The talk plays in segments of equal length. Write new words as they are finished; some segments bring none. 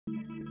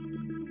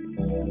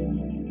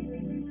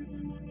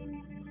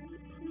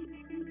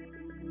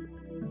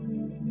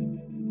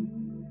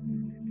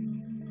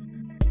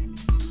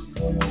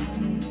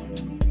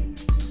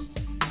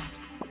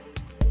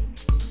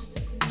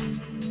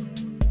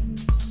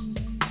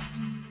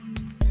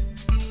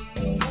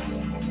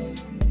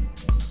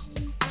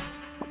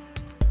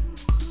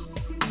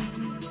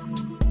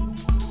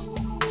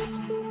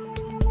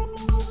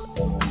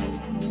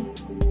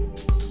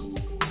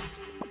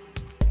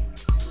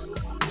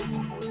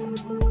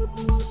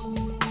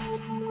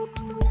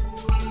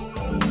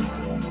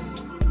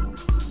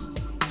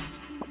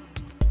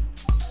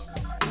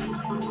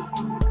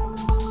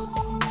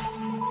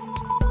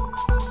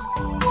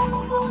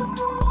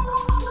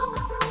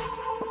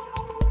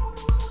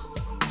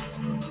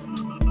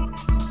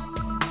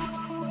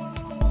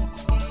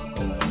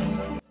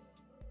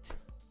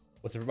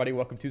What's up, everybody?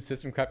 Welcome to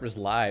System Crafters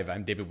Live.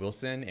 I'm David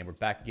Wilson, and we're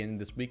back again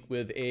this week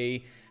with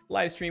a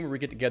live stream where we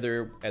get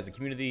together as a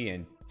community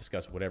and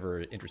discuss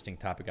whatever interesting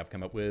topic I've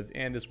come up with,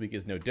 and this week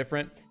is no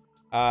different.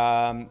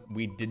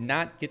 We did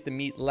not get to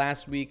meet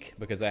last week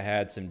because I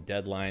had some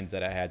deadlines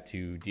that I had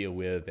to deal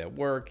with at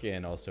work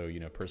and also,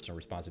 personal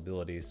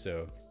responsibilities,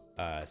 so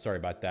sorry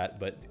about that.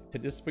 But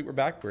this week we're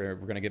back. We're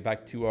going to get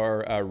back to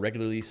our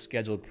regularly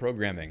scheduled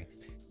programming.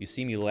 You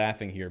see me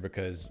laughing here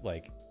because,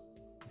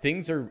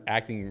 things are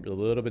acting a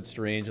little bit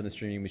strange on the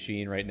streaming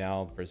machine right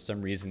now. For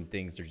some reason,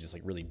 things are just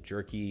really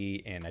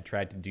jerky, and I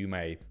tried to do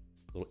my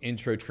little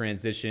intro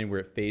transition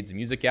where it fades the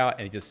music out,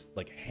 and it just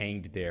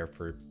hanged there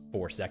for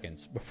 4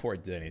 seconds before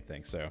it did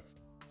anything. So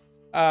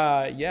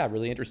yeah,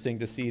 really interesting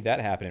to see that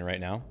happening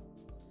right now.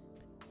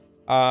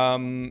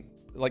 I'd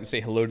like to say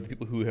hello to the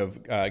people who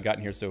have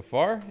gotten here so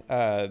far.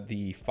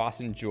 The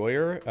Foss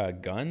Enjoyer,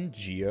 Gun,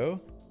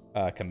 Geo,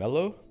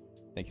 Camelo,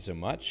 thank you so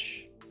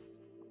much.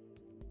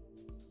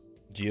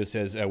 Geo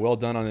says, well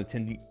done on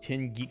the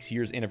 10 Geeks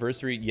years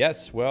anniversary.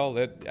 Yes, well,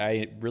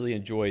 I really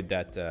enjoyed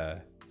that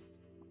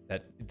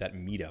that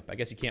meetup. I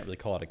guess you can't really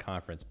call it a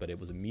conference, but it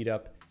was a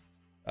meetup.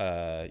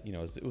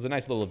 It was a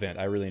nice little event.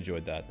 I really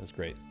enjoyed that. It was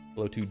great.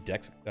 Hello to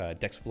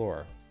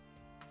Dexplorer.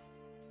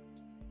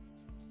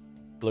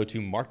 Hello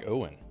to Mark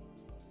Owen.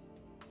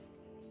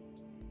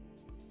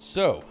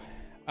 So,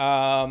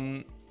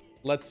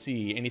 let's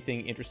see.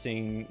 Anything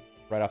interesting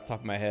right off the top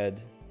of my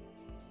head?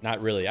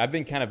 Not really. I've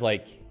been kind of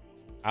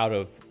out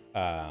of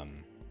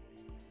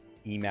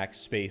Emacs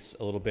space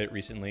a little bit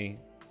recently,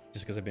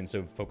 just because I've been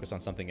so focused on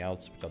something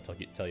else, which I'll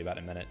tell you about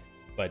in a minute.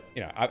 But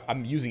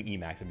I'm using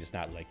Emacs. I'm just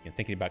not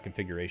thinking about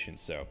configuration.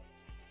 So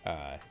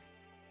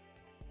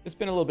it's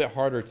been a little bit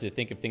harder to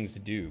think of things to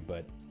do.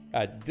 But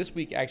this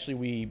week, actually,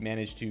 we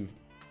managed to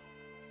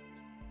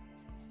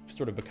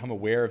sort of become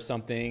aware of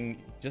something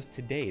just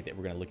today that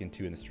we're going to look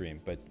into in the stream.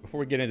 But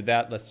before we get into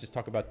that, let's just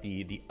talk about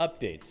the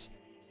updates.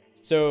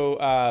 So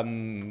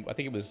I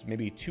think it was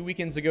maybe 2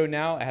 weekends ago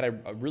now, I had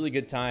a really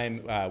good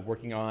time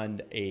working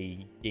on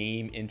a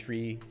game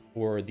entry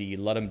for the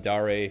Ludum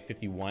Dare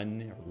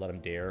 51, or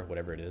Ludum Dare,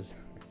 whatever it is.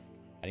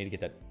 I need to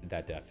get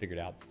that figured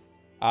out.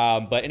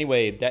 But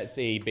anyway, that's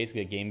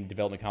basically a game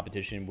development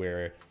competition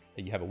where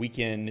you have a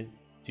weekend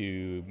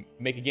to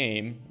make a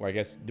game, or I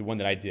guess the one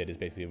that I did is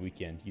basically a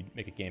weekend. You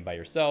make a game by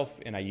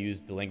yourself, and I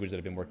used the language that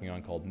I've been working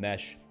on called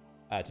Mesh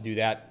to do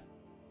that.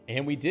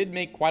 And we did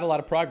make quite a lot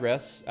of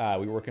progress.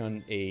 We were working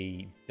on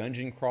a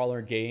dungeon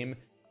crawler game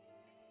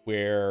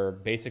where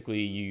basically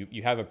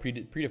you have a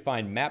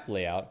predefined map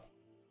layout,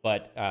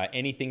 but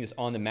anything that's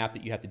on the map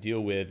that you have to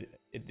deal with,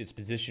 its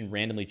position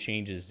randomly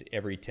changes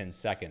every 10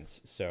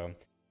 seconds. So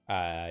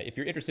if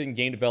you're interested in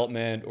game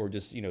development or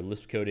just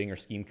Lisp coding or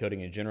scheme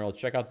coding in general,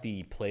 check out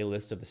the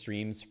playlist of the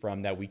streams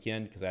from that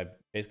weekend, because I've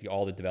basically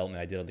all the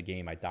development I did on the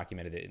game, I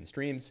documented it in the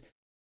streams.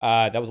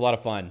 That was a lot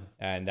of fun,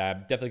 and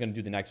I'm definitely going to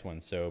do the next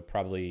one. So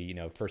probably,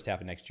 first half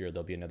of next year,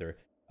 there'll be another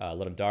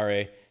Ludum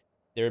Dare.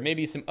 There may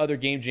be some other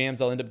game jams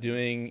I'll end up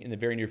doing in the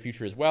very near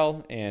future as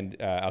well, and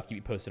I'll keep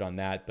you posted on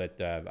that. But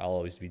I'll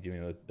always be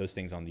doing those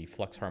things on the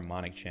Flux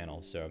Harmonic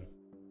channel. So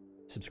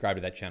subscribe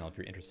to that channel if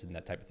you're interested in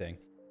that type of thing.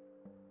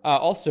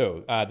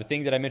 Also, the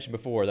thing that I mentioned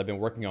before that I've been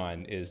working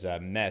on is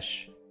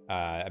Mesh.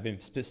 I've been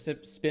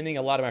spending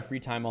a lot of my free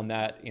time on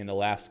that in the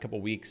last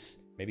couple weeks,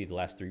 maybe the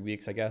last 3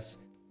 weeks, I guess.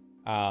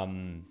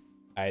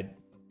 I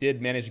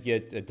did manage to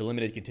get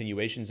delimited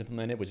continuations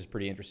implemented, which is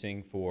pretty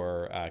interesting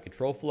for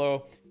control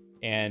flow.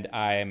 And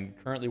I'm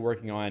currently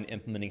working on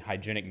implementing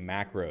hygienic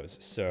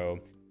macros. So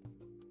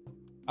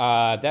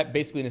that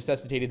basically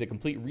necessitated a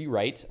complete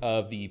rewrite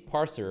of the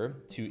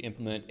parser to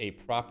implement a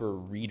proper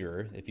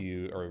reader. If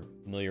you are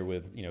familiar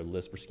with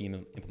Lisp or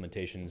scheme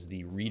implementations,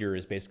 the reader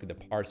is basically the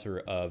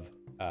parser of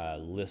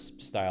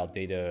Lisp-style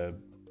data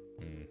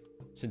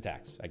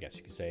syntax, I guess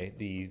you could say.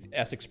 The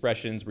S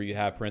expressions where you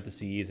have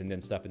parentheses and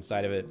then stuff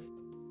inside of it.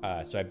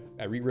 So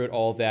I rewrote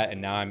all of that,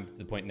 and now I'm to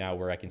the point now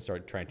where I can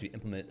start trying to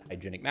implement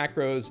hygienic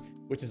macros,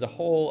 which is a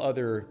whole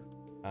other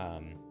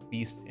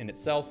beast in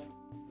itself.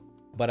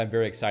 But I'm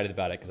very excited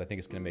about it because I think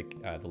it's going to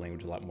make the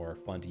language a lot more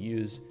fun to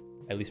use,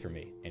 at least for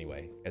me,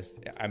 anyway. As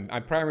I'm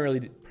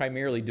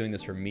primarily doing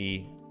this for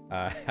me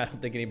I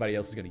don't think anybody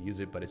else is going to use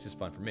it, but it's just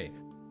fun for me.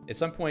 At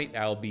some point,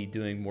 I'll be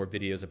doing more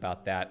videos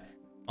about that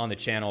on the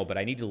channel, but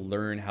I need to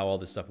learn how all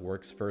this stuff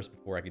works first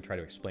before I can try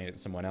to explain it to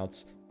someone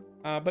else.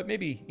 But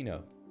maybe, you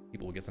know,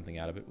 people will get something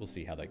out of it. We'll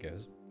see how that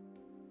goes.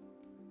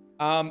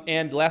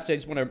 And lastly, I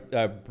just want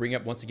to bring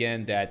up once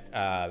again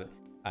that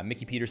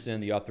Mickey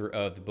Peterson, the author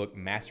of the book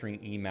Mastering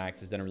Emacs,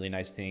 has done a really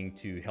nice thing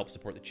to help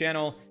support the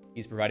channel.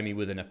 He's provided me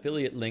with an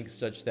affiliate link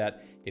such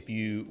that if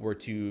you were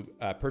to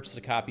purchase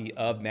a copy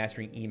of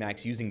Mastering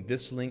Emacs using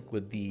this link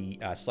with the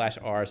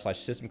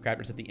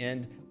 /r/systemcrafters at the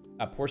end,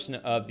 a portion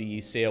of the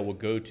sale will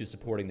go to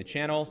supporting the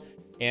channel.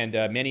 And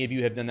many of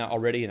you have done that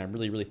already, and I'm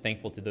really, really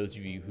thankful to those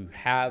of you who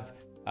have.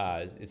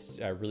 It's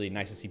really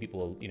nice to see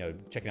people, you know,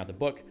 checking out the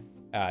book.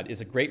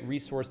 It's a great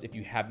resource if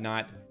you have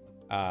not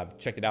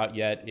checked it out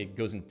yet. It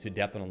goes into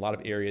depth on a lot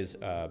of areas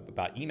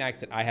about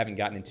Emacs that I haven't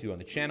gotten into on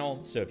the channel.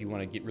 So if you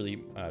want to get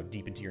really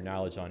deep into your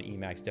knowledge on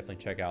Emacs, definitely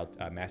check out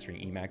Mastering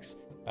Emacs.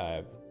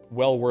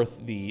 Well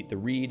worth the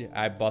read.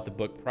 I bought the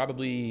book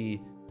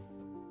probably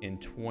in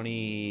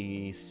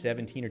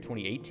 2017 or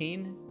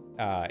 2018,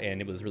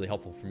 and it was really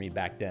helpful for me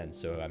back then.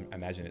 So I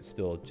imagine it's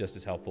still just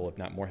as helpful, if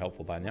not more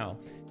helpful by now.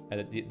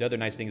 The other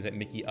nice thing is that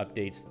Mickey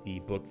updates the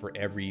book for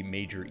every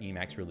major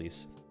Emacs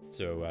release.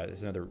 So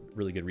it's another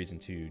really good reason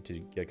to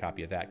get a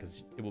copy of that,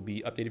 because it will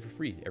be updated for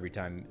free every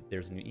time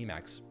there's a new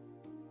Emacs.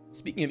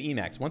 Speaking of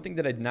Emacs, one thing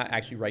that I did not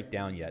actually write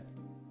down yet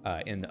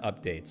in the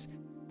updates,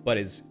 but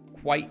is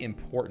quite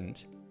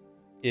important,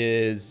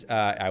 is,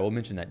 I will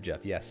mention that,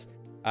 Jeff, yes,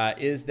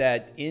 is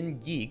that in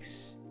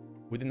Guix,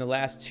 within the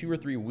last 2 or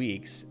 3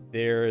 weeks,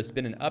 there's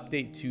been an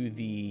update to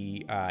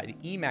the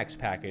Emacs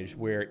package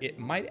where it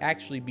might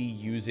actually be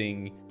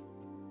using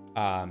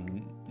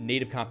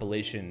native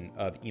compilation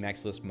of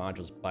Emacs list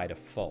modules by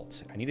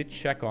default. I need to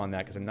check on that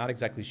because I'm not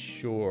exactly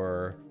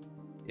sure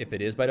if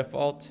it is by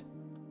default.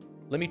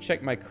 Let me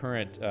check my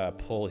current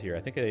pull here.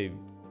 I think I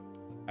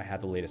have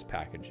the latest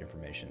package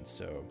information.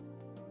 So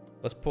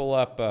let's pull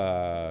up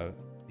the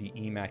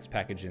Emacs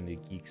package in the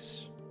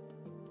Guix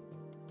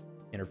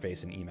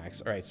interface in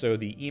Emacs. All right, so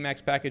the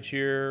Emacs package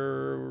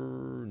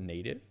here,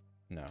 native?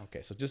 No,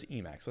 okay, so just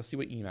Emacs. Let's see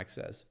what Emacs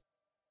says.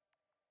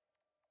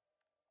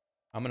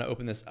 I'm gonna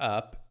open this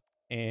up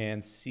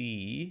and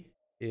see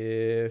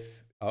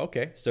if, oh,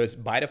 okay, so it's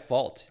by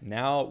default.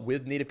 Now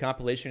with native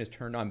compilation is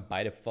turned on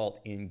by default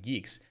in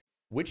Guix,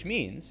 which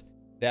means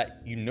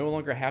that you no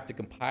longer have to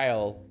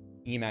compile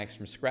Emacs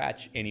from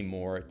scratch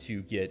anymore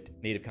to get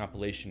native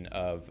compilation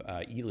of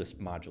ELISP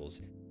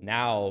modules.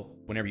 Now,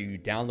 whenever you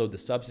download the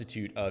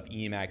substitute of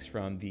Emacs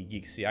from the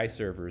Guix CI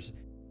servers,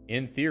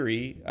 in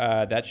theory,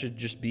 that should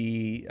just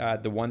be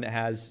the one that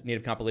has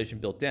native compilation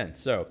built in.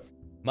 So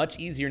much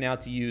easier now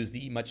to use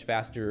the much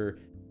faster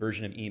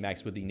version of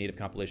Emacs with the native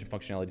compilation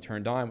functionality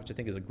turned on, which I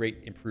think is a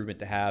great improvement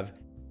to have.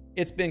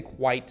 It's been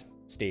quite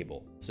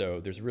stable, so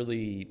there's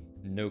really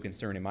no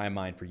concern in my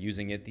mind for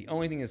using it. The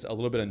only thing that's a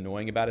little bit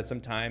annoying about it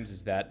sometimes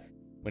is that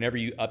whenever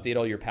you update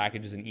all your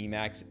packages in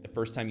Emacs, the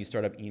first time you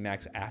start up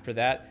Emacs after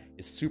that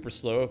is super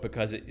slow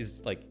because it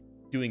is like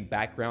doing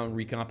background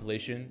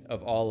recompilation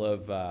of all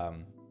of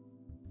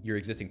your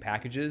existing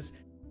packages.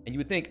 And you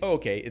would think, oh,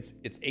 okay, it's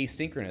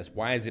asynchronous.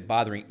 Why is it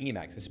bothering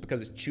Emacs? It's because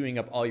it's chewing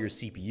up all your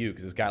CPU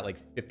because it's got like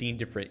 15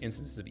 different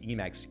instances of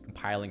Emacs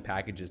compiling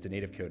packages to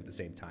native code at the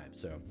same time.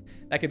 So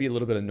that could be a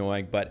little bit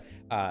annoying, but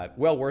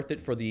well worth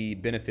it for the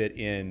benefit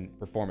in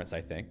performance,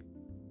 I think.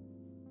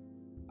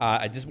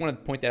 I just want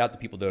to point that out to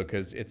people though,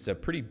 because it's a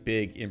pretty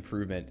big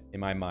improvement in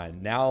my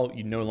mind. Now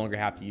you no longer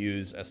have to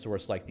use a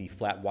source like the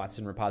Flat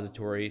Watson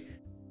repository,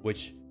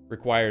 which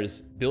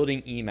requires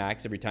building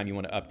Emacs every time you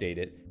want to update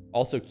it.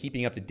 Also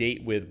keeping up to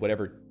date with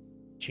whatever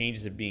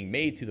changes are being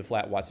made to the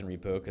Flat Watson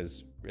repo,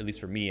 because at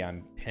least for me,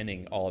 I'm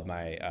pinning all of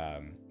my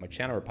my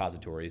channel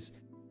repositories.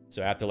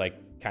 So I have to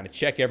like kind of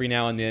check every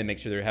now and then, make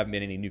sure there haven't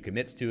been any new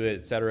commits to it,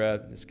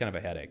 etc. It's kind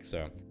of a headache.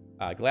 So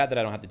glad that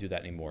I don't have to do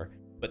that anymore.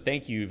 But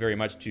thank you very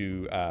much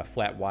to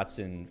Flat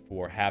Watson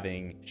for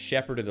having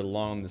shepherded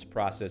along this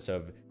process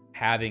of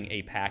having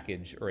a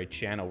package or a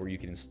channel where you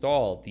can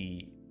install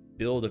the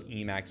build of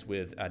Emacs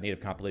with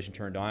native compilation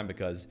turned on,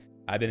 because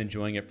I've been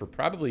enjoying it for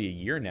probably a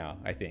year now,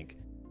 I think.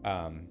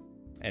 And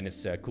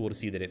it's cool to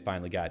see that it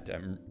finally got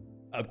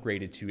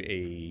upgraded to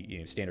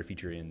a standard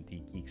feature in the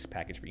Guix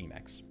package for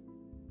Emacs.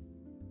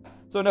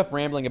 So enough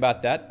rambling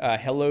about that.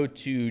 Hello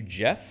to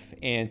Jeff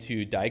and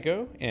to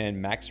Daigo and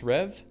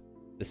MaxRev,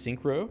 the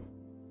Synchro.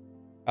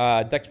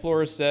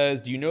 Dexplorer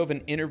says, do you know of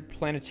an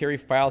interplanetary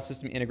file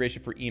system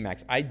integration for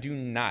Emacs? I do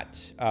not.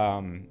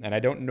 And I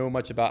don't know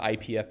much about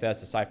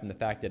IPFS aside from the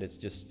fact that it's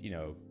just, you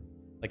know,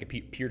 like a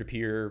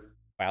peer-to-peer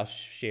file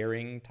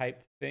sharing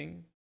type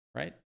thing,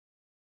 right?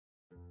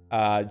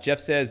 Jeff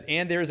says,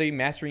 and there's a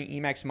Mastering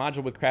Emacs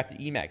module with Crafted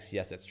Emacs.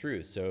 Yes, that's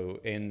true. So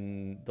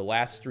in the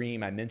last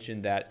stream, I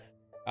mentioned that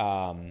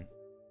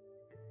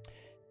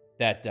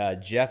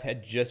Jeff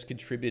had just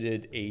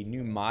contributed a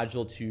new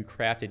module to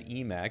Crafted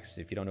Emacs.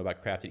 If you don't know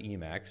about Crafted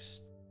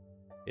Emacs,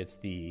 It's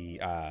the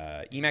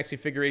Emacs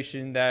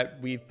configuration that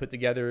we've put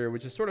together,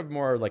 which is sort of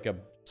more like a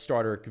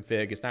starter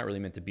config. It's not really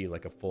meant to be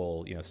like a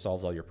full,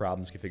 solves all your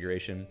problems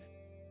configuration.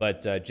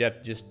 But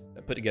Jeff just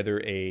put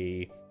together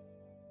a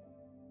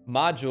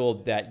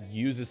module that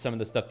uses some of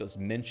the stuff that's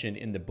mentioned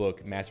in the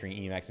book, Mastering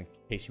Emacs, in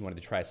case you wanted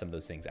to try some of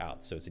those things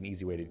out. So it's an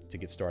easy way to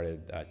get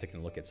started, taking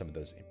a look at some of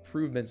those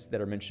improvements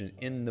that are mentioned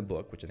in the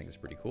book, which I think is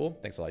pretty cool.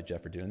 Thanks a lot,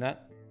 Jeff, for doing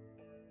that.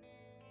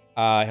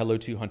 Hello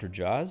to Hunter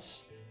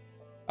Jaws.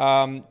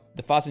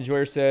 The Foss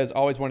Enjoyer says,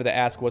 always wanted to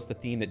ask what's the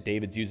theme that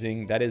David's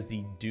using. That is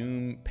the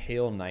Doom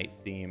Pale Knight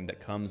theme that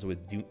comes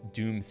with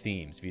Doom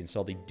themes. If you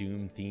install the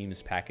Doom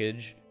themes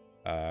package,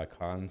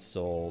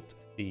 consult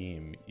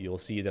theme, you'll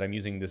see that I'm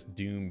using this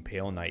Doom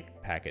Pale Knight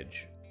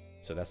package.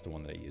 So that's the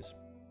one that I use.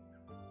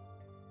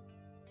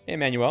 Hey,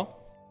 Emmanuel.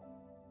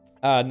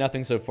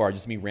 Nothing so far,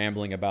 just me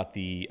rambling about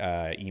the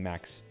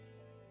Emacs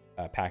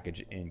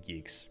package in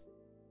Guix.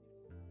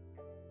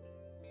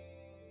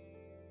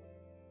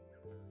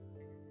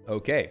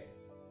 Okay,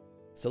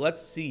 so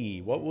let's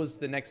see. What was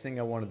the next thing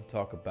I wanted to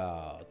talk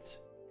about?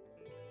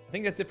 I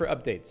think that's it for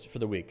updates for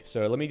the week.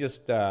 So let me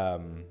just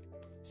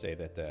say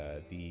that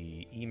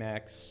the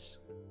Emacs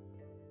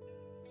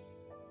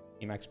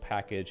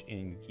package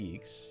in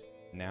Guix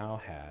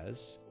now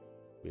has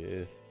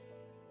with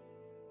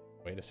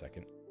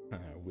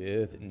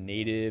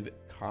native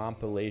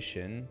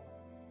compilation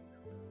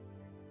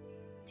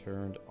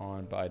turned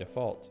on by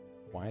default.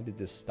 Why did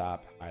this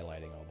stop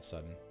highlighting all of a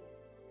sudden?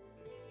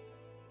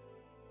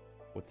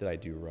 What did I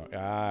do wrong?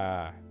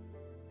 Ah,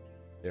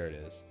 there it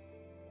is.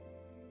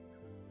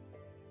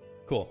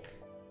 Cool.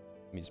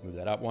 Let me just move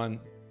that up one.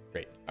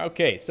 Great.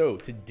 Okay, so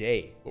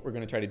today, what we're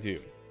going to try to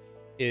do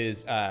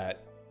is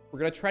we're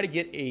going to try to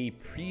get a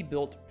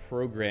pre-built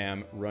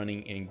program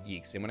running in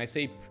Guix. And when I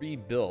say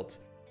pre-built,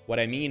 what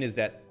I mean is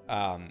that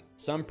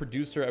some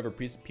producer of a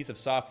piece of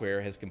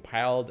software has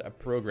compiled the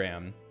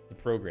program,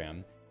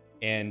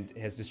 and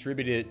has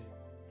distributed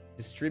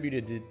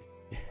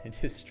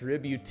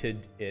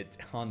it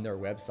on their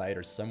website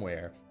or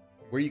somewhere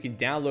where you can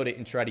download it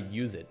and try to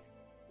use it.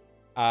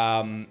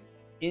 In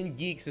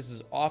Guix, this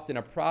is often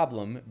a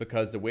problem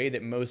because the way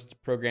that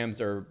most programs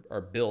are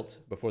built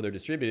before they're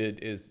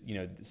distributed is,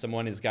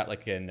 someone has got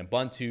like an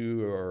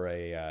Ubuntu or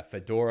a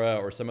Fedora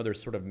or some other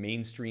sort of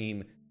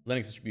mainstream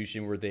Linux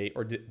distribution or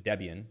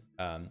Debian,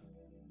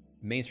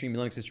 mainstream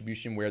Linux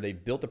distribution where they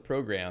built a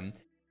program,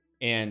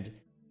 and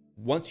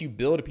once you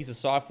build a piece of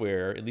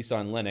software, at least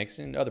on Linux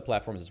and other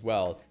platforms as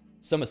well,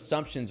 some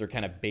assumptions are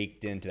kind of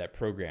baked into that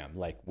program,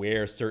 like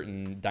where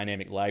certain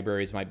dynamic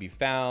libraries might be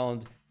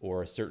found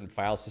or certain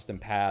file system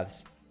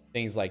paths,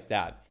 things like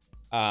that.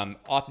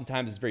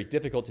 Oftentimes, it's very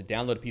difficult to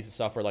download a piece of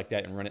software like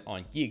that and run it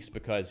on Guix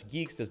because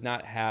Guix does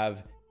not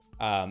have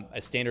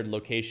a standard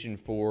location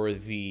for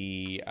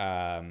the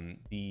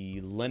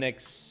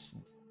Linux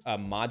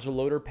module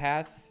loader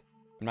path.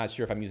 I'm not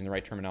sure if I'm using the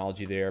right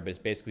terminology there, but it's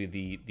basically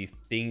the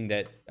thing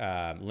that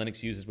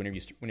Linux uses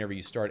whenever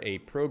you start a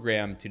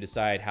program to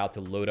decide how to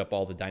load up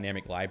all the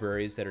dynamic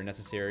libraries that are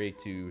necessary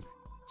to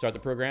start the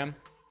program.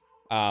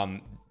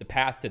 The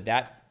path to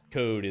that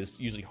code is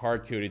usually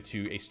hard-coded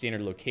to a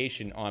standard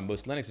location on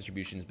most Linux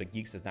distributions, but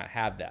Guix does not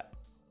have that.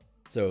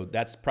 So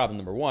that's problem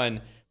number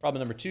one. Problem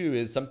number two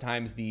is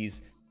sometimes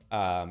these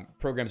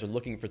programs are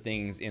looking for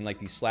things in like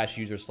the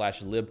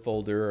 /user/lib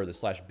folder or the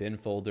 /bin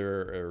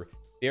folder or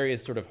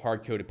various sort of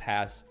hard-coded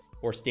paths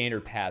or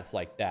standard paths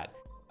like that.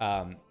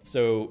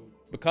 So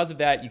because of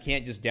that, you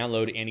can't just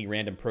download any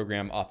random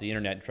program off the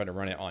internet and try to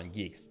run it on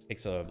Guix. It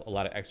takes a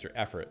lot of extra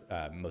effort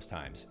most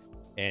times.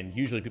 And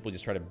usually people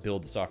just try to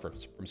build the software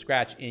from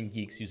scratch in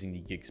Guix using the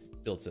Guix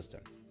build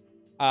system.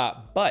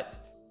 But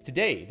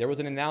today, there was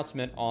an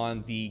announcement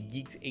on the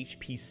Guix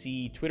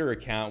HPC Twitter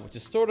account, which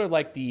is sort of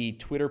like the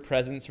Twitter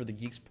presence for the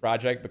Guix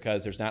project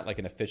because there's not like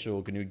an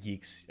official GNU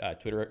Guix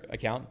Twitter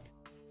account.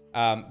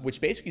 Which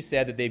basically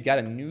said that they've got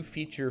a new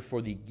feature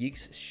for the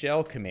Guix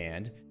shell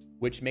command,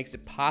 which makes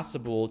it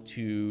possible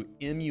to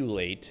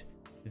emulate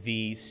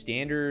the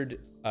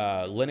standard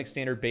Linux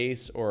standard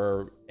base,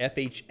 or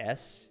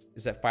FHS,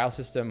 is that file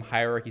system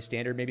hierarchy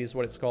standard, maybe is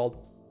what it's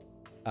called,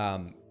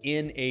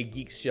 in a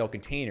Guix shell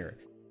container.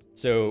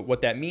 So what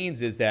that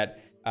means is that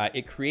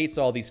it creates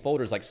all these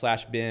folders like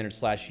 /bin or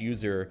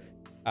 /user,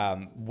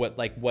 what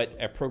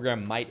a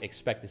program might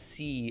expect to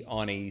see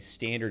on a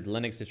standard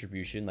Linux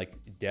distribution like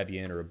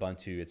Debian or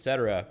Ubuntu,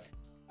 etc.,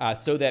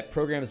 so that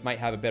programs might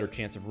have a better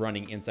chance of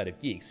running inside of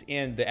Guix.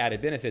 And the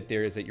added benefit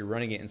there is that you're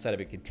running it inside of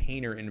a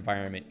container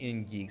environment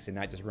in Guix and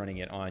not just running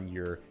it on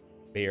your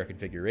bare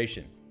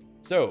configuration.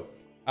 So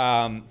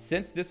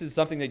since this is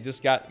something that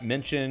just got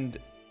mentioned,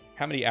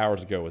 how many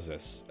hours ago was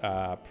this?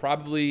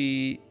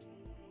 Probably...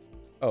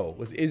 Oh,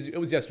 it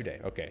was yesterday.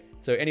 Okay.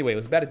 So anyway, it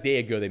was about a day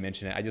ago they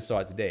mentioned it. I just saw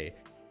it today.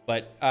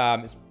 But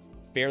it's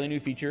a fairly new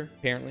feature,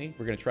 apparently.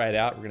 We're going to try it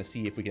out. We're going to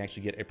see if we can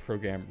actually get a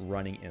program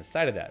running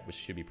inside of that, which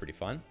should be pretty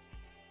fun.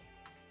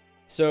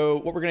 So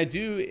what we're going to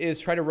do is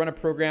try to run a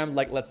program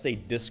like, let's say,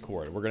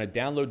 Discord. We're going to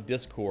download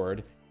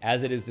Discord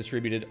as it is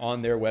distributed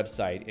on their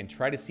website and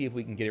try to see if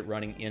we can get it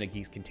running in a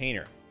Guix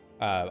container.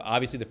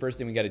 Obviously, the first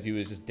thing we got to do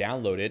is just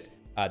download it.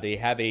 They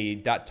have a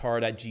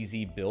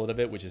 .tar.gz build of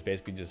it, which is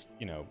basically just,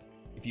 you know,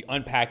 if you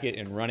unpack it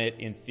and run it,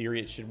 in theory,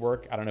 it should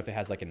work. I don't know if it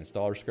has like an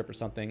installer script or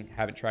something.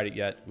 Haven't tried it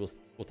yet.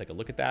 We'll take a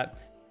look at that.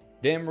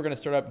 Then we're going to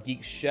start up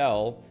Guix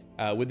shell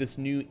with this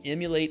new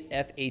emulate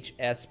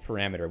FHS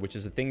parameter, which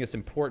is a thing that's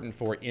important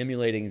for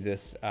emulating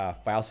this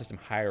file system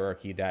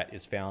hierarchy that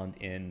is found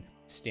in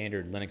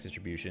standard Linux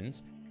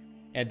distributions.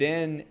 And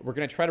then we're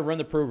going to try to run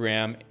the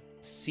program,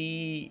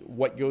 see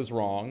what goes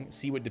wrong,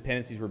 see what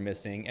dependencies we're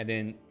missing, and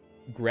then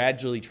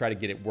gradually try to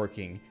get it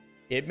working.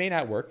 It may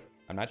not work.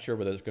 I'm not sure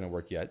whether it's going to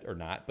work yet or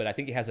not, but I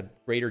think it has a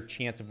greater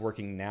chance of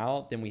working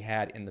now than we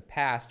had in the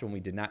past when we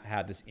did not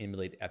have this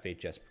emulate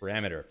FHS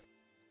parameter.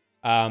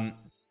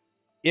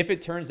 If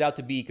it turns out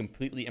to be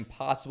completely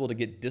impossible to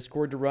get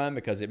Discord to run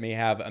because it may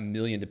have a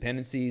million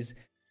dependencies,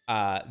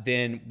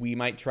 then we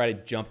might try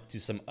to jump to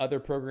some other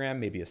program,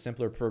 maybe a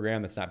simpler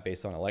program that's not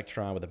based on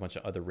Electron with a bunch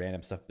of other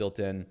random stuff built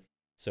in.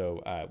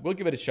 So we'll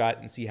give it a shot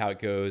and see how it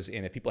goes.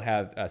 And if people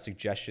have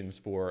suggestions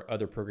for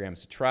other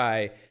programs to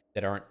try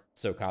that aren't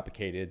so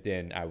complicated,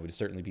 then I would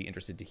certainly be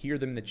interested to hear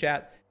them in the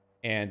chat.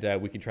 And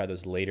we can try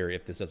those later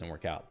if this doesn't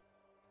work out.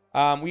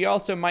 We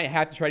also might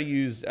have to try to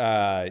use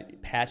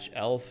Patch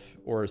Elf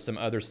or some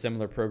other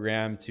similar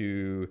program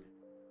to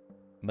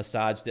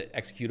massage the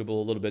executable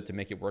a little bit to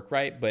make it work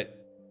right. But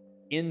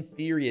in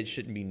theory, it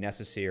shouldn't be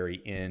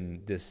necessary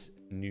in this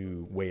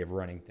new way of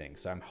running things.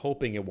 So I'm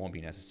hoping it won't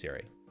be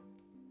necessary.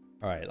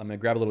 All right, I'm gonna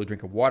grab a little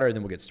drink of water and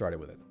then we'll get started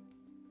with it.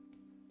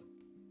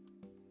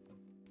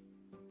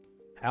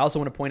 I also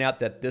want to point out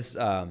that this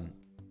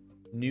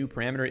new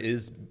parameter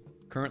is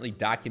currently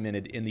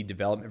documented in the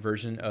development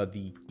version of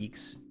the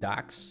Guix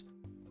docs.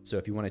 So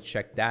if you want to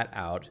check that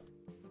out,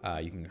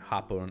 you can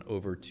hop on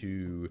over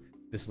to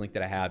this link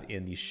that I have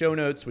in the show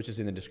notes, which is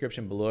in the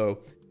description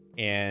below.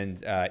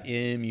 And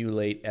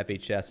emulate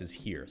FHS is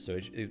here. So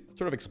it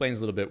sort of explains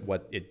a little bit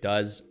what it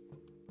does.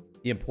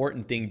 The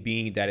important thing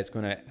being that it's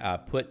going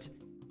to put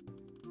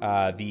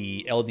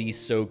the LD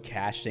SOAK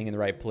cache thing in the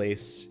right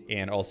place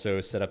and also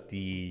set up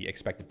the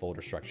expected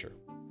folder structure.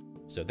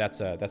 So that's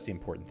the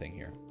important thing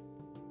here.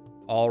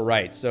 All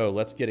right, so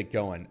let's get it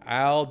going.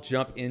 I'll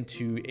jump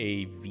into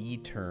a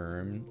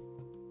vterm,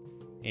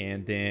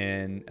 and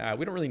then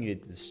we don't really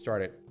need to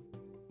start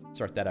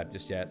that up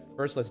just yet.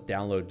 First, let's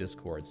download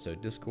Discord. So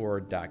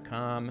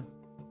discord.com,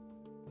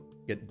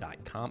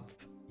 get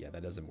 .conf. Yeah,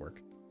 that doesn't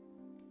work.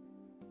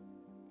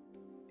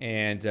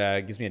 And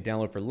it gives me a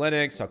download for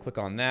Linux. I'll click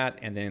on that,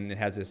 and then it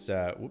has this,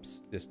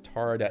 this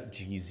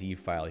tar.gz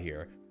file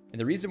here. And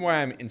the reason why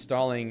I'm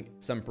installing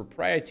some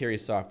proprietary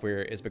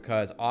software is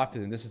because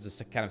often this is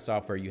the kind of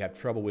software you have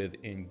trouble with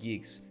in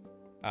Guix,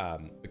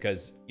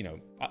 because, you know,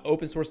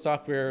 open source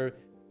software,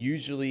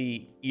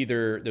 usually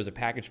either there's a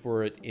package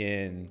for it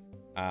in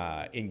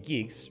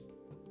Guix,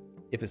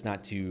 if it's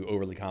not too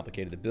overly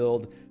complicated to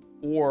build,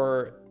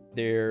 or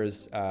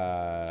there's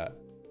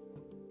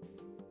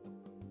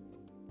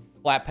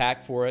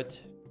Flatpak for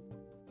it,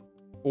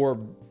 or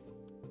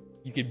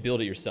you could build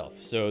it yourself.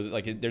 So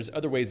like there's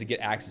other ways to get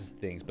access to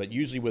things, but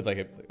usually with like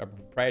a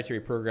proprietary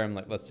program,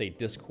 like let's say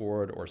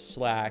Discord or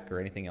Slack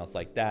or anything else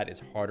like that,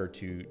 it's harder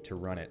to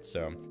run it.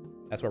 So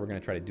that's why we're gonna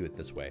try to do it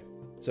this way.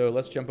 So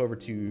let's jump over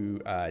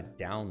to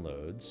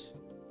downloads.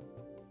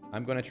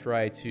 I'm gonna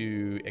try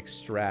to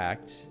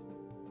extract,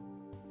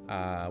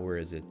 where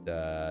is it?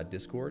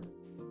 Discord,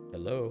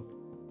 hello.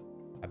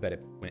 I bet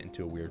it went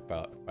into a weird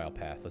file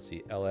path. Let's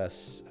see,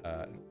 ls,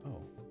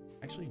 oh,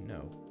 actually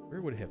no,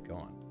 where would it have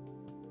gone?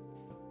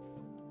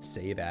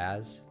 Save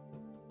as.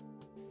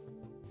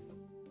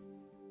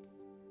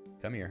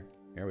 Come here,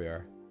 here we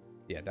are.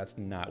 Yeah, that's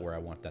not where I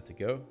want that to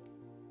go.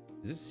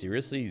 Is this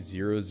seriously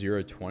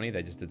 0020?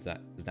 That just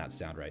does not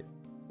sound right.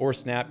 Or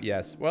snap,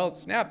 yes. Well,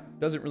 snap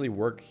doesn't really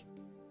work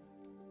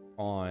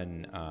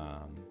on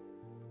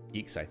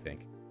Guix, I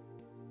think.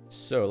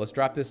 So let's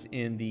drop this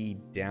in the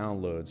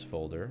downloads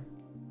folder.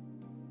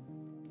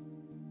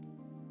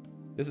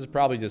 This is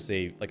probably just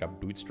like a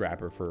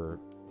bootstrapper for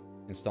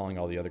installing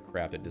all the other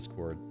crap that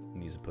Discord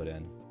needs to put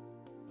in.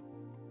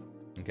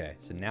 Okay,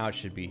 so now it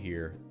should be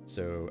here.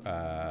 So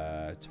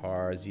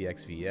tar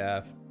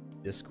zxvf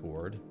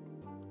Discord.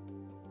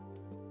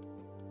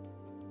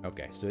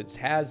 Okay, so it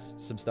has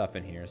some stuff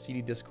in here.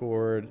 CD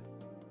Discord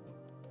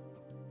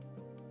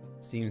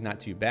seems not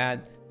too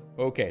bad.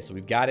 Okay, so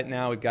we've got it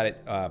now. We've got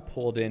it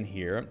pulled in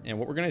here, and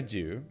what we're gonna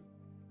do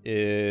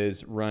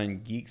is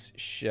run Guix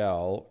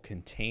shell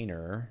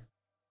container.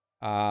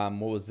 What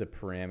was the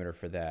parameter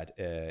for that?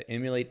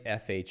 Emulate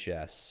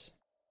FHS.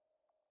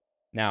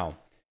 Now,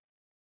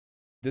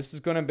 this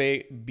is going to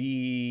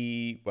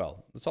be,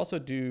 well, let's also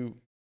do, do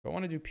I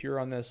want to do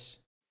pure on this?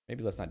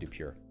 Maybe let's not do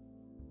pure.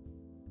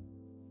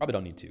 Probably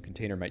don't need to.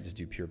 Container might just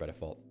do pure by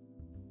default.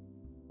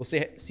 We'll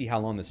see how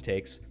long this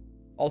takes.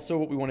 Also,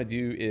 what we want to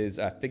do is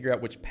figure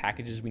out which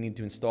packages we need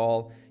to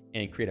install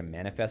and create a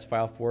manifest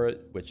file for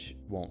it, which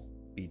won't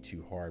be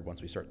too hard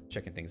once we start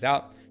checking things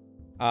out.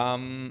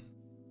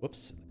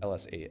 Whoops,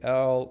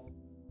 LSAL.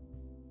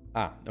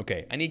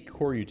 Okay. I need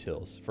core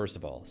utils, first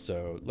of all.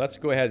 So let's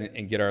go ahead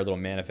and get our little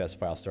manifest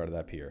file started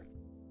up here.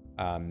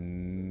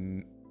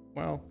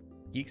 Well,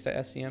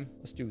 Guix.scm,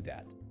 let's do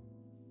that.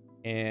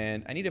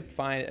 And I need to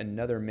find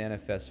another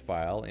manifest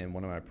file in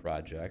one of my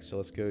projects. So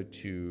let's go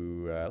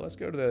to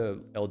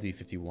the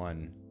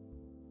LD51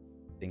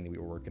 thing that we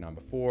were working on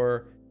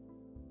before.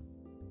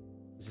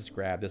 Let's just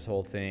grab this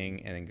whole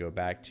thing and then go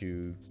back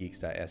to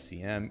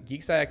Guix.scm.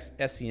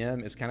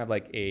 Guix.scm is kind of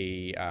like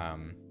a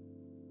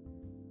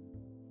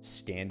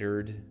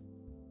standard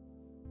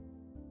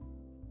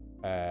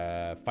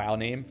file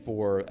name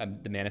for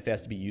the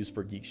manifest to be used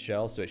for Guix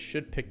shell. So it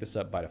should pick this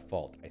up by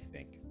default, I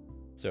think.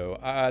 So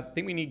I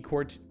think we need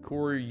core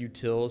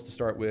utils to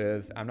start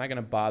with. I'm not going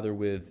to bother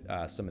with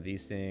some of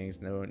these things.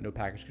 No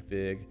package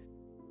config.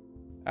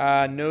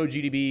 No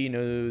GDB,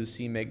 no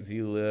cmake,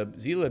 zlib.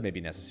 Zlib may be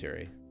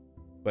necessary,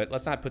 but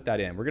let's not put that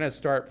in. We're going to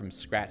start from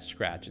scratch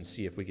and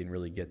see if we can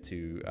really get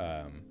to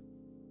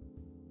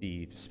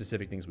the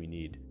specific things we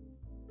need.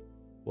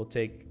 We'll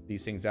take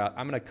these things out.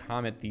 I'm going to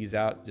comment these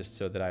out just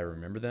so that I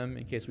remember them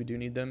in case we do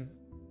need them.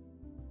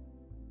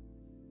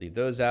 Leave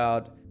those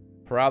out.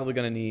 Probably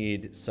going to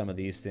need some of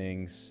these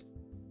things,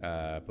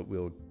 but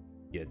we'll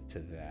get to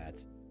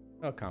that.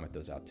 I'll comment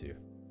those out too.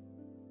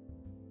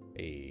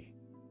 Hey,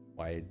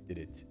 why did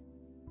it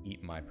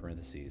eat my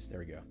parentheses? There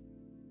we go.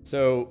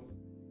 So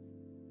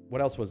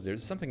what else was there?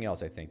 There's something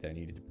else I think that I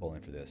needed to pull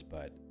in for this,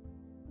 but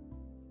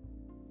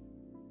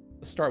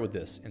let's start with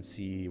this and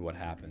see what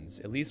happens.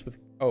 At least with,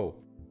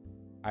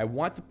 I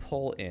want to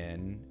pull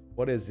in,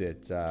 what is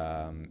it?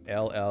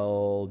 LLD?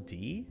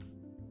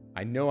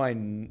 I know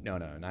no,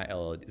 not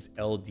LLD, it's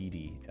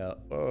LDD.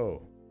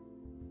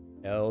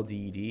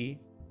 LDD.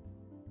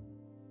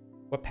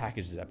 What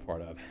package is that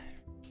part of?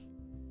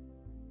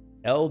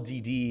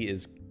 LDD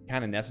is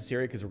kind of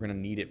necessary because we're going to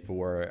need it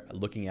for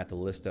looking at the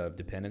list of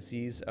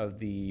dependencies of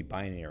the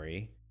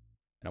binary.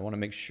 And I want to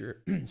make sure,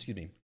 excuse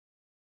me,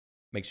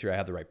 make sure I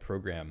have the right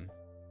program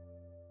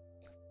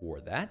for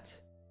that.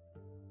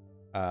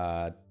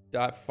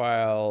 Dot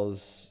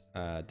files,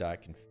 dot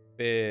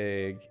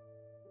config,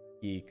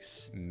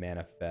 Guix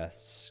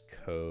manifests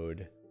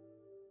code.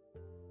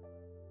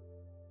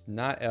 It's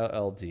not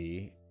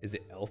LLD. Is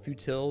it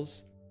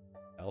elfutils?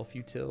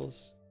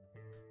 Elfutils?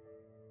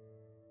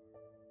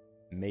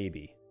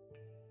 Maybe.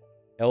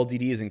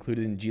 LDD is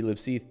included in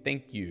glibc.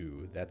 Thank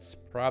you. That's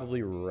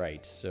probably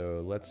right.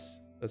 So let's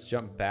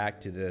jump back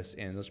to this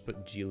and let's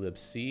put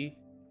glibc.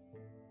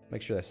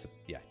 Make sure that's,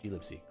 yeah,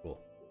 glibc.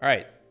 Cool. All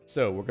right.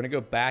 So we're going to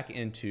go back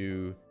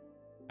into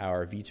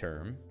our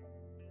vterm.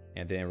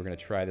 And then we're going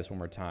to try this one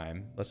more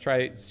time. Let's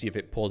try to see if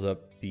it pulls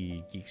up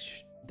the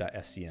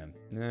Guix.scm.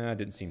 No, it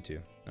didn't seem to.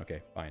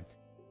 Okay, fine.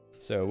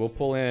 So we'll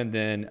pull in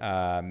then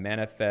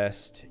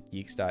manifest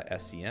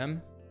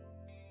Guix.scm.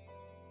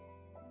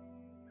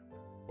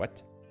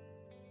 What?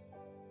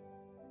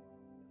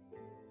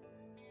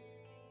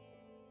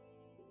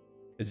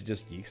 Is it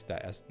just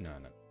Guix.s? No,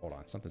 hold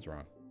on. Something's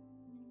wrong.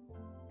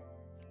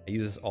 I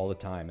use this all the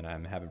time and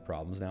I'm having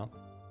problems now.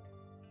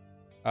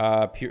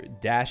 Pure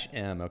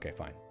 -m. Okay,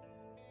 fine.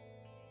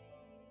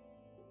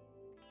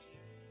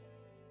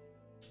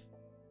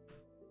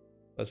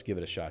 Let's give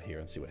it a shot here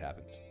and see what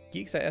happens.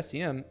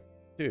 Guix.scm,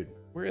 dude,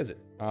 where is it?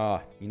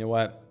 You know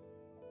what?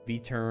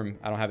 vterm,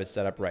 I don't have it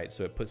set up right,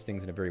 so it puts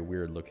things in a very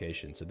weird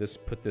location. So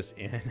put this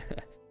in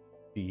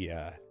the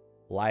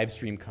live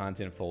stream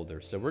content folder.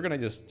 So we're gonna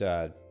just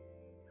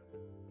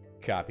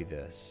copy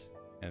this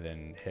and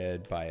then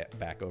head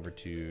back over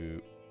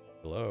to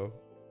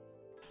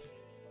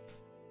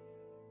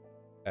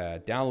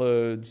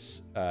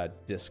downloads,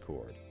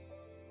 Discord.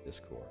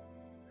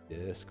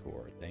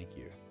 Thank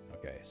you.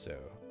 Okay, so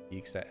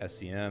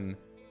Guix.scm.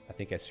 I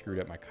think I screwed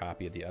up my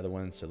copy of the other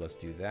one, so let's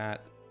do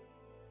that.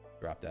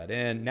 Drop that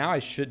in. Now I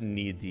shouldn't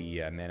need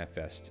the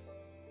manifest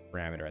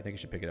parameter. I think it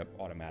should pick it up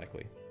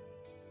automatically.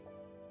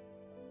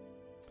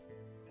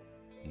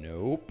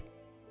 Nope.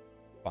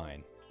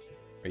 Fine.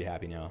 Are you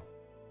happy now?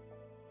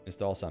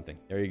 Install something.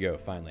 There you go,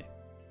 finally.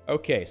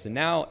 Okay, so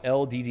now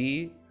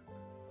LDD.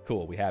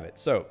 Cool, we have it.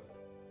 So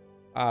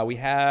we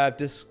have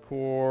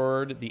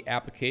Discord, the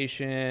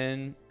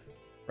application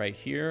right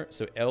here.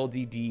 So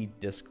LDD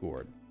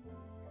Discord.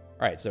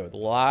 All right, so a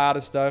lot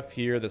of stuff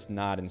here that's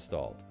not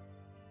installed.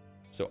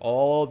 So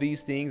all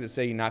these things that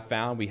say not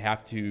found, we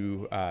have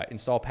to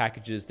install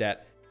packages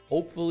that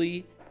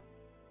hopefully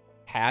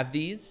have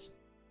these.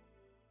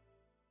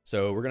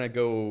 So we're gonna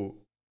go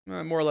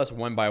more or less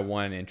one by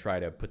one and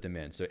try to put them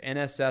in. So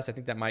NSS, I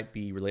think that might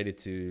be related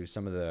to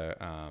some of the,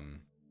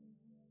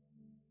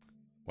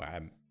 well,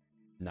 I'm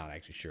not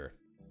actually sure.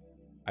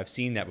 I've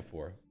seen that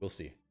before. We'll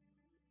see.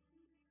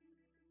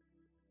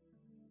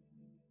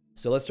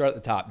 So let's start at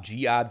the top.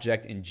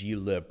 G-object and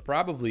glib.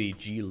 Probably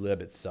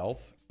glib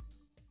itself.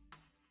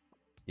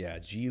 Yeah,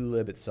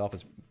 glib itself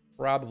is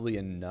probably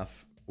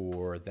enough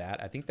for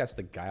that. I think that's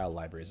the Guile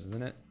libraries,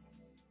 isn't it?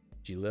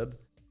 glib.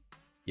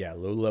 Yeah,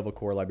 low-level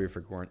core library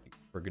for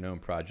GNOME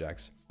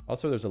projects.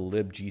 Also, there's a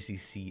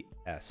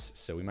libgccs,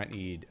 so we might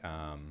need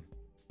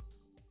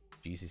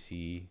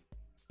GCC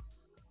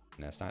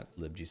No, it's not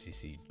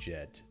libgcc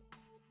jet.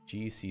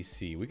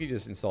 GCC. We could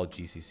just install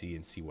GCC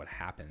and see what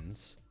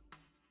happens.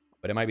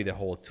 But it might be the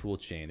whole tool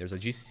chain. There's a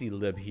GCC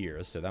lib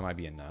here, so that might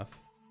be enough.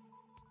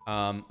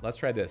 Let's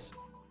try this.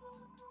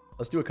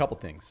 Let's do a couple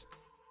things.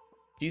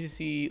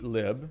 GCC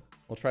lib.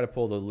 We'll try to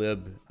pull the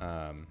lib,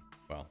 well,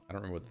 I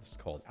don't remember what this is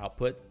called.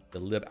 Output. The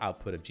lib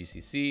output of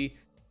GCC.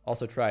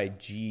 Also try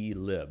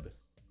glib.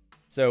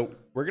 So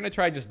we're going to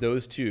try just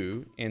those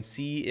two and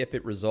see if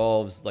it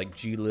resolves like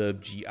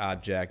glib,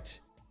 gobject,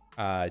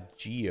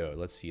 geo.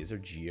 Let's see, is there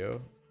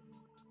geo?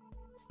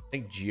 I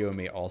think geo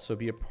may also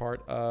be a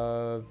part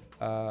of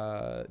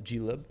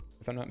glib,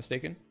 if I'm not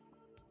mistaken.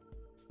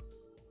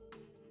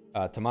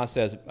 Tomas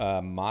says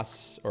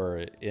MOS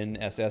or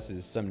NSS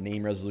is some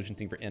name resolution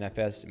thing for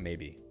NFS.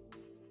 Maybe.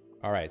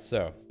 All right,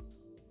 so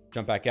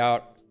jump back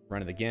out,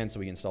 run it again so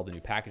we can install the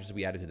new packages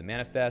we added to the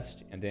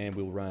manifest, and then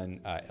we'll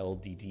run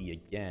LDD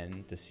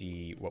again to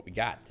see what we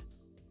got.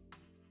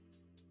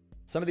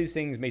 Some of these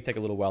things may take a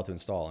little while to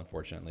install,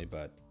 unfortunately,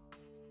 but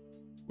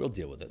we'll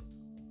deal with it.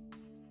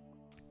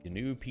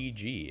 GNU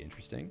PG,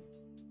 interesting.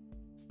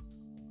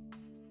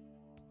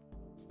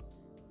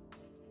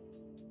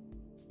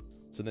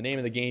 So the name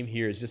of the game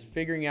here is just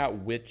figuring out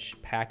which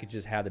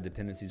packages have the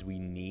dependencies we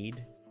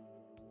need,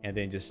 and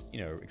then just,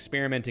 you know,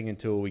 experimenting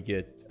until we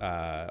get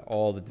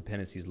all the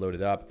dependencies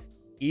loaded up.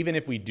 Even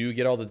if we do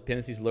get all the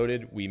dependencies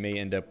loaded, we may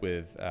end up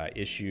with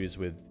issues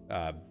with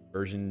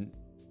version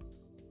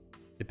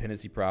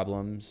dependency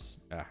problems.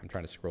 I'm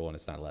trying to scroll and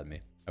it's not letting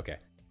me. Okay.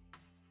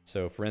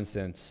 So for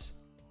instance,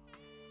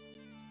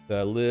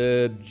 the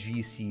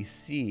libgcc,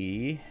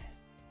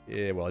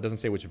 well, it doesn't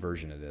say which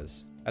version it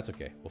is. That's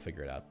okay. We'll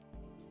figure it out.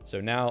 So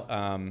now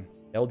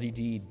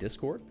LDD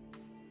Discord.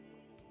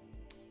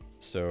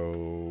 So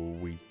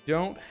we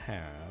don't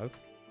have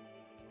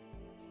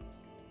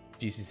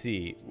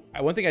GCC.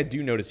 One thing I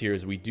do notice here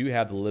is we do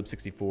have the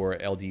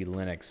lib64 LD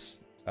Linux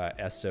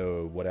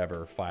SO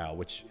whatever file,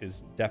 which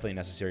is definitely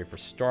necessary for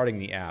starting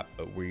the app,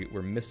 but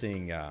we're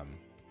missing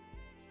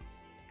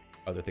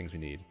other things we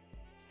need.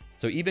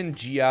 So even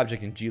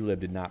gobject and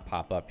glib did not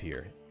pop up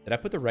here. Did I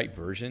put the right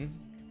version?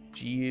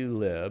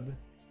 Glib.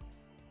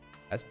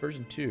 That's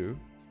version 2.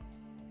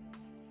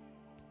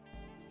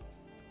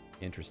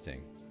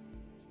 Interesting.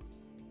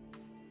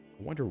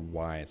 I wonder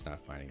why it's not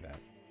finding that.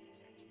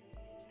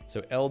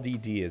 So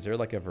LDD, is there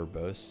like a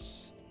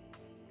verbose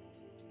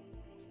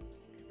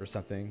or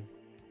something?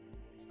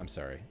 I'm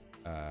sorry.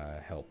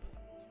 Help.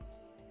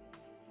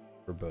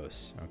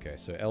 Verbose. Okay,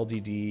 so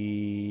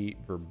LDD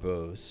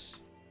verbose.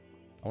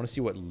 I want to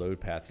see what load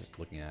path it's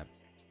looking at.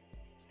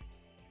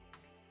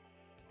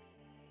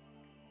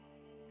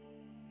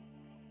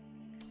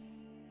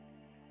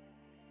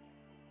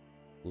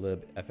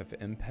 Lib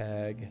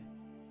ffmpeg.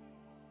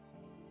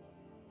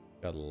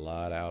 Got a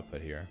lot of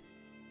output here.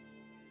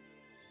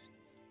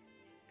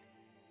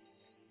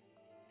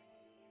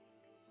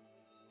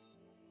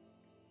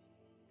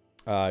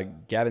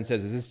 Gavin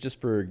says, is this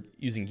just for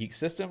using Guix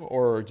system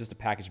or just a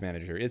package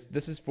manager?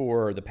 This is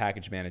for the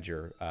package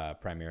manager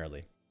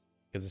primarily,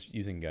 because it's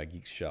using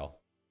Guix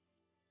shell.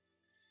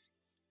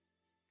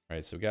 All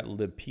right, so we got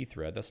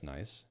libpthread. That's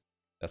nice.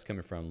 That's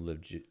coming from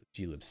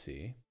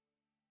glibc.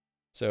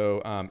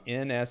 So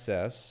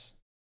NSS,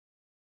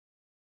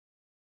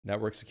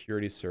 Network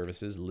Security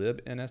Services,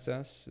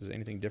 libNSS. Is there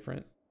anything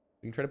different?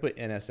 We can try to put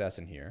NSS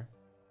in here.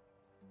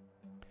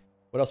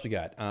 What else we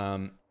got?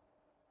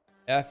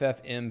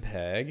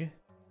 ffmpeg.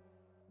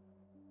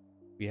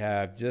 We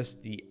have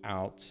just the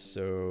out,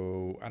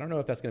 so I don't know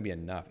if that's going to be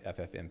enough,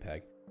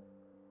 ffmpeg.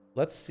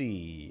 Let's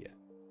see.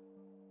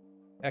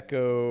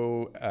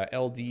 Echo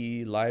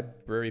LD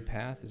library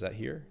path. Is that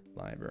here?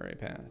 Library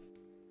path.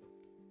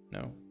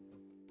 No.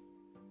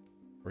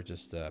 Or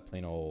just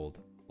plain old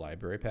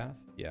library path?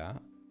 Yeah.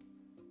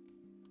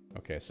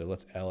 Okay, so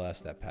let's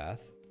ls that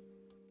path.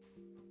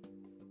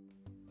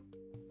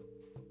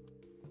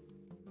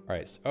 All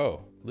right, so,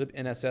 oh,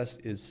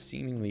 libNSS is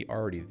seemingly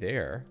already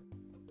there.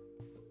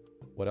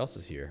 What else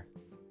is here?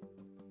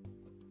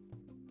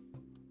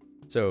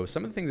 So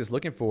some of the things it's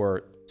looking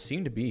for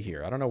seem to be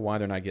here. I don't know why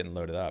they're not getting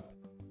loaded up.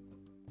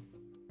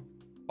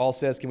 Paul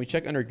says, can we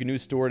check under GNU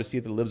store to see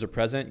if the libs are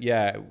present?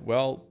 Yeah,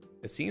 well,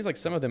 it seems like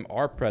some of them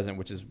are present,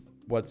 which is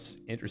what's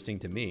interesting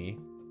to me.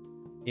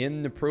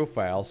 In the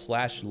profile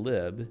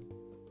 /lib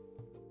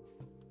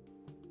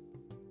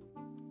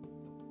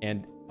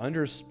and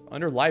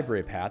under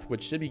library path,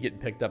 which should be getting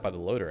picked up by the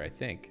loader, I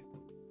think.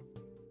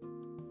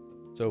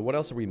 So what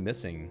else are we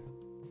missing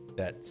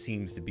that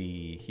seems to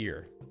be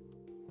here?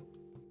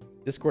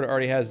 Discord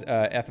already has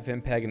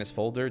ffmpeg in its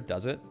folder,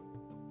 does it?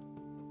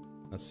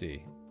 Let's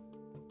see.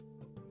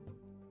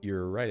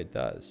 You're right, it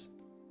does.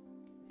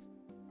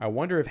 I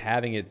wonder if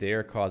having it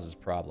there causes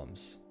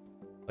problems.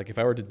 Like if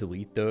I were to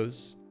delete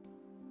those.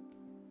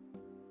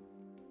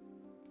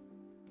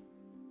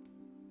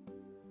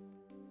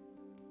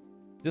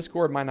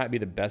 Discord might not be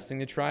the best thing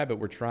to try, but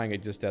we're trying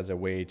it just as a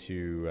way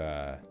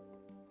to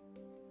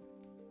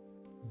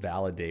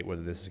validate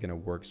whether this is going to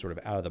work sort of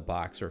out of the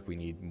box or if we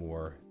need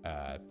more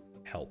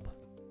help.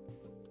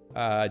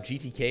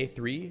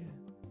 GTK3.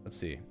 Let's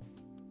see.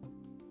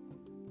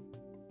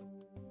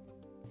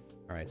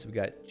 All right, so we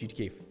got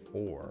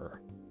GTK4.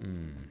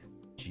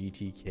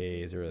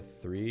 GTK, is there a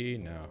 3?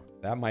 No,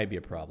 that might be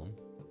a problem.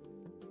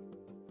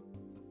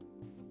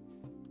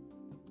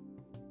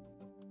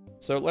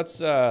 So let's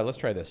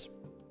try this.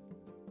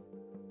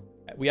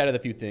 We added a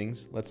few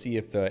things. Let's see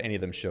if any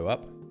of them show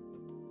up.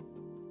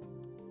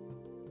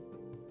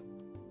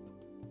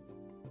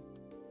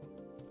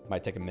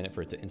 Might take a minute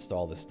for it to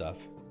install this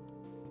stuff.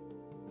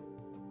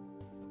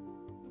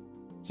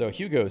 So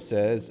Hugo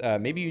says,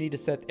 maybe you need to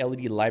set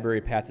LED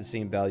library path the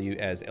same value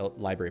as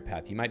library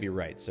path. You might be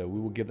right. So we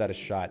will give that a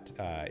shot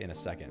in a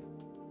second.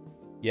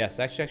 Yes,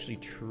 that's actually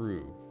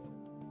true.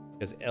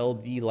 Because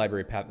LD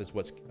library path is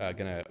what's going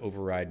to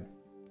override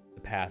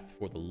the path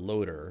for the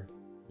loader.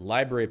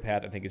 Library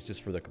path, I think, is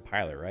just for the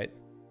compiler, right?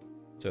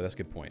 So that's a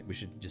good point. We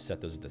should just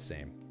set those the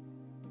same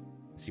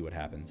and see what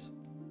happens.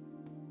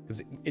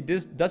 Because it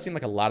does seem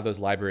like a lot of those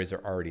libraries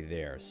are already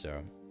there,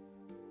 so...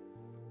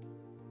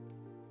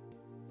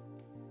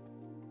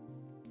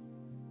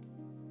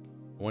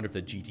 I wonder if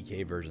the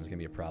GTK version is going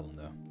to be a problem,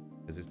 though.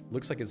 Because it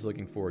looks like it's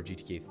looking for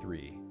GTK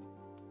 3.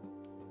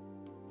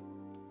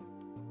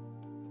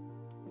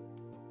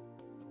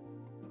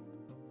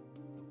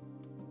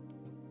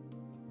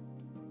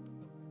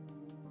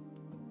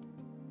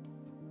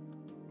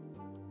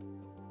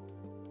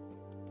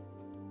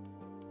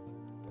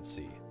 Let's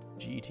see.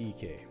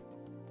 GTK.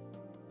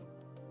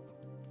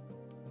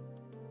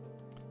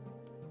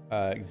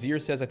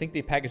 Zier says, I think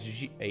they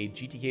packaged a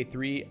GTK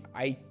 3.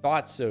 I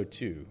thought so,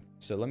 too.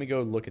 So let me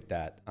go look at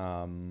that.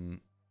 We're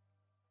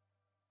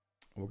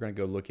going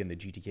to go look in the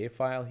GTK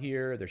file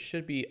here. There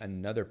should be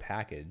another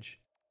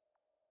package.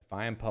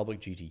 Define public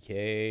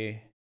GTK.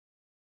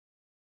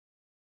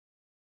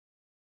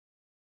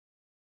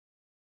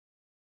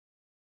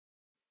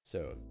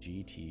 So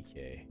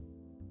GTK.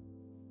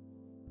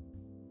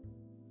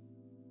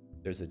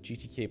 There's a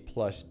GTK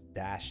plus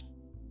dash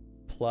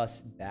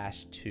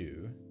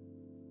 2.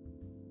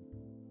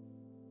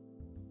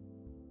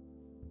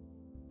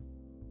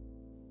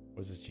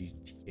 What is this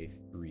GTK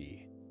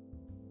 3?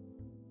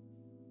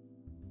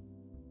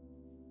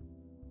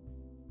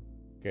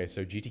 Okay,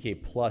 so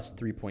GTK plus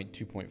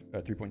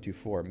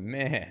 3.24.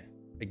 Man,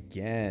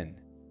 again,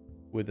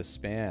 with the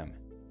spam.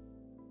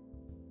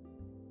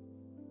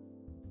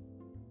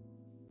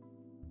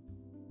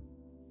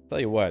 Tell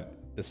you what,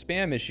 the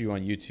spam issue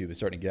on YouTube is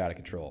starting to get out of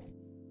control.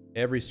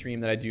 Every stream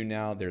that I do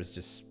now, there's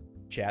just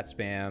chat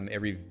spam.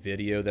 Every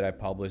video that I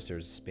publish,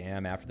 there's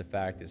spam after the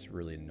fact. It's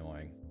really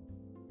annoying.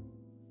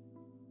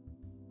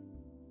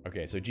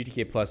 Okay, so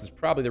GTK Plus is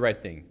probably the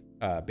right thing,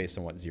 based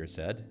on what Zier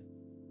said.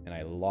 And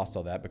I lost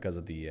all that because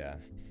of the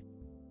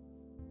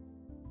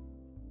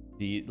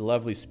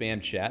lovely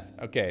spam chat.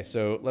 Okay,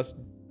 so let's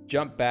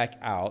jump back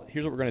out.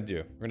 Here's what we're going to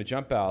do. We're going to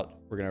jump out.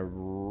 We're going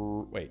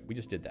to... Wait, we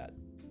just did that.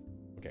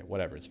 Okay,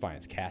 whatever. It's fine.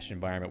 It's cached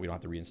environment. We don't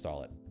have to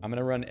reinstall it. I'm going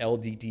to run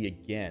LDD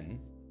again.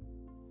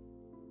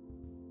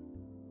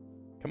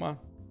 Come on.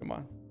 Come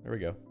on. There we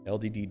go.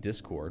 LDD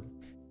Discord.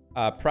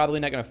 Probably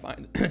not going to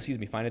find... excuse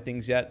me, find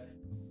things yet.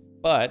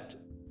 But...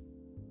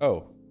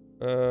 Oh,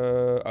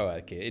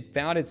 okay. It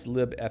found its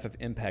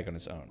libffmpeg on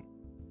its own.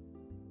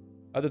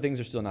 Other things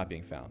are still not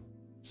being found.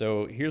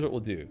 So here's what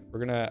we'll do. We're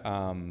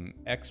gonna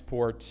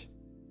export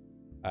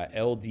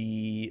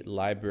LD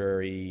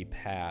library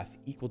path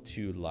equal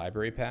to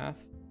library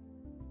path.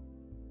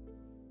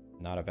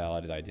 Not a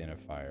valid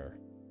identifier.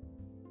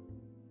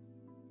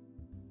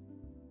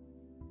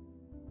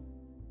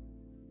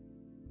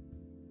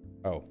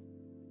 Oh,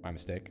 my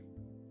mistake.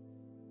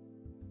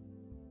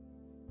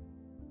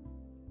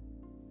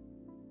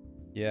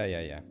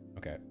 Yeah.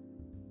 Okay.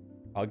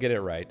 I'll get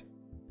it right.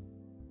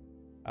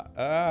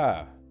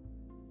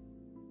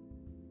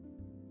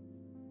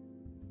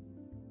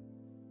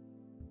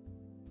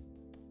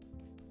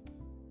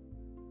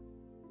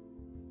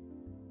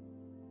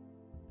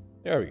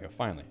 There we go,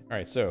 finally. All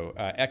right, so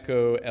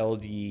echo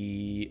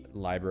LD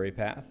library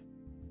path.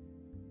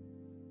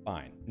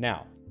 Fine.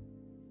 Now,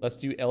 let's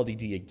do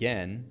LDD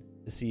again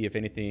to see if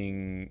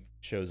anything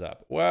shows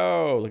up.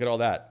 Whoa, look at all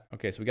that.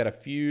 Okay, so we got a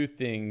few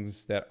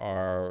things that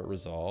are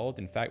resolved.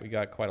 In fact, we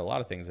got quite a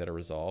lot of things that are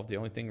resolved. The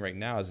only thing right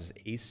now is this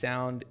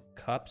A-Sound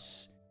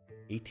Cups,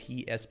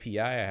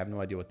 ATSPI. I have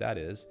no idea what that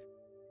is.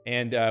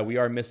 And we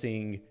are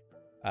missing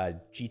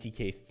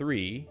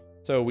GTK3.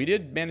 So we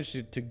did manage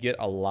to get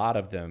a lot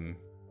of them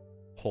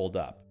pulled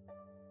up.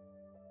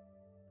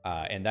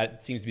 And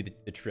that seems to be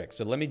the trick.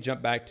 So let me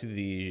jump back to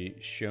the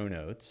show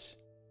notes.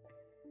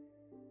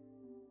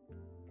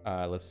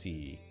 Let's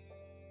see.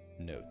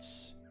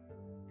 Notes.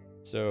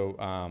 So,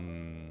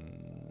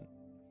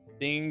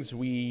 things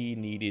we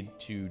needed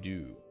to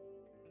do.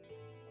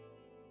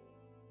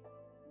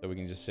 So we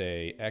can just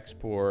say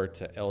export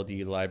to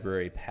LD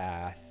library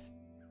path.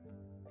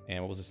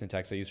 And what was the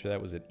syntax I used for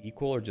that? Was it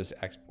equal or just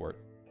export?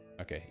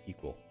 Okay,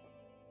 equal.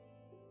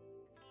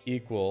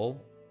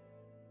 Equal.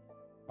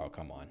 Oh,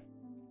 come on.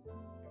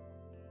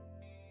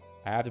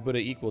 I have to put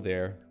an equal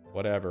there.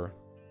 Whatever.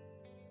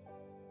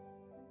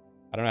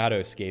 I don't know how to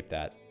escape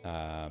that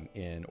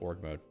in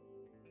org mode.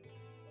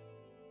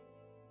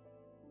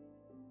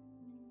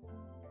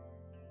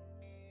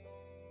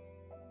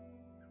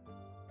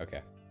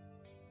 Okay,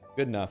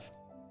 good enough.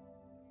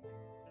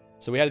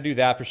 So we had to do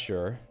that for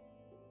sure.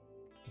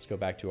 Let's go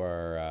back to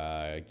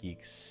our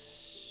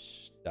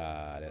geeks.scm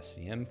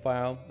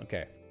file.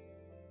 Okay.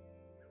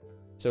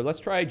 So let's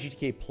try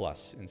GTK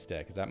Plus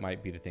instead, because that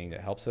might be the thing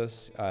that helps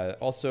us.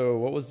 Also,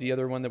 what was the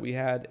other one that we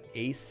had?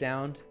 A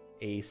sound?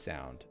 A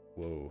sound.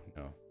 Whoa,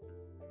 no.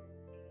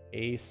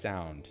 A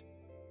sound.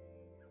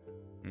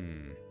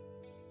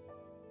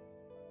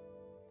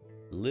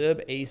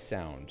 Lib A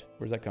sound.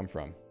 Where does that come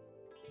from?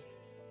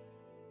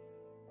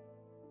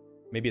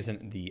 Maybe it's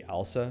in the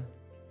ALSA.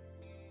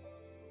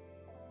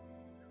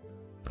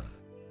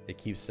 It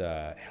keeps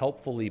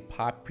helpfully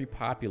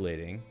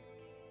pre-populating.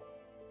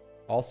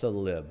 Also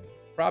lib.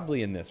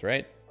 Probably in this,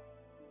 right?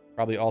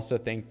 Probably also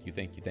thank you,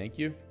 thank you, thank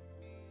you.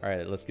 All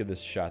right, let's give this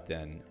a shot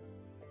then.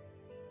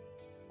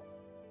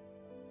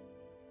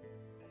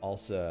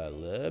 Also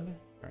lib.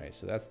 All right,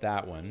 so that's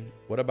that one.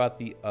 What about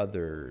the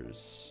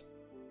others?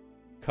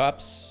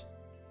 Cups.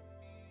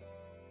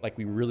 Like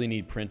we really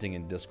need printing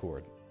in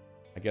Discord.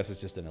 I guess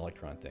it's just an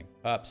Electron thing.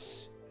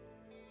 Cups.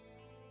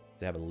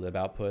 To have a lib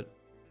output.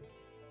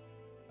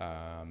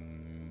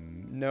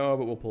 No,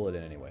 but we'll pull it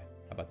in anyway.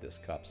 How about this?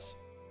 Cups.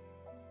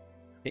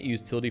 Can't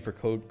use tilde for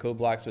code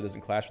blocks so it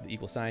doesn't clash with the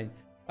equal sign.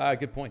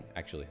 Good point,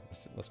 actually.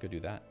 Let's go do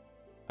that.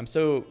 I'm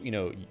so, you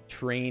know,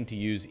 trained to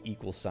use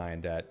equal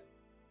sign that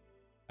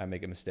I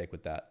make a mistake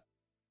with that.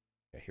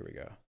 Okay, here we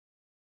go.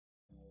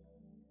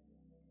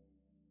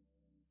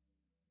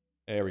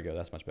 There we go.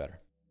 That's much better.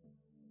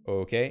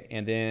 Okay,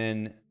 and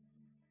then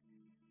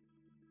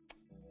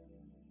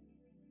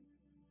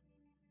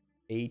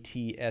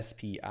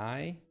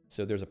ATSPI.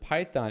 So there's a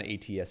Python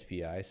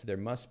ATSPI, so there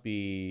must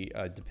be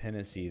a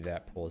dependency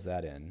that pulls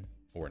that in,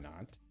 or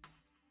not.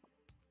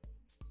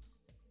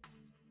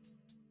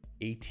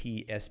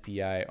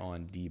 ATSPI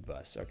on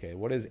dbus. Okay,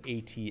 what is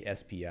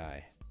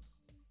ATSPI?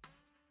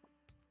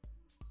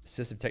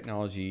 Assistive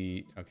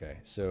technology. Okay,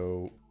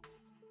 so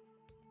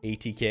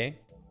ATK.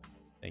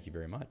 Thank you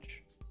very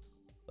much.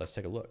 Let's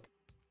take a look.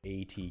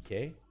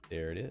 ATK.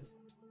 There it is.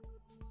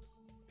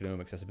 GNOME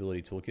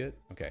Accessibility Toolkit.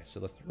 Okay, so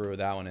let's throw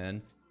that one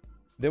in.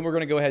 Then we're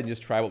going to go ahead and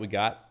just try what we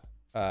got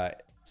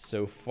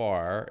so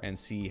far and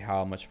see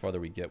how much farther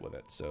we get with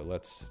it. So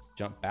let's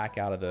jump back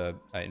out of the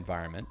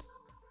environment.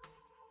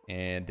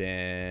 And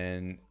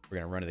then we're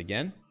going to run it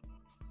again.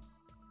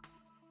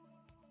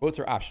 Votes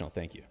are optional.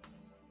 Thank you.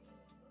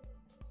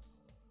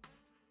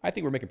 I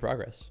think we're making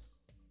progress.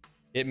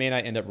 It may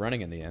not end up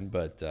running in the end,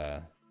 but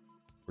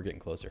we're getting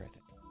closer, I think.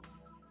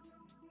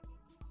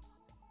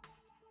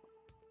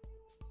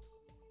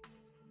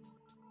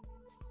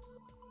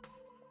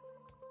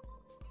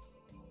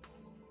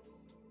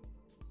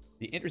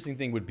 The interesting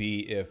thing would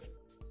be if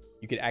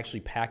you could actually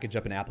package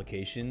up an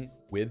application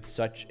with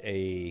such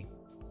a,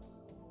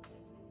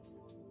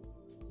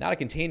 not a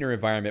container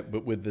environment,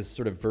 but with this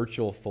sort of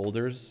virtual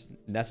folders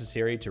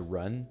necessary to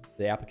run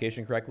the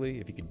application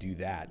correctly. If you could do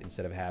that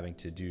instead of having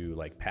to do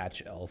like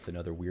patch elf and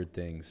other weird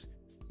things,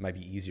 it might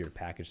be easier to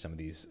package some of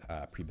these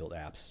pre-built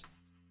apps.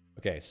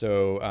 Okay,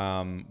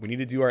 so we need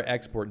to do our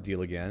export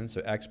deal again.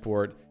 So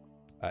export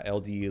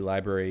LD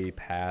library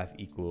path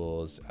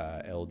equals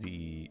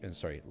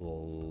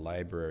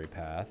library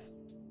path.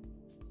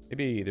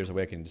 Maybe there's a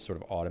way I can just sort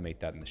of automate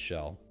that in the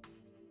shell.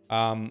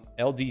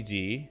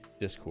 LDG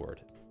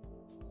Discord.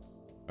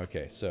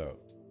 Okay, so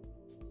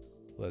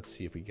let's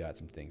see if we got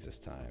some things this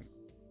time.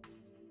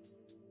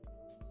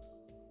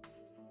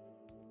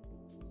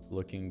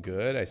 Looking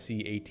good. I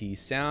see AT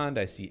sound.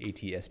 I see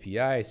AT SPI.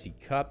 I see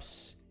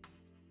cups.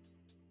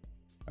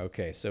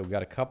 Okay, so we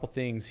got a couple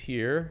things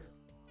here.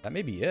 That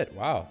may be it.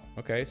 Wow.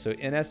 Okay, so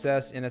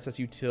NSS,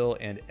 NSS util,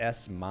 and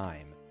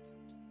smime.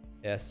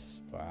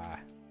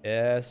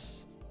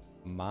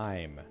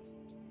 smime.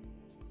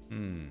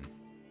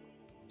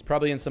 It's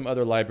probably in some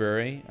other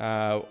library.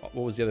 What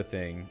was the other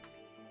thing?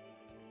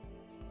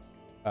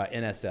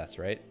 NSS,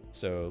 right?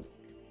 So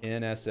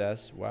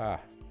NSS. Wow.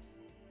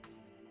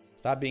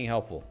 Stop being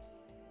helpful.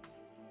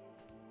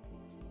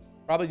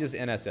 Probably just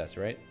NSS,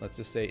 right? Let's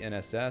just say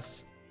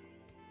NSS.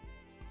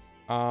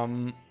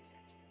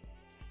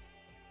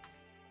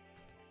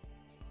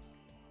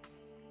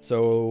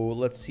 So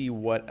let's see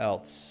what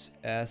else.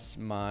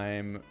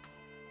 smime.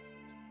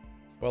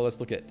 Well, let's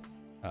look at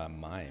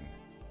mime.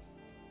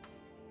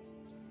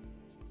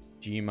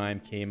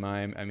 gmime,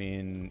 kmime. I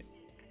mean,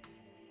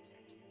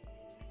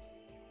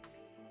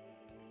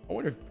 I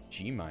wonder if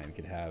gmime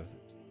could have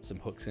some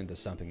hooks into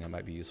something that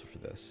might be useful for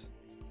this.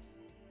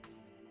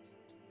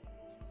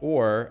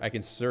 Or I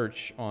can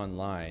search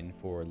online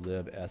for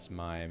lib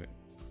smime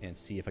and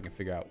see if I can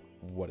figure out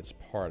what it's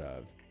part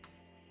of.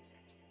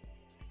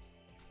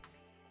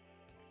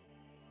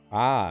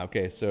 Ah,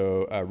 okay,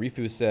 so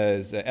Rifu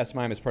says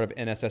smime is part of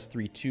NSS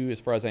 3.2 as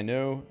far as I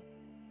know.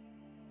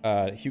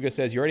 Hugo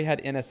says, you already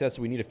had NSS,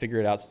 so we need to figure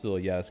it out still.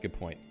 Yeah, that's a good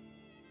point.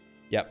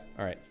 Yep.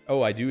 All right.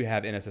 Oh, I do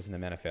have NSS in the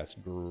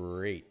manifest.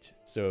 Great.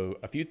 So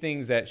a few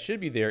things that should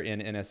be there in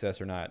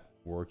NSS are not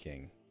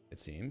working, it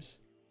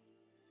seems.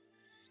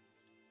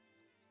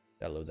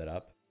 Did I load that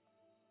up?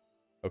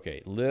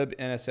 Okay. lib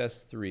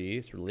NSS3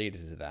 is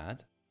related to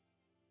that.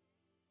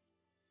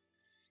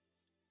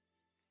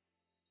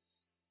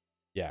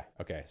 Yeah.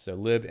 Okay. So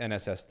lib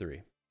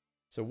NSS3.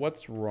 So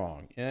what's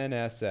wrong?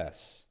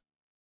 NSS.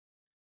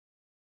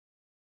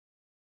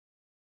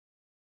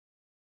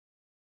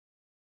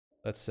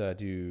 Let's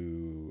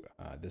do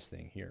this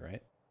thing here,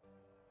 right?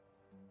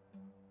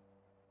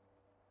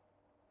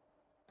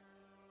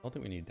 I don't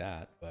think we need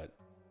that, but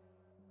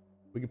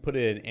we can put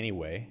it in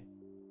anyway,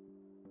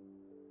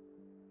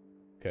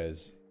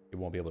 because it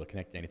won't be able to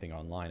connect to anything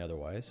online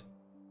otherwise.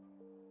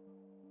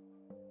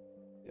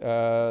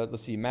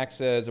 Let's see. Max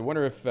says, I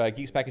wonder if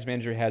Guix Package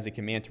Manager has a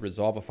command to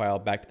resolve a file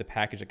back to the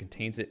package that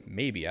contains it.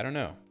 Maybe. I don't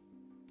know.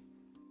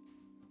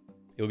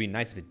 It would be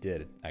nice if it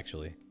did,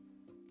 actually.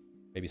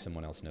 Maybe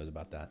someone else knows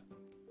about that.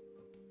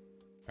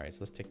 All right, so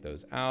let's take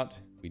those out.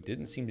 We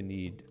didn't seem to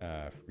need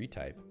free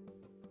type,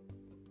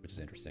 which is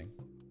interesting.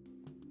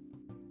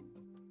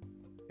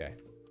 Okay.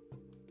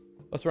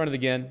 Let's run it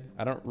again.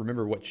 I don't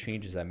remember what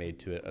changes I made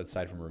to it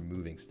aside from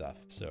removing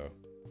stuff, so.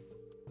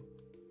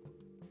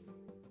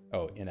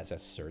 Oh,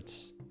 NSS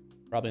certs.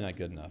 Probably not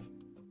good enough.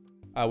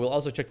 We'll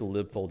also check the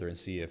lib folder and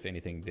see if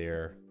anything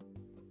there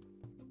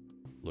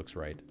looks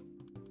right.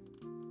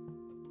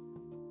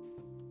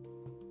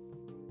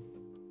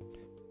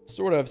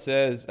 Sort of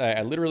says,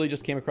 I literally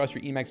just came across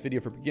your Emacs video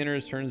for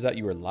beginners. Turns out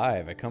you were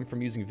live. I come from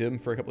using Vim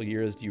for a couple of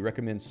years. Do you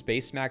recommend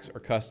Spacemacs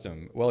or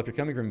custom? Well, if you're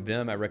coming from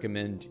Vim, I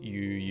recommend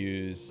you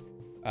use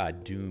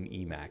Doom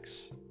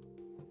Emacs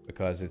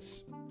because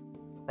it's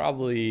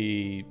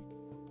probably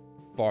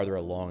farther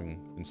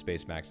along than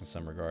Spacemacs in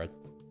some regard.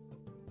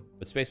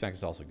 But Spacemacs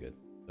is also good.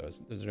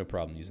 So there's no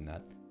problem using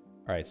that.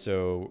 All right,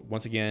 so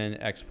once again,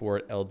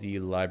 export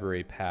LD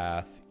library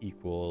path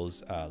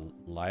equals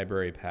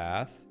library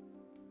path.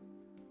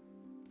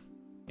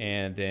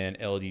 And then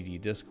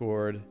LDD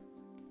Discord.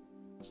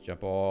 Let's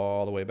jump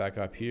all the way back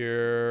up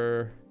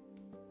here.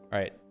 All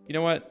right, you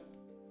know what?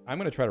 I'm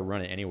gonna try to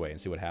run it anyway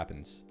and see what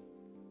happens.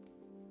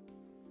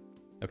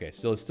 Okay,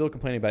 so it's still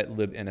complaining about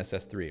lib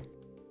NSS3.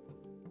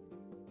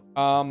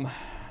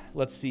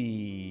 Let's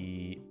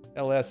see,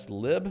 ls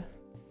lib.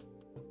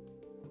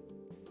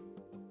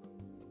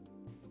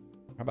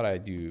 How about I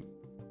do?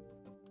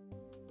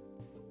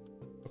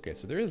 Okay,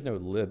 so there is no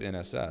lib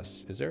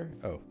NSS, is there?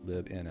 Oh,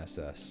 lib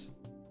NSS.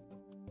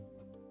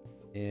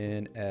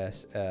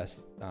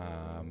 NSS,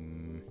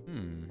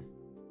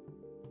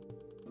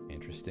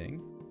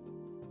 interesting.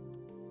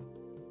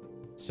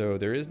 So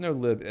there is no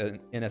lib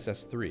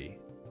NSS3.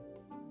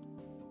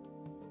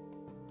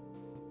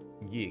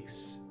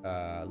 Guix,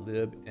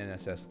 lib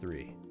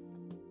NSS3.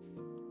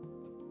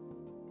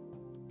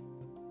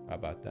 How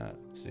about that?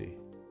 Let's see.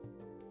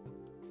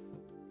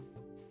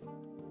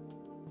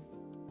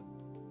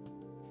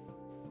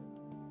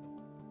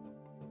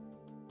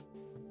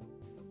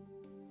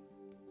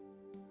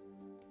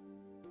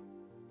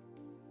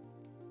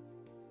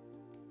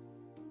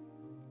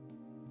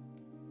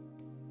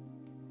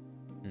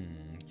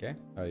 Okay.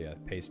 Oh yeah,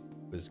 paste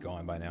was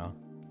gone by now.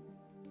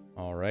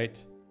 All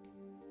right.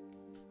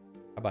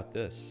 How about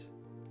this?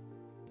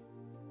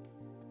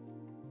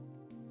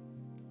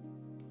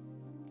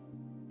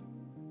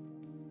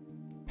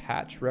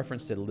 Patch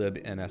reference to lib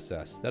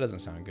NSS. That doesn't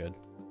sound good.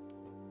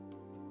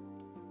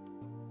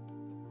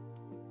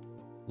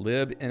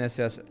 Lib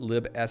NSS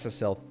lib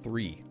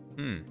SSL3.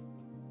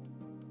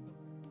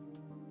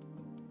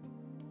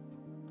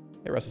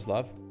 Hey,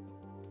 Rustislav.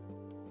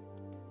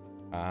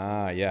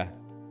 Ah, yeah.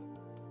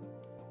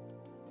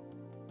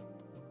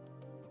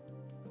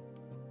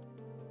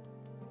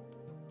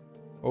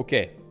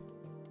 Okay.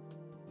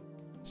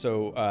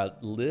 So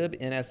lib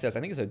NSS, I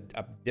think it's a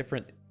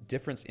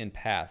difference in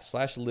path.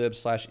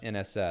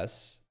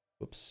 /lib/NSS.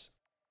 Whoops.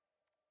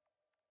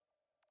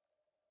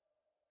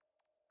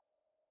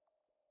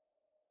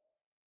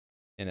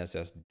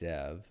 NSS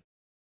dev.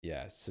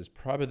 Yeah, this is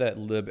probably that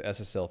lib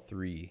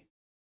SSL3.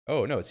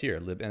 Oh, no, it's here.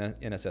 Lib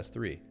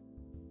NSS3.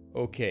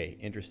 Okay,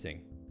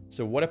 interesting.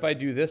 So what if I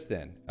do this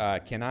then?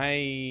 Can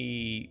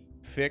I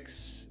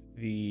fix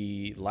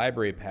the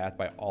library path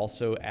by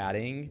also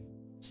adding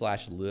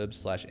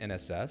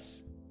 /lib/NSS?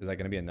 Is that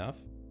going to be enough?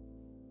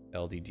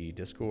 LDD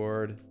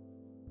Discord.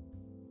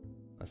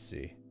 Let's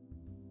see.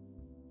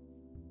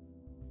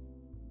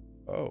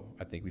 Oh,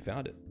 I think we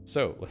found it.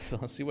 So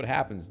let's see what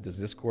happens. Does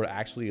Discord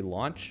actually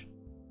launch?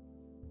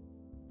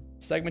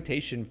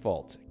 Segmentation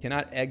fault.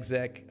 Cannot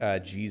exec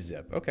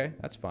gzip. Okay,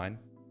 that's fine.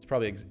 It's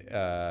probably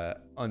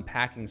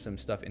unpacking some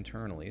stuff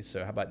internally.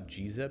 So how about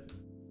gzip?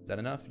 Is that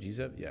enough?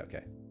 Gzip? Yeah,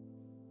 okay.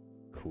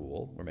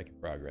 Cool. We're making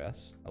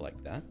progress. I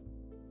like that.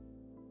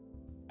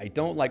 I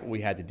don't like what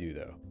we had to do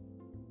though,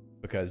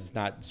 because it's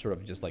not sort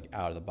of just like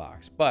out of the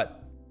box.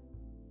 But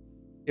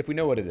if we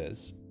know what it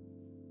is.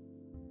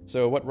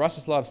 So what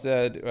Rostislav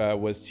said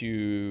was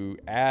to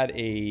add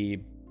a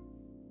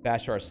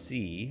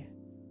bashrc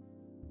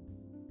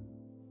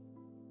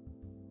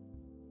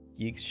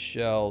Guix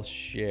shell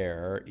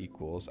share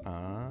equals,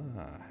 I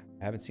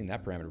haven't seen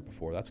that parameter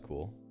before. That's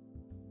cool.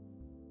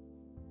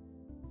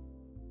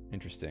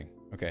 Interesting.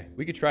 Okay,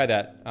 we could try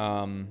that,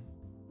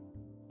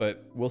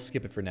 but we'll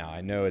skip it for now. I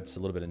know it's a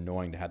little bit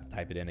annoying to have to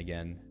type it in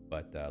again,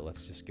 but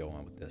let's just go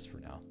on with this for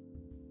now.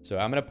 So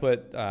I'm gonna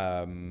put,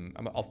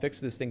 I'll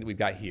fix this thing that we've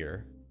got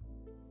here.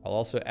 I'll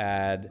also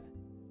add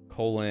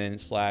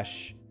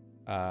 :lib/NSS.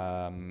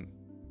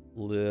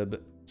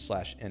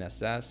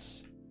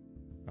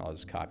 I'll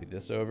just copy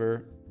this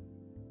over.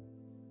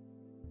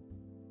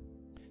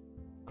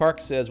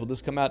 Kark says, will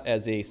this come out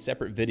as a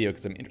separate video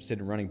because I'm interested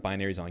in running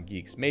binaries on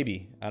Guix?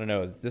 Maybe. I don't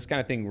know. This kind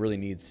of thing really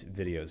needs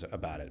videos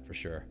about it for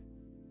sure.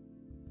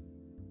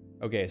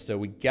 Okay, so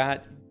we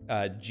got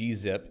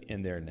gzip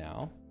in there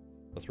now.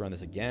 Let's run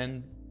this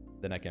again.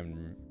 Then I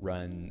can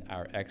run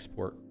our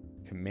export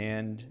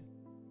command.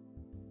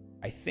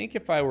 I think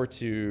if I were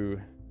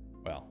to,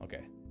 well,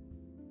 okay.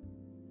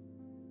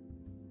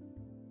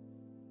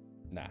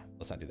 Nah,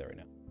 let's not do that right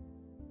now.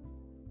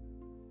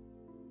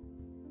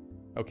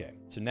 Okay,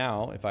 so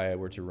now if I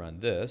were to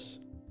run this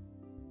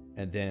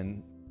and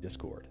then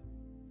Discord.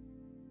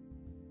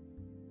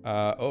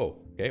 Oh,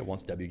 okay, it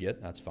wants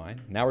wget, that's fine.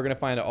 Now we're gonna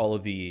find all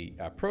of the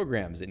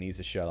programs it needs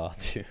to shell out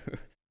to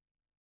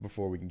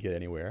before we can get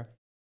anywhere.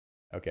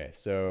 Okay,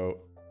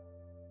 so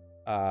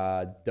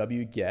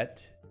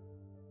wget.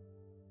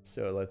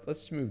 So let's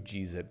just move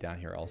gzip down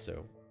here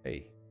also.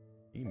 Hey,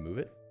 you can move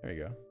it. There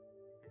you go.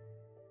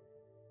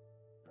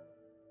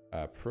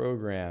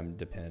 Program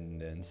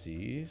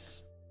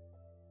dependencies.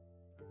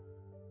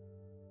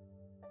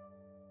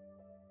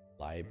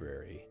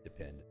 Library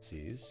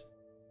dependencies.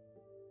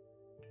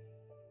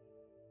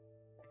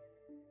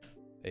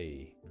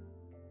 Hey.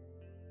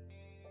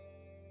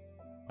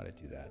 Why'd I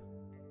do that?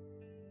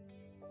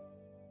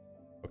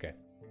 Okay.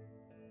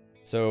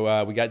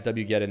 So we got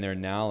wget in there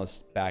now.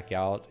 Let's back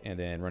out and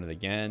then run it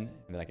again.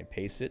 And then I can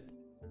paste it.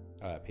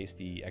 Paste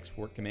the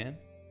export command.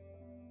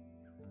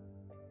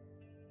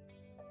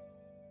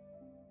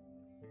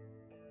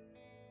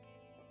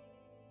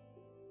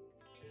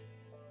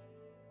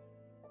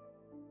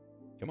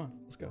 Come on,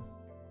 let's go.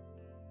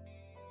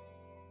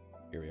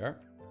 Here we are.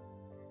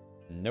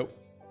 Nope.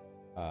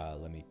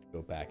 Let me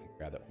go back and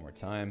grab that one more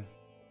time.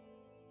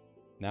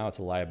 Now it's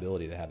a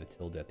liability to have the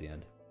tilde at the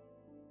end.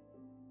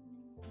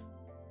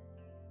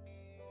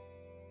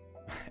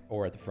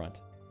 Or at the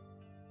front.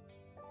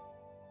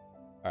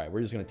 All right,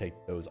 we're just gonna take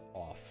those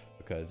off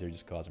because they're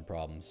just causing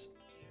problems.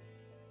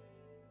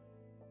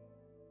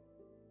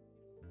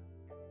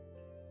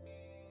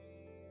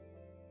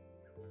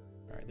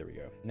 All right, there we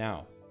go.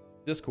 Now,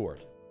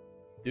 Discord,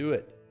 do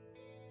it.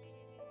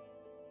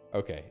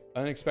 Okay,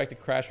 unexpected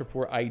crash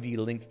report ID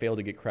linked failed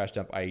to get crash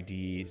dump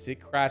ID.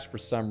 It crashed for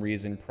some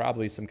reason,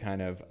 probably some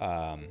kind of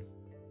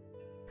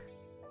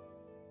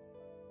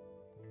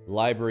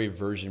library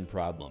version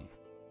problem,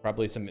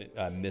 probably some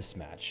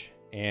mismatch.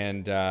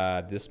 And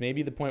this may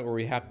be the point where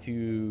we have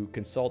to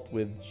consult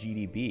with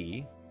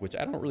GDB, which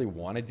I don't really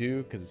want to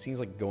do because it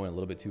seems like going a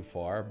little bit too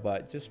far,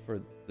 but just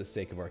for the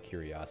sake of our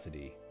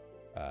curiosity,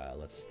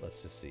 let's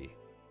just see.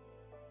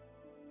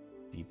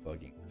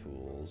 Debugging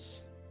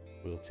tools.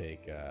 We'll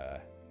take,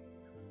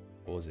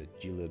 what was it?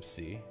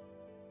 glibc.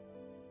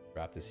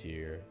 Drop this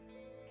here.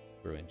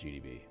 Throw in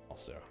GDB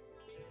also.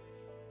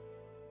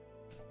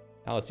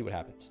 Now let's see what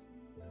happens.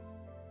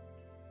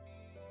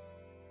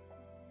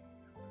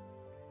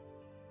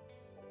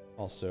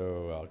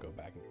 Also, I'll go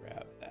back and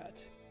grab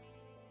that.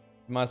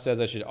 Mas says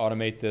I should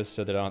automate this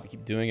so that I don't have to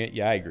keep doing it.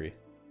 Yeah, I agree.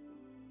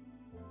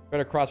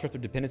 Better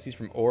cross-reference dependencies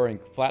from OR and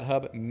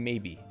FlatHub?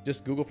 Maybe.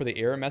 Just Google for the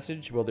error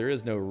message. Well, there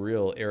is no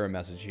real error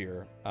message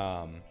here.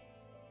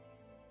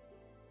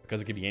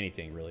 Because it could be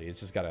anything, really. It's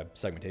just got a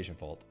segmentation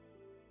fault.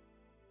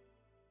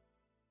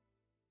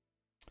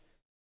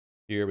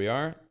 Here we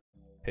are.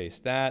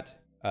 Paste that.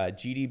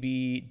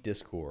 GDB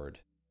Discord.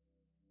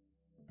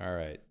 All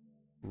right.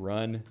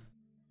 Run.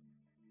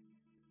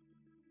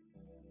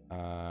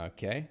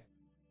 Okay.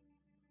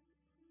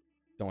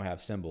 Don't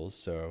have symbols,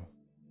 so...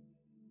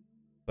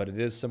 But it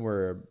is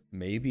somewhere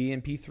maybe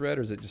in pthread,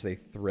 or is it just a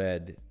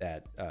thread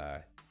that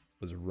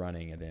was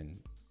running and then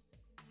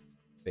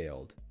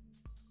failed?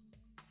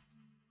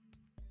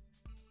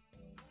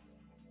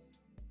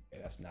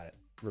 Okay, that's not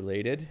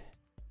related.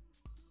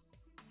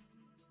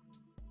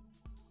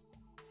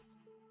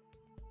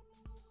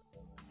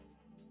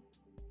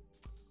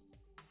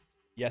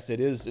 Yes, it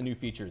is a new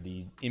feature.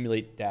 The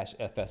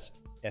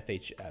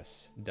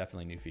emulate-FHS,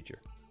 definitely a new feature.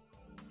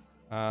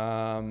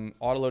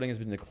 Autoloading has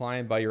been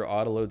declined by your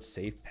autoload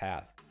safe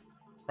path.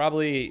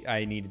 Probably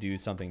I need to do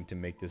something to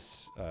make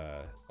this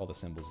all the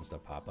symbols and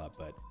stuff pop up,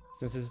 but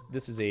since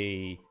this is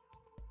an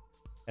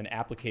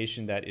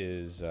application that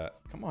is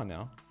come on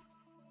now.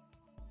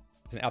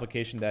 It's an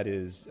application that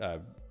is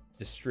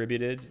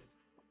distributed,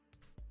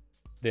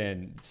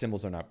 then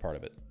symbols are not part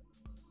of it.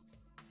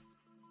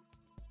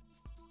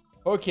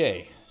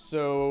 Okay,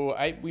 so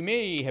we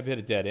may have hit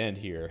a dead end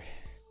here.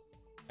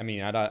 I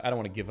mean, I don't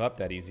want to give up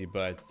that easy,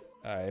 but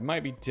it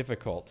might be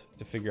difficult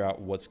to figure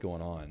out what's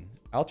going on.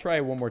 I'll try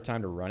one more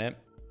time to run it.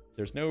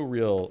 There's no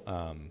real...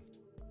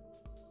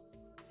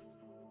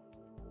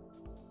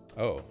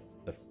 Oh,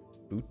 the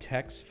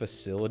Bootex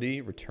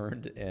facility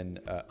returned an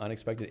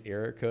unexpected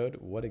error code.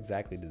 What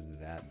exactly does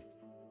that mean?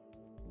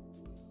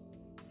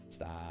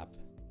 Stop.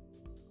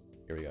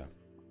 Here we go.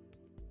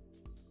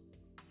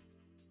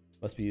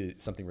 Must be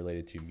something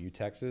related to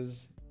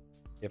mutexes,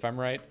 if I'm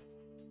right.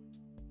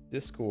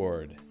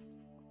 Discord.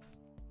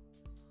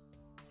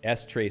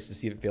 strace to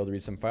see if it failed to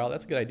read some file.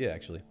 That's a good idea,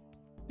 actually.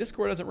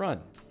 Discord doesn't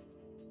run.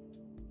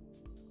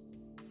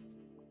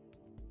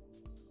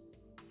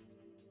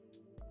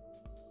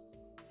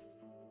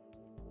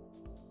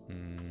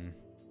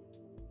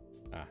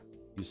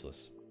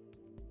 Useless.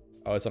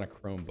 Oh, it's on a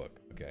Chromebook.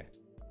 Okay.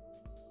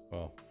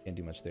 Well, can't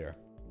do much there.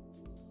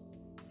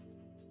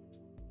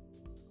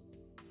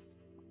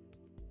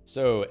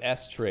 So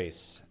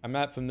strace. I'm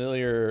not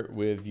familiar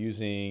with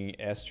using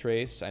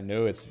strace. I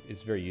know it's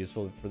very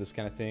useful for this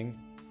kind of thing,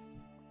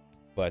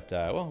 but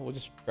well, we'll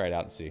just try it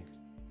out and see.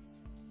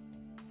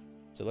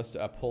 So let's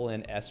pull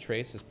in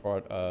strace as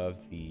part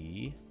of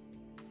the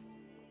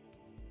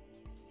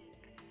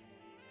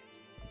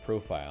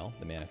profile,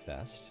 the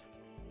manifest.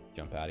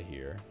 Jump out of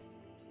here,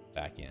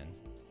 back in.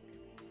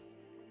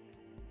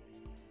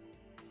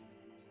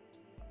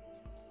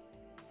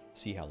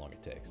 See how long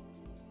it takes.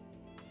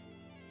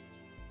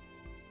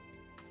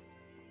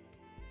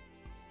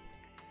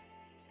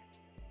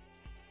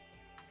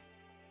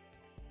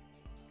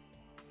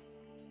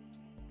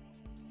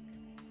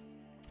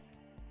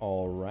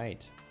 All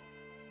right.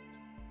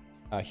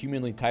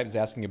 Humanly Typed is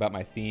asking about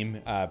my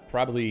theme.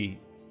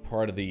 Probably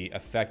part of the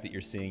effect that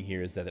you're seeing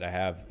here is that I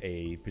have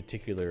a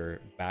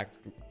particular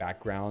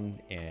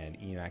background, and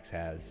Emacs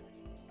has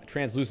a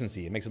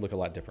translucency. It makes it look a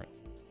lot different.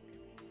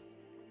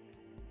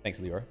 Thanks,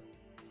 Lior.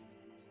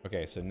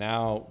 Okay, so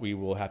now we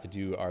will have to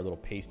do our little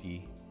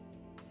pasty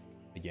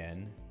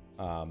again.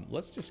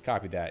 Let's just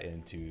copy that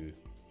into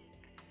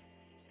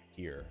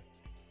here,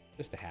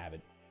 just to have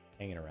it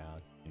hanging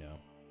around, you know.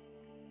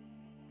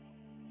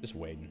 Just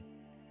waiting.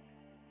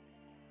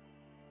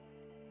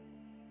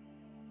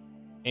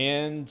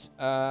 And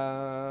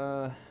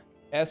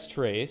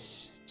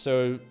strace.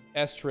 So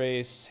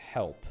strace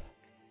help.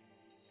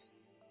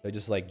 So I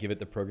just like give it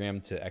the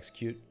program to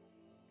execute.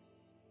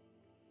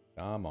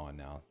 Come on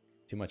now.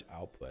 Too much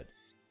output.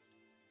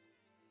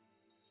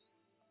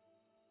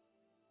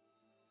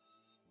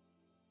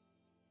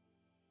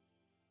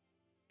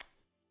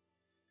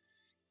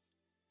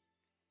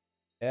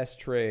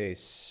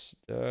 strace.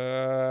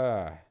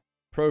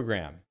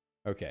 Program.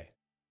 Okay.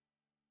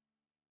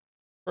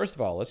 First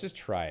of all, let's just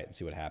try it and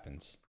see what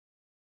happens.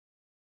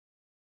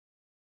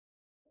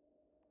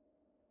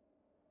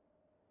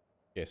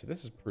 Okay, so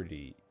this is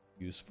pretty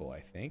useful,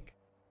 I think.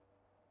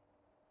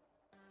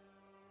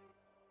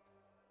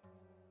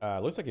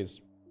 Looks like it's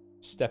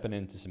stepping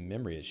into some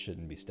memory it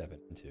shouldn't be stepping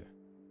into.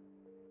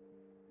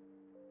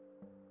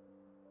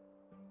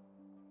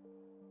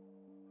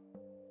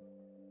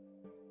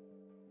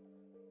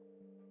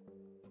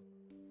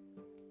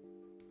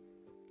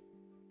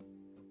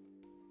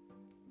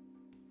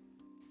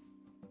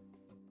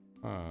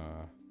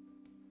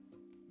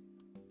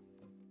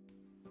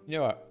 You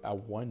know, I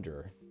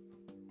wonder,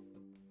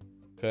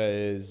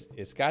 because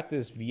it's got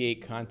this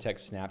V8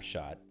 context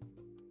snapshot.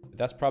 But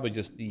that's probably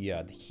just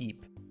the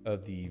heap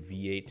of the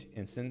V8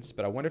 instance.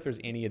 But I wonder if there's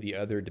any of the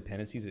other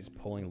dependencies it's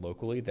pulling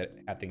locally that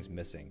have things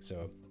missing.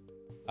 So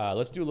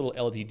let's do a little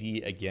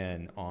LDD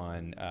again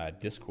on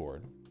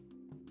Discord.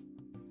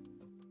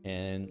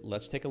 And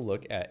let's take a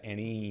look at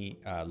any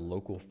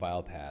local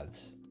file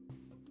paths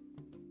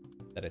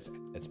that it's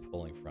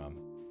pulling from.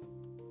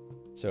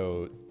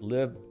 So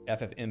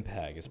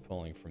libffmpeg is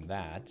pulling from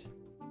that.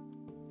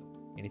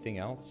 Anything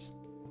else?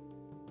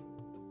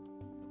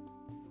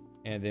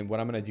 And then what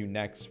I'm going to do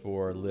next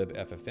for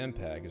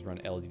libffmpeg is run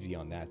LDD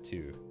on that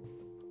too.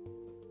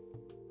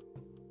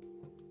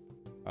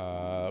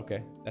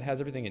 Okay, that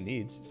has everything it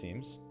needs, it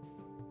seems.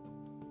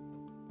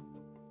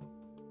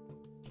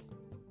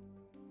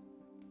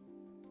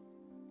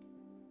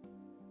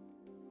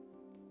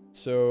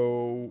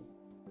 So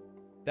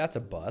that's a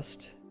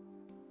bust.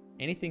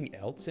 Anything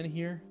else in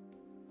here?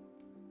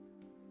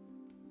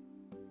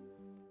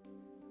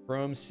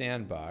 Chrome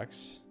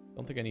Sandbox.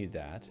 Don't think I need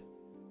that.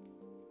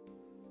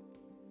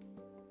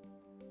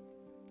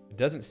 It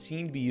doesn't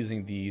seem to be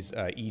using these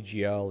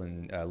EGL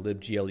and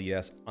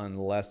libgles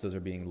unless those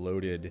are being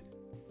loaded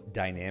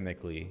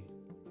dynamically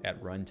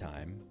at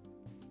runtime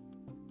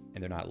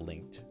and they're not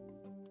linked,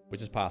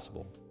 which is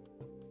possible.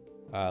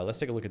 Let's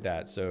take a look at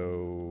that.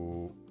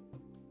 So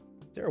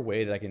is there a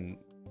way that I can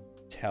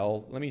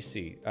tell? Let me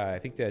see. I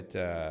think that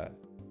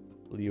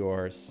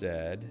Lior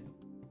said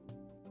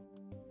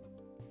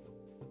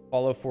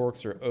follow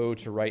forks or O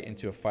to write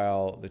into a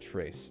file the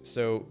trace.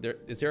 So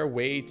is there a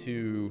way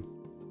to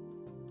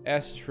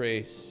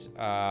strace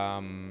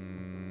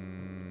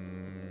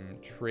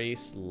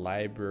trace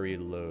library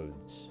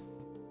loads?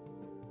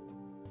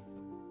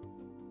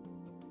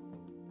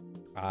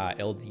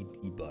 LD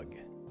debug.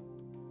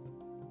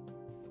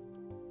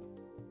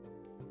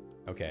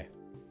 Okay.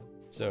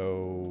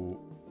 So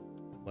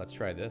let's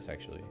try this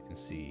actually and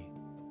see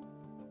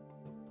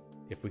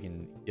if we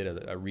can get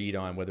a read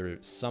on whether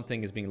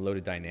something is being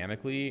loaded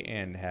dynamically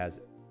and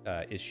has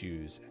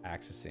issues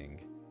accessing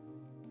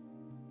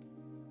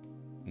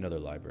another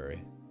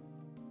library.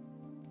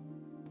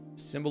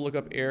 Symbol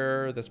lookup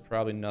error, that's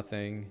probably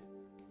nothing.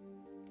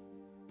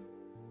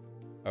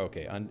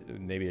 Okay,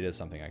 maybe it is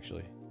something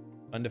actually.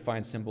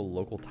 Undefined symbol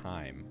local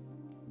time.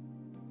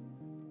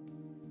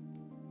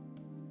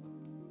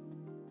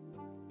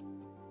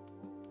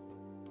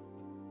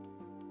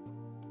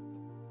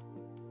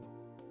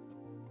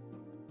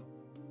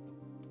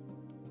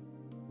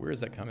 Where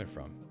is that coming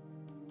from?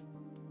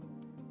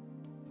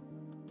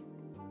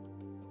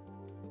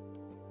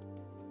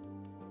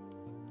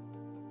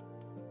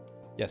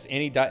 Yes,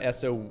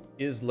 any.so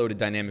is loaded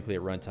dynamically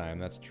at runtime.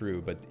 That's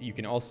true, but you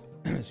can also,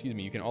 excuse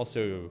me, you can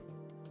also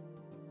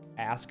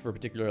ask for a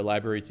particular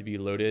library to be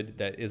loaded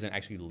that isn't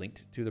actually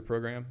linked to the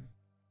program.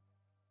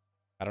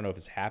 I don't know if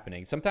it's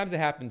happening. Sometimes it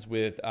happens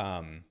with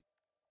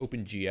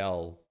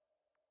OpenGL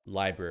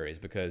libraries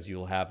because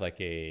you'll have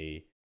like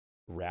a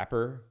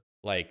wrapper,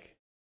 like,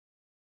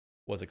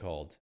 what's it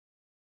called?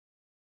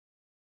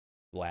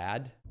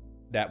 LAD,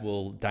 that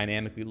will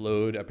dynamically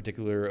load a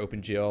particular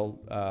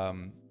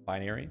OpenGL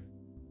binary.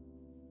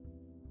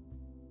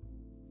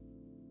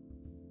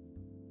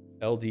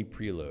 LD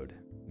preload,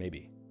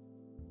 maybe.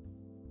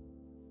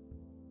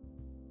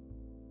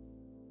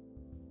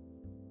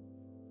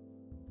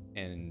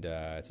 And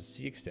it's a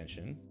C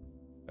extension.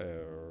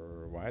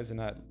 Why is it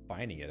not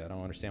finding it? I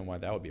don't understand why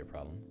that would be a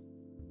problem.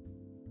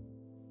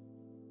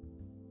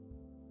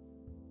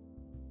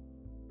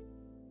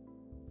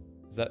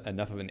 Is that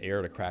enough of an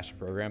error to crash the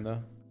program,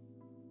 though?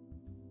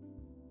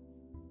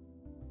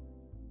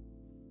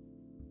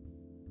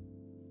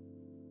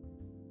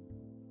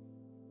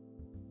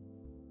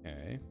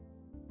 Okay.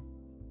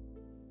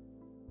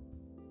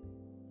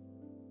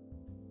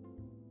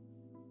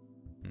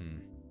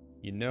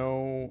 You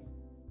know...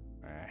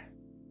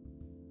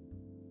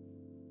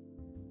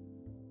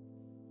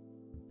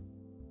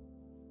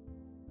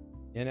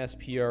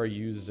 NSPR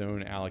use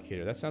zone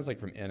allocator. That sounds like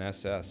from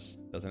NSS,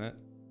 doesn't it?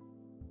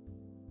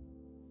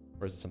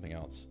 Or is it something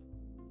else?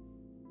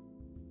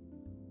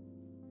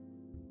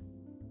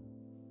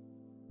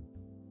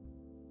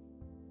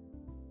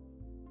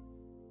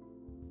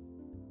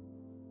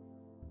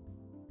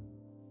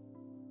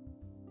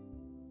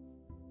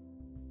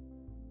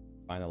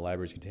 Find the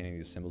libraries containing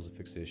these symbols to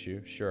fix the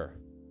issue. Sure.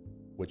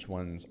 Which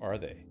ones are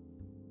they?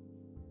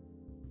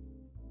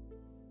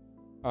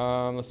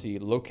 Let's see.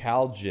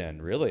 LocalGen,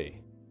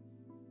 really?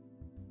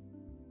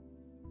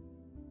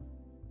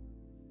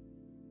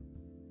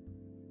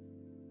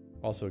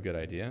 Also a good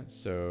idea.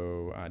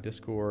 So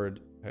Discord.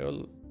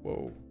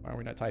 Whoa, why are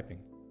we not typing?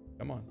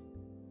 Come on.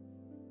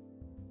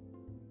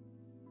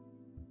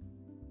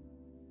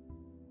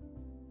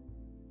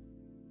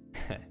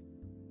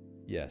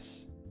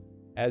 Yes.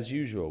 As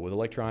usual with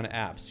Electron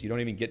apps, you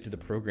don't even get to the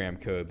program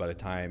code by the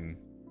time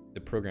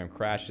the program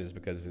crashes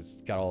because it's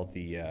got all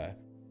the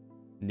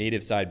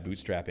native side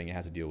bootstrapping it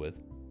has to deal with.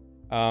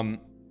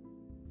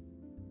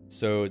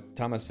 So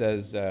Thomas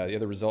says the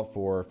other result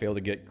for fail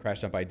to get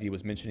crash dump ID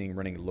was mentioning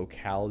running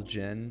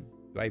localgen.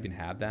 Do I even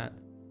have that?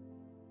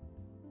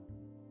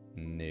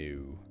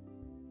 No.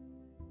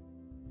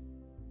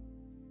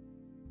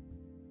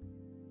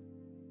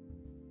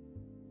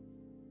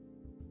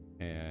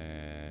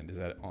 And is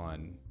that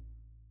on?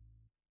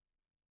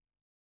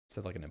 Is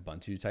that like an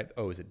Ubuntu type?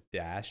 Oh, is it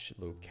dash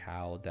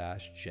locale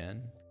dash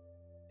gen?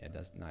 Yeah,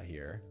 that's not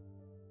here.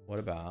 What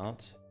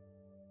about?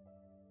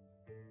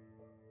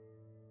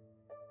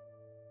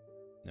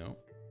 No.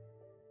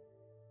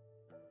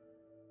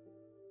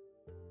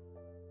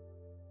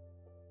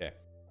 Okay.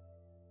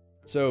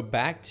 So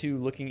back to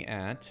looking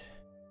at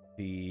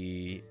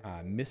the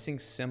missing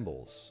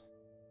symbols.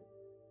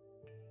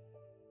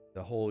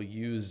 The whole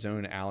use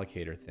zone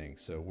allocator thing.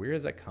 So where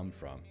does that come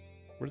from?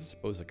 Where does it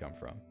supposed to come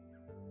from?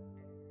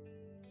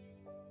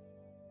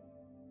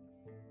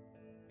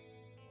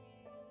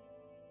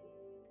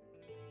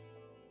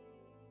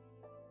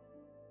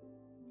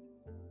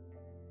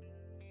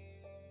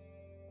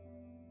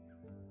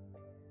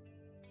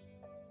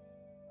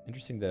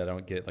 Interesting that I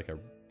don't get like a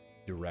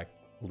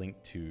direct link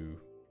to,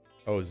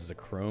 oh, this is a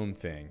Chrome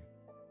thing.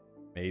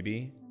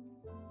 Maybe.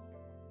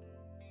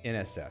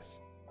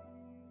 NSS.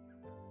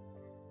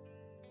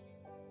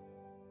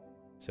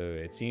 So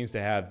it seems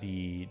to have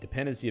the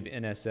dependency of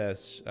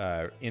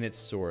NSS in its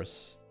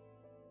source.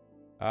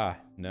 Ah,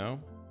 no?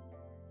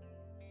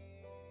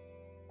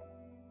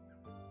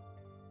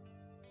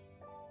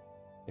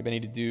 Maybe I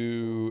need to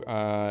do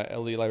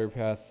LD library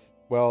path.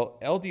 Well,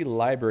 LD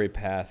library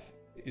path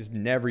is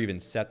never even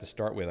set to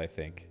start with, I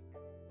think.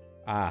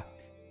 Ah,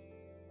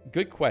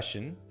 good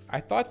question. I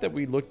thought that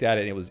we looked at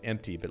it and it was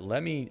empty, but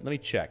let me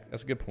check.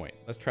 That's a good point.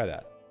 Let's try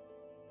that.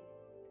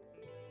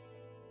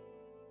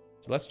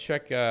 So let's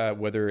check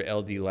whether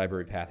LD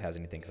library path has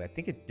anything, because I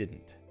think it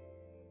didn't.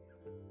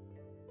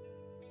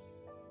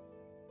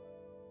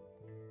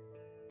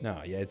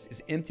 No, yeah,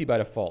 it's empty by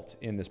default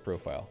in this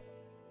profile.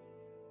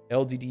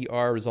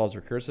 LDDR resolves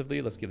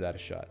recursively. Let's give that a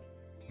shot.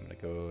 I'm gonna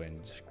go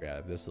and just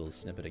grab this little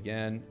snippet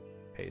again,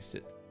 paste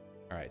it.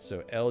 All right,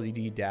 so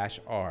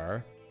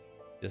LDD-R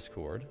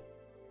Discord.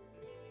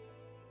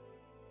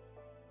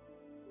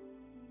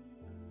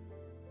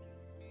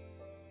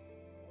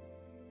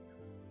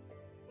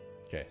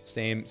 Okay,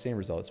 same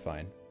result, it's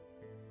fine.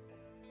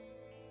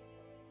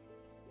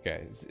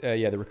 Okay,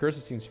 yeah, the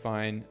recursive seems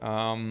fine.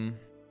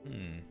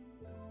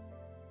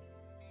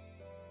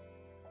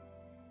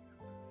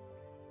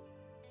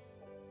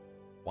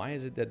 Why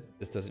is it that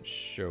this doesn't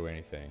show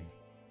anything?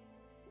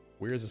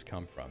 Where does this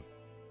come from?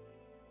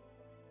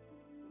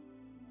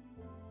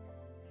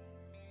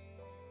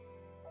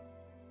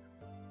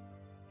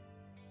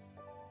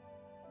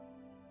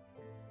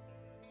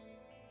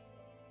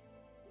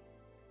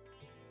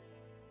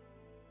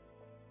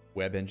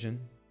 Web engine.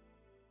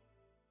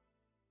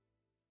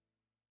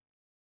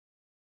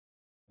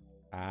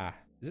 Ah,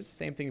 is this the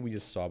same thing we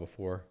just saw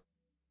before?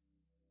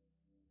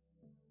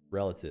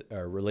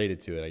 Related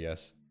to it, I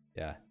guess.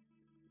 Yeah.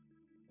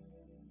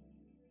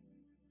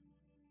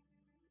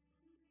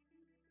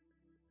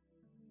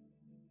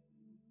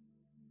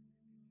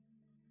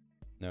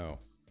 No.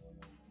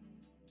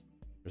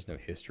 There's no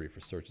history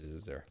for searches,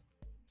 is there?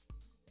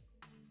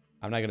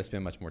 I'm not going to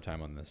spend much more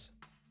time on this.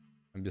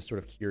 I'm just sort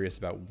of curious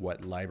about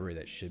what library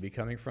that should be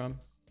coming from.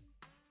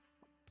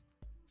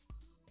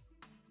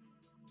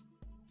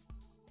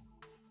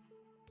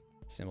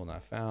 Symbol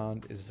not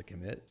found. Is this a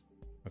commit?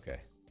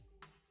 Okay.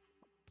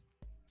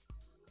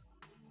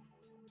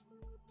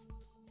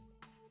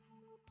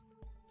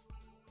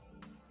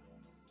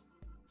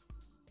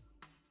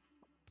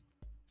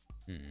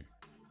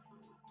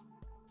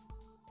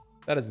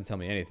 That doesn't tell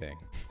me anything.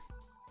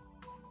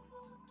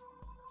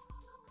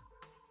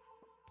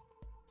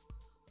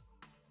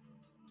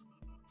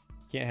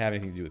 Can't have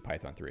anything to do with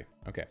Python 3.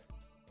 Okay.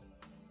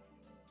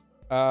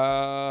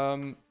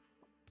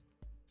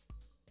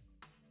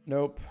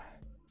 Nope.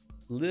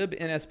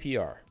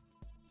 libnspr.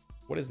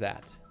 What is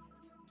that?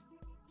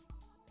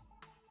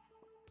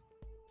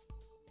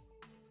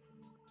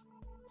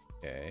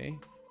 Okay.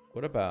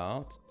 What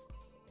about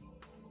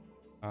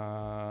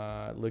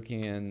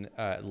looking in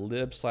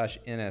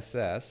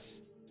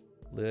lib/nss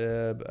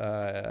lib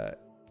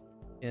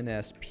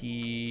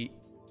nsp.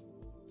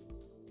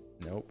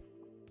 Nope.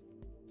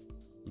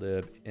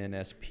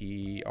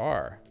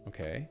 libnspr.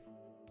 Okay.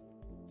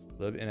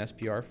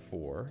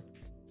 libnspr4.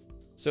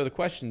 So the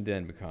question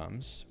then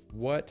becomes,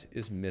 what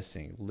is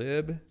missing?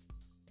 libnspr.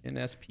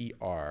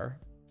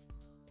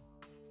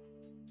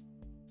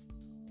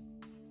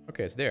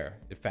 Okay, it's there.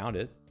 It found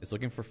it. It's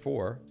looking for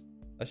 4.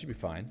 That should be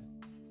fine.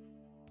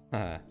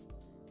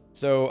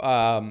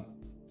 So,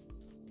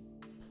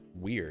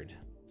 weird.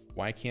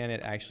 Why can't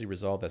it actually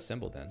resolve that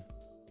symbol then?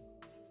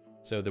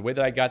 So the way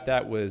that I got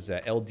that was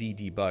ld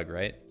debug,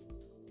 right?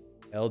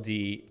 ld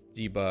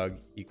debug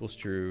equals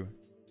true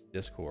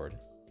discord.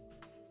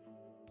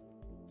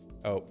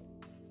 Oh,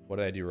 what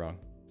did I do wrong?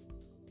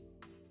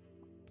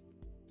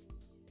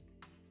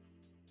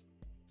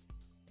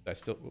 Do I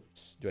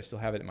still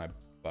have it in my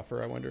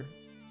buffer, I wonder?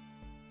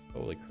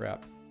 Holy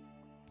crap.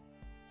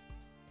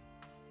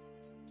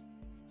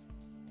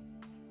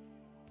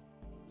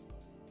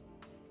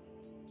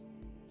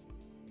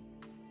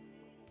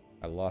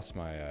 I lost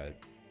my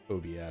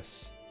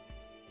OBS.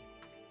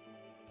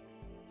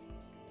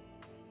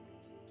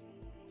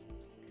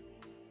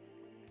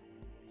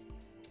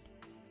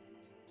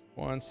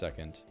 One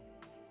second.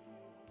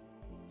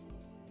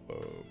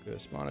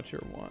 Focus monitor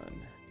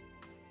 1.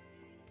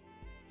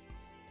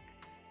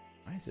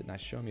 Why is it not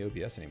showing me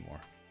OBS anymore?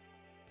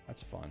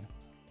 That's fun.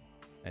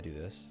 I do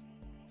this.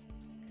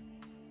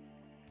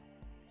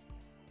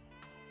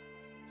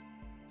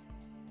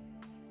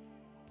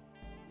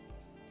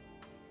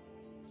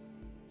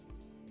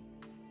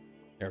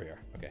 There we are.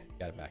 Okay,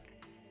 got it back.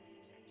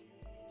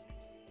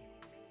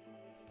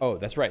 Oh,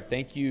 that's right.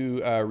 Thank you,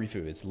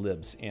 Rifu. It's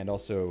libs and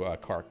also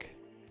carc.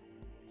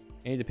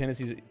 Any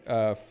dependencies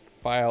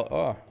file.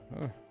 Oh,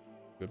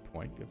 good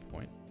point. Good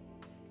point.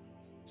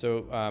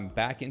 So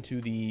back into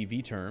the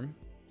vterm.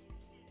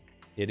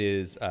 It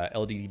is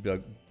ld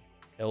debug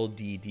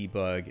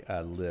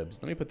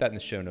libs. Let me put that in the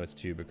show notes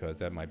too, because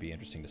that might be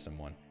interesting to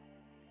someone.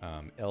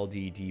 ld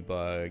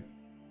debug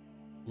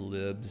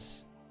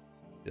libs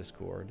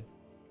discord.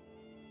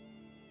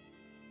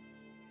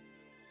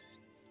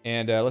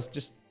 And let's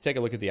just take a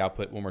look at the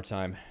output one more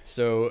time.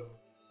 So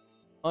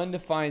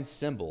undefined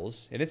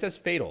symbols, and it says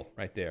fatal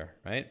right there,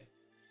 right?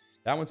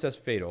 That one says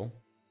fatal.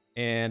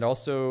 And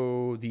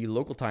also the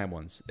local time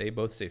ones, they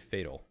both say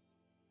fatal.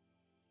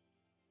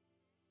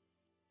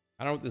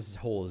 I don't know what this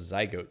whole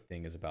zygote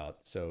thing is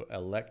about. So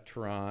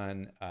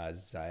electron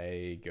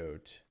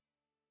zygote.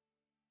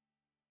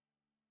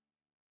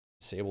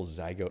 Disable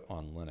zygote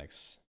on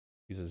Linux.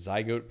 Use a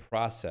zygote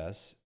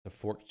process to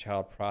fork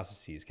child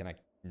processes. Can I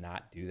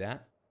not do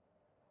that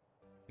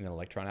in an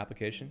Electron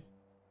application?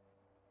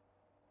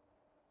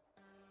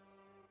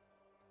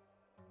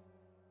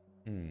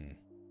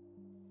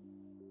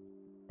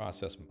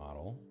 Process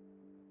model.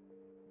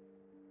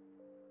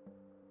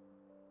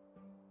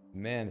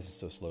 Man, this is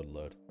so slow to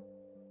load.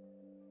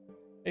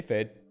 Hey,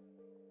 Fade.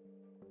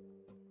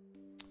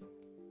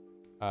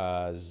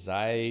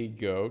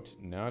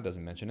 Zygote. No, it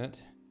doesn't mention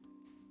it.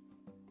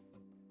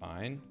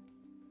 Fine.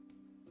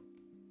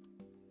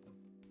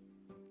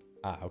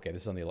 Ah, okay,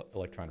 this is on the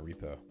Electron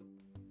repo.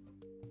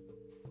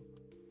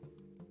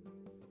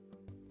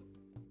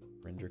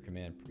 Render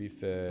command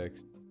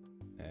prefix.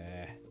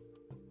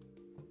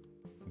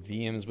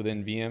 VMs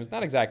within VMs.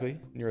 Not exactly.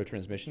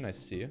 Neurotransmission, nice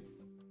to see you.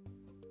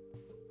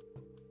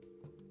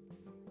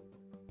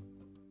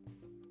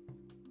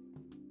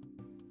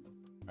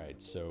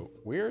 Alright, so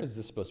where is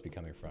this supposed to be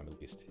coming from, at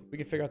least? We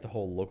can figure out the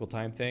whole local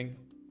time thing.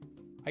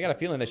 I got a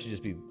feeling that should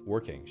just be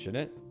working,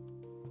 shouldn't it?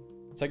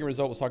 Second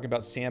result was talking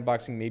about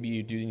sandboxing. Maybe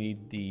you do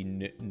need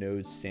the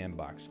node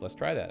sandbox. Let's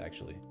try that,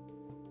 actually.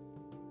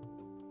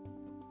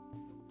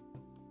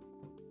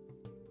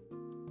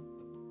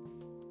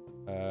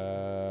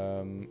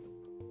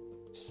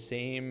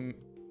 Same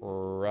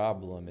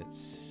problem, it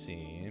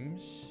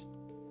seems.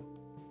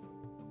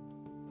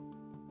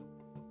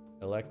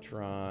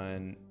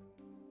 Electron.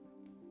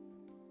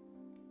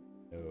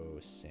 No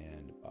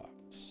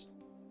sandbox.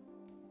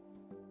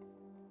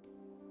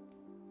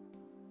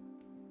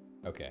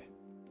 Okay.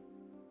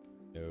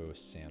 No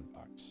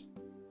sandbox.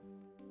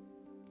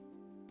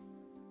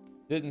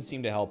 Didn't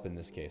seem to help in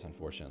this case,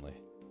 unfortunately.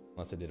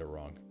 Unless I did it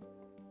wrong.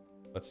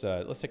 Let's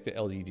take the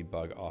LG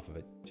debug off of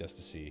it just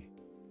to see.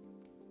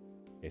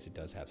 In case it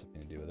does have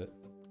something to do with it.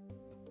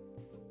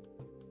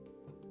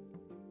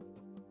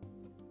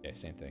 Okay,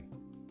 same thing.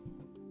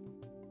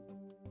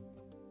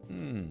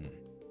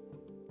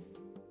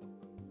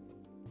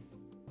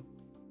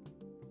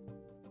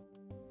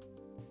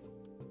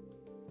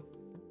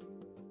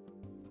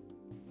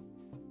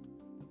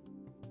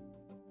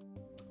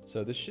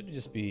 So this should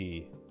just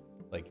be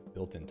like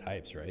built-in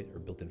types, right? Or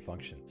built-in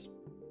functions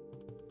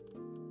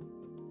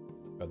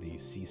of the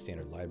C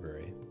standard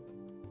library.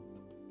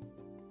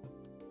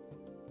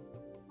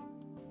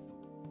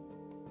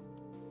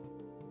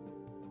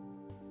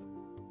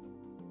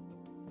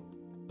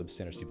 Lib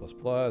standard C++,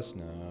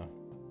 no.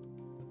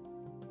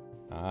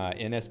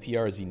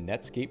 NSPR is the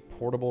Netscape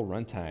portable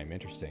runtime.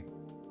 Interesting.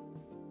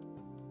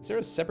 Is there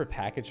a separate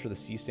package for the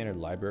C standard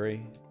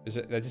library?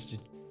 That's just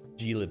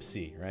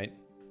glibc, right?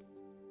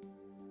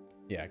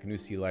 Yeah, GNU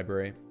C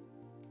library.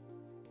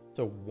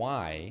 So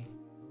why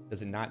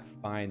does it not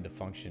find the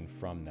function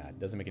from that?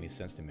 Doesn't make any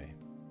sense to me.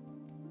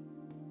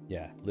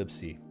 Yeah,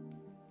 libc.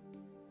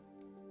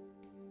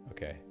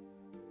 Okay.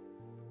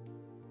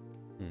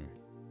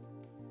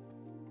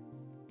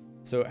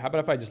 So how about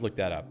if I just look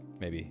that up,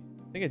 maybe?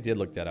 I think I did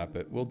look that up,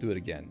 but we'll do it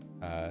again.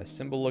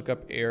 Symbol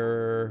lookup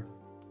error.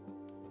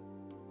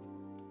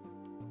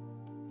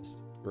 Just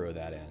throw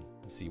that in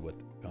and see what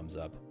comes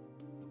up.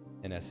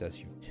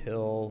 NSS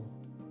util.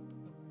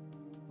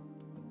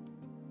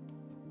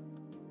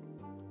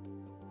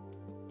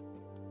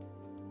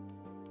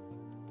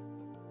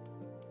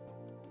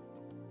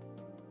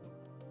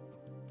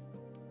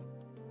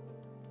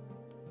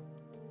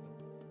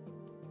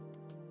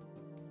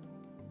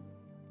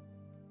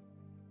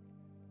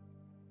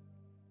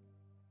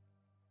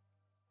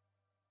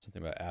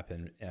 Something about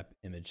app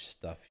image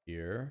stuff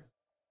here.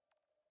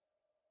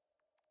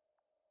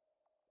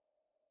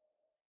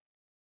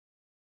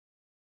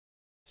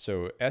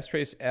 So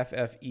strace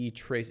ffe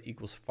trace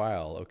equals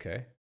file.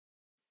 Okay.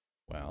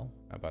 Well,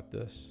 how about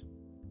this?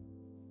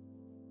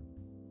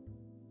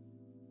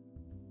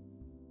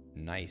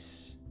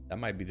 Nice. That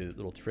might be the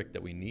little trick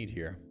that we need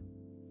here.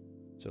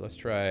 So let's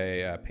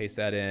try paste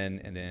that in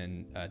and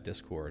then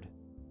Discord.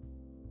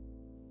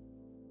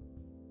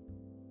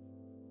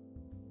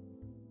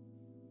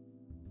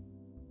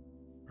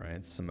 All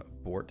right, some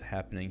abort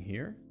happening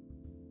here.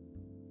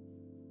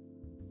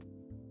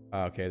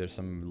 Okay, there's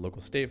some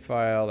local state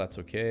file. That's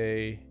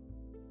okay.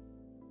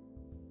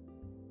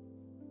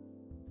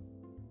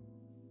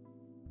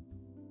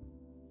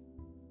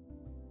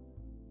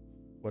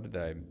 What did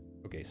I...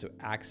 Okay, so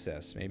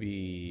access.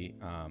 Maybe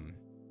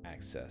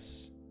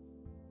access.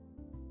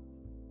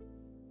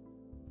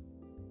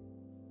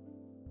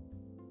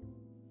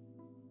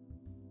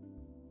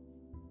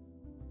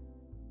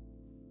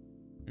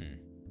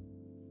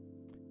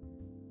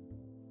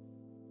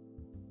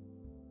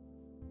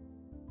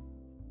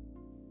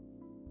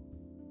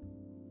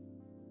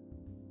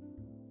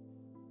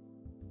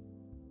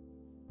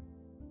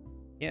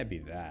 Can't be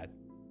that.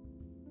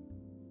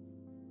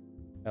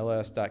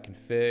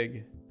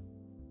 ls.config.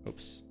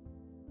 Oops.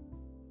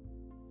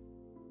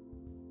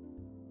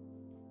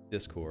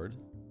 Discord.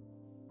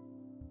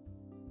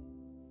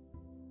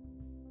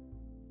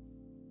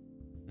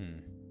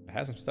 I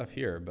have some stuff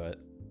here,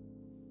 but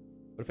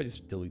what if I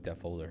just delete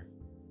that folder?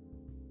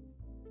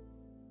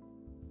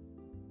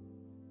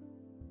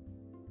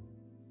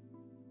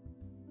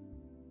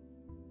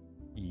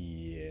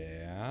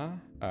 Yeah.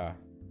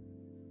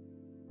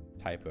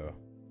 Typo.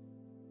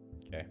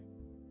 Okay.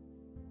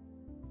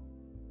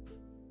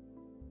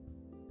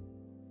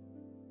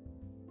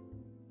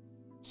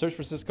 Search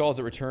for syscalls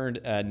that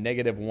returned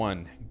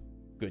 -1.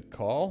 Good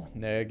call.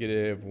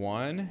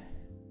 -1.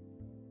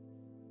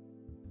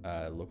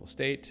 Local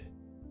state.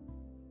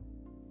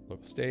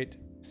 Local state.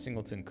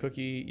 Singleton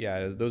cookie.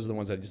 Yeah, those are the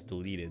ones I just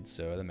deleted,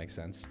 so that makes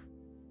sense.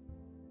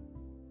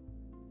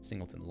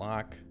 Singleton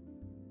lock.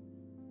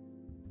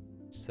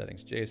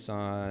 Settings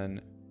JSON.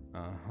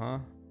 Uh-huh.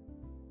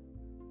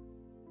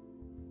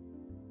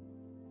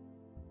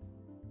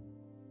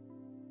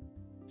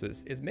 So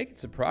it's making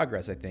some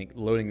progress, I think,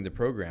 loading the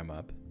program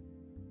up.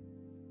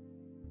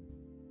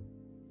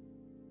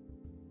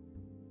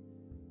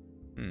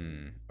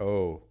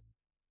 Oh.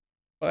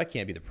 Well, that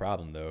can't be the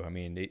problem, though. I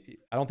mean,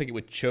 I don't think it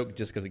would choke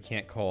just because it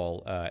can't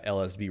call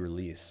LSB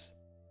release.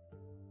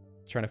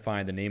 It's trying to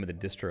find the name of the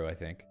distro, I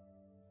think.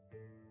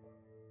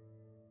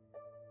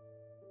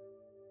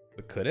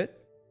 But could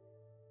it?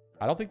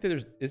 I don't think that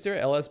there's... Is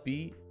there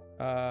LSB?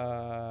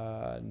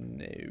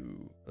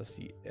 No. Let's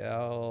see.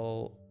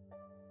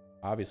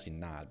 Obviously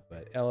not,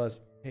 but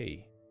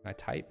Hey, can I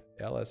type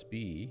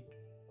LSB?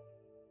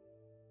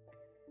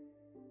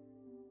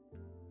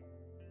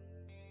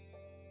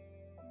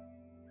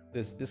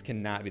 This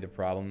cannot be the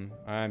problem.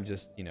 I'm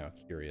just, you know,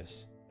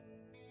 curious.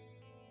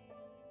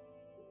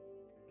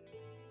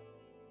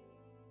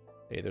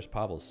 Hey, there's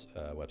Pavel's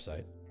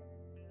website.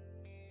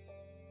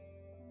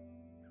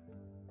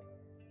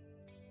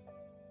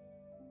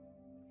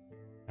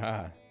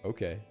 Ah,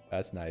 okay.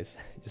 That's nice.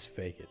 Just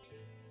fake it.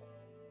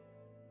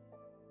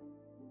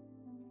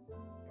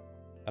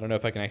 I don't know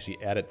if I can actually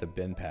edit the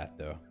bin path,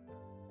 though.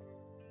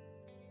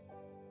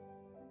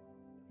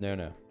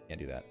 No. Can't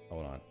do that.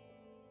 Hold on.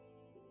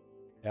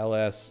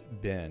 ls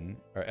bin,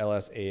 or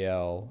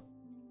lsal.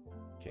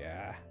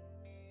 Yeah.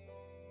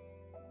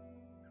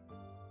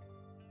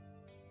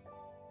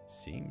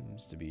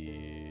 Seems to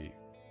be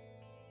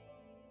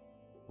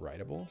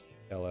writable.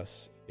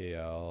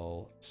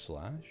 lsal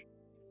slash.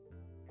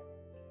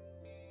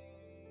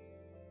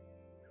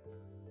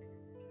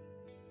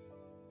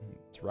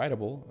 It's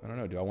writable. I don't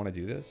know. Do I want to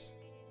do this?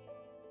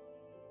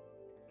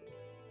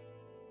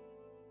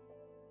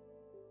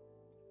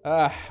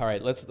 All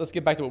right. Let's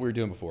get back to what we were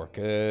doing before,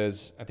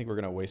 because I think we're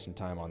gonna waste some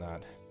time on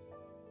that.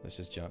 Let's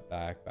just jump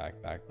back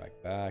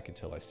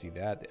until I see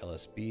that. The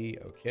LSB.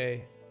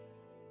 Okay.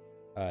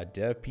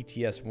 Dev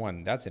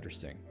PTS1. That's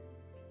interesting.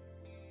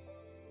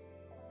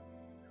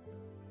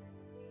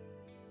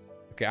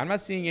 Okay, I'm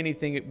not seeing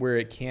anything where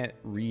it can't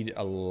read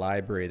a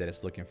library that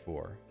it's looking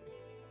for.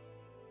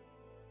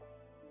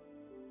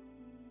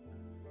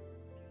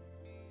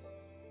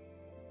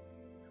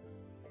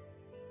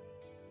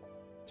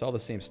 It's all the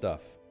same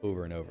stuff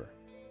over and over.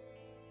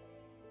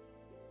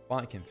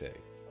 Font config.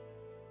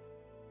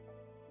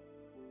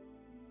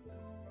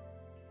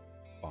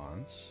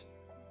 Fonts.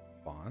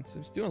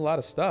 It's doing a lot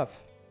of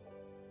stuff.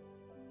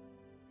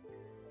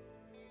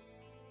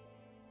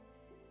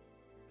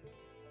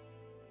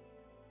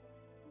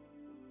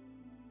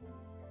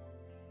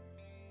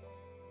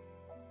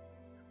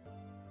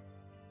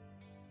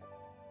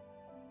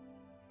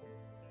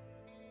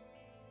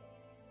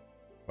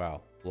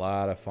 Wow, a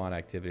lot of font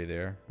activity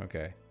there.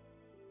 Okay.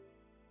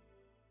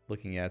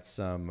 Looking at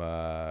some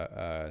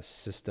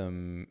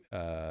system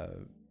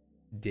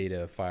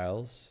data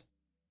files.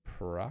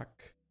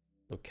 Proc,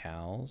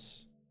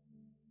 locales.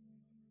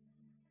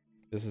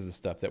 This is the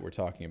stuff that we're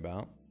talking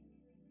about.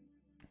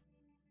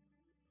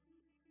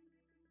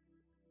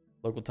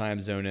 Local time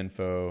zone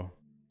info.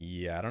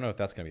 Yeah, I don't know if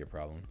that's going to be a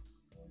problem.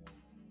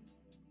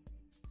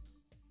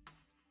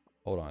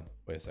 Hold on.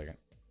 Wait a second.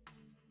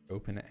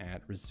 Open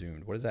at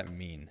resumed. What does that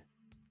mean?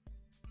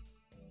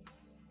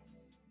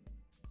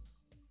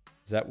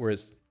 Is that where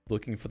it's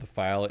looking for the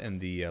file in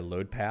the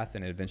load path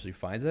and it eventually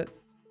finds it?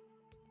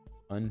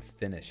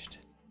 Unfinished.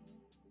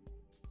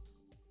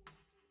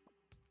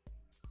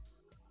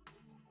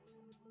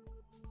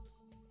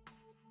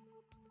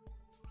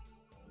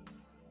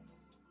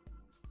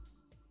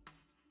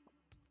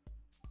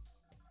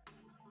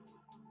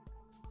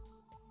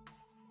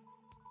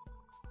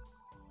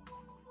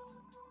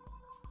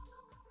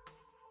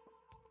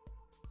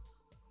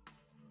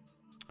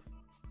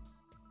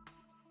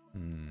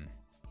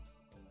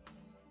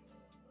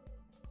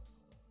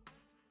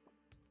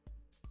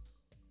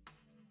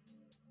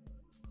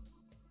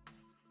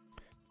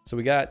 So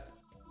we got,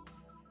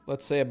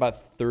 let's say,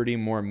 about 30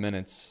 more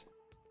minutes.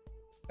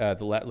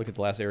 Look at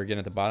the last error again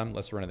at the bottom.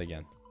 Let's run it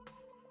again.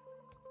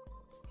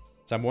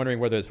 So I'm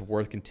wondering whether it's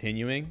worth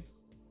continuing.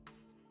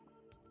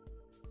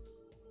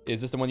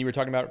 Is this the one you were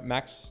talking about,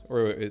 Max?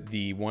 Or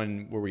the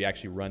one where we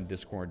actually run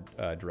Discord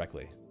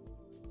directly?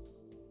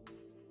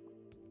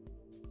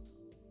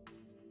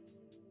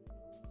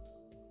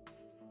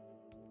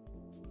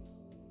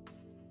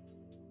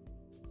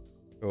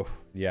 Oh,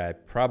 yeah, I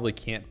probably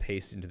can't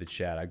paste into the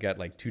chat. I've got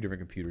like 2 different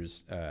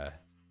computers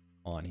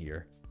on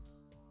here.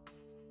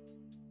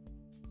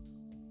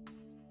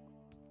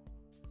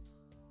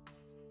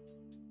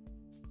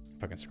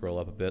 If I can scroll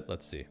up a bit,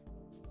 let's see.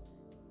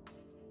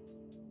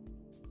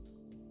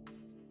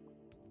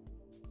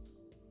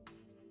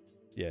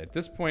 Yeah, at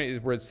this point is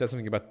where it says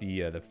something about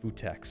the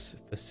Futex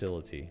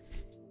facility,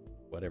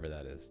 whatever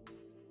that is.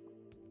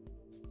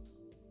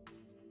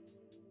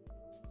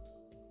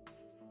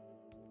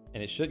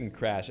 And it shouldn't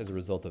crash as a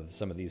result of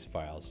some of these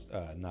files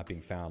not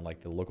being found,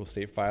 like the local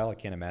state file. I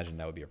can't imagine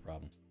that would be a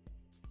problem.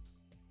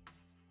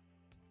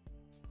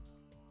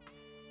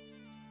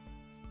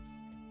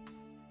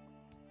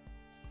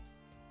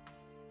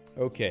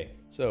 Okay,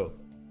 so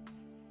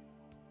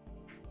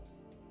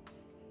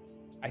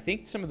I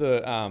think some of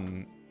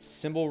the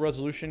symbol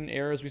resolution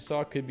errors we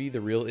saw could be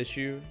the real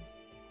issue.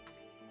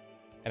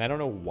 And I don't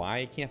know why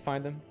I can't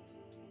find them.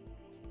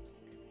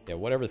 Yeah,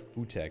 whatever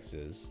Futex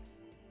is.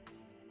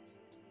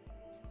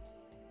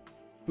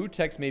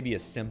 Futex may be a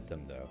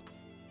symptom, though.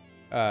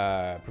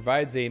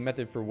 Provides a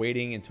method for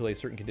waiting until a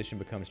certain condition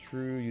becomes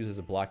true. Uses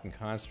a blocking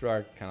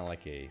construct, kind of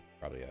like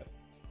probably a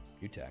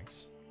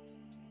Futex.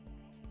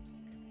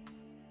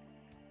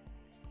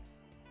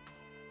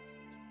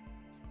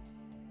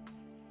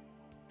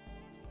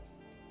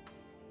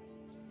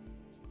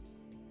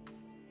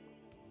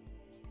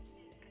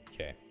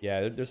 Okay,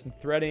 yeah, there's some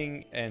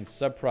threading and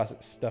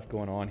sub-process stuff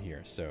going on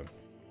here. So,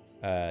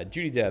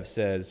 Judy Dev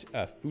says,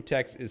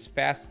 Futex is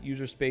fast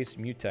user space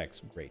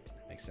mutex. Great,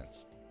 that makes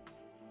sense.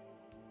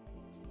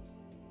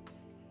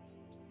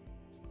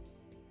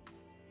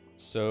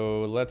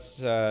 So let's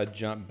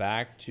jump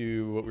back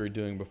to what we were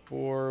doing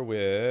before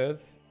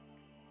with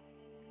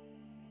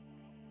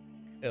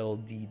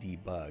LD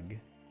debug,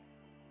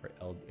 or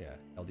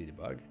LD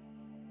debug.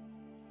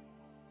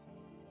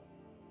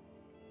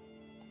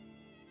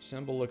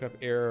 Symbol lookup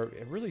error.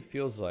 It really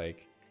feels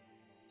like.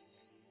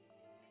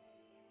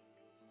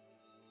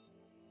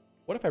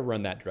 What if I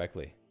run that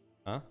directly?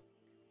 Huh?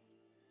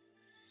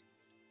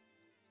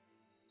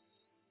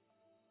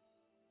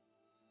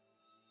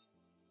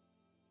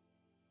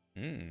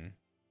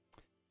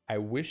 I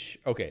wish.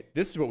 Okay,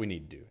 this is what we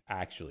need to do.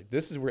 Actually,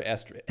 this is where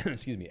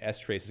excuse me,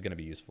 strace is going to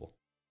be useful.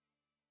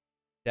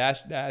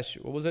 Dash.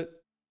 What was it?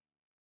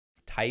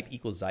 Type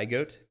equals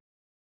zygote.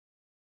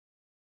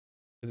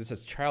 Because it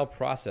says child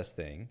process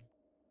thing.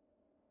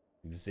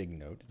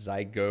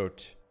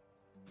 Zygote.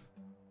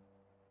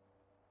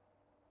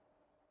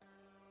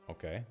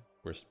 Okay,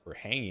 we're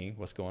hanging.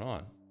 What's going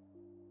on?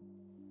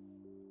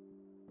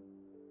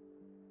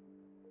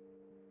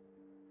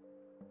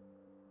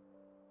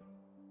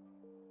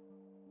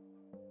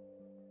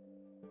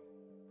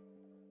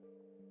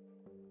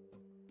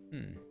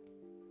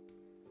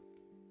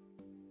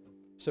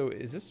 So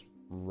is this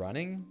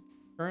running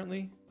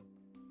currently?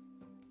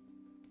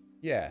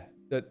 Yeah.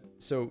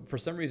 So for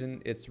some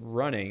reason it's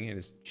running and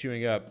it's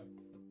chewing up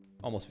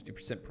almost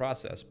 50%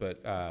 process,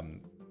 but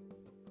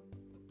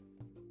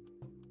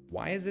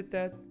why is it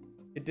that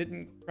it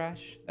didn't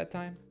crash that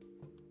time?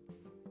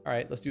 All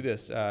right, let's do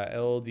this.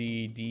 LD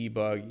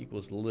debug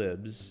equals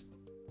libs.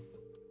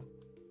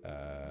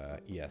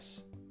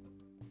 Yes.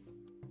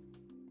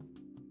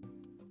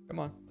 Come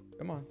on.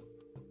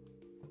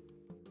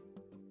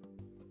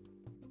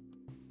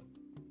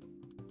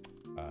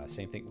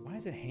 Same thing. Why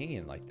is it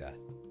hanging like that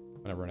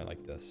when I run it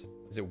like this?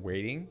 Is it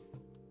waiting?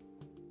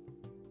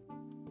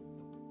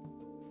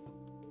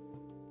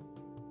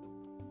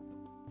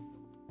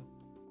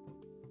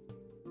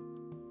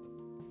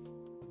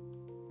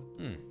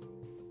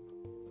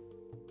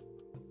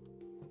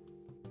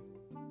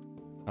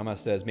 Thomas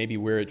says maybe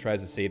where it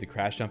tries to save the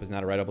crash dump is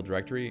not a writable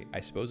directory.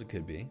 I suppose it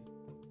could be.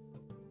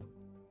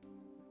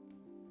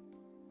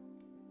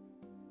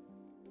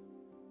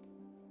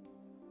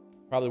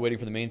 Probably waiting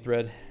for the main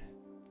thread.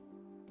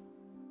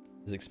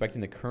 Is expecting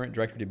the current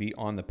directory to be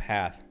on the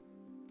path.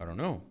 I don't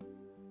know.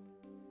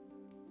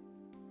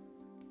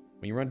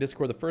 When you run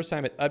Discord the first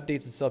time, it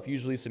updates itself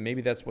usually, so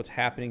maybe that's what's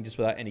happening just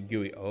without any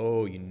GUI.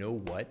 Oh, you know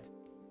what?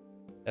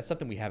 That's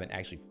something we haven't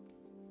actually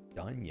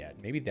done yet.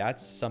 Maybe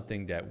that's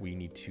something that we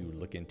need to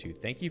look into.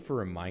 Thank you for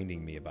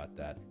reminding me about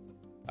that.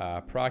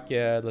 Proced,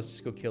 let's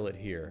just go kill it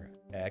here.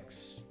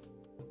 X.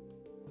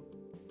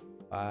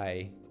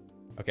 Bye.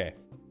 Okay.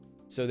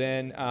 So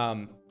then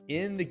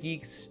in the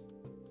Guix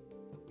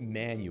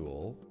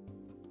manual,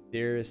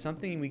 there is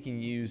something we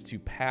can use to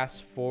pass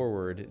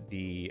forward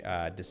the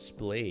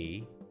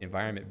display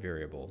environment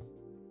variable.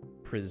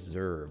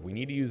 Preserve. We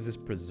need to use this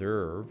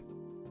preserve.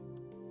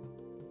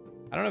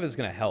 I don't know if it's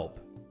going to help,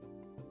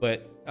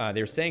 but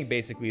they're saying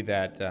basically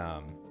that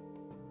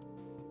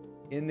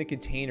in the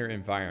container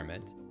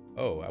environment,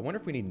 oh, I wonder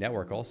if we need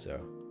network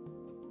also.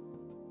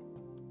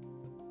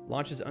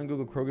 Launches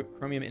ungoogle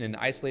Chromium in an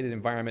isolated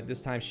environment,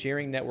 this time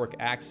sharing network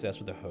access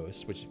with the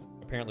host, which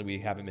apparently we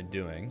haven't been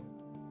doing.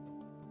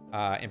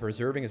 And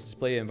preserving a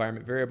display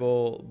environment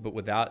variable, but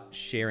without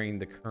sharing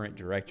the current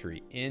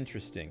directory.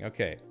 Interesting.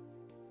 Okay.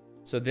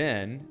 So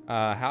then,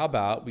 how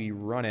about we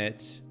run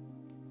it?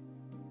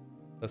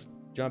 Let's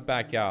jump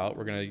back out.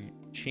 We're going to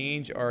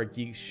change our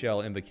Guix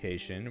shell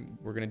invocation.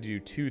 We're going to do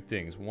two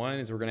things. One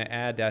is we're going to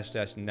add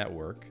 --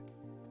 network.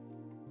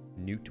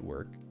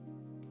 Newtwork.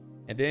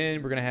 And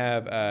then we're going to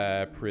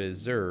have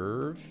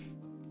preserve.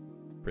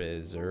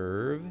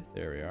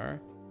 There we are.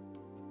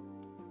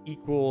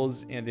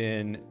 Equals, and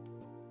then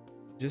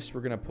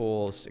we're gonna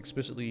pull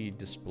explicitly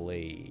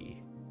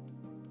display.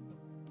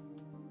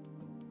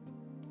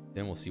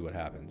 Then we'll see what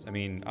happens. I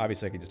mean,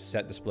 obviously I could just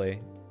set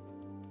display.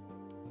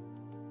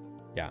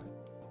 Yeah.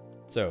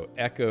 So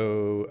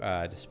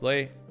echo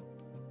display.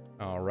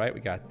 All right, we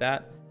got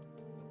that.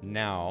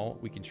 Now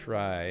we can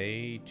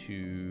try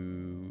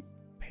to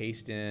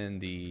paste in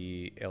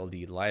the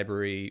LD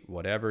library,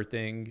 whatever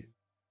thing.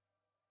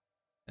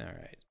 All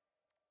right.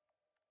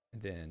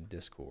 And then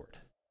Discord.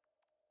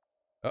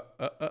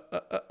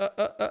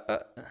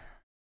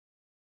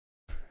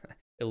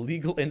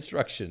 Illegal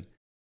instruction.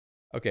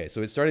 Okay,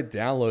 so it started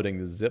downloading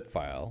the zip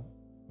file.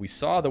 We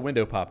saw the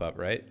window pop up,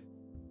 right?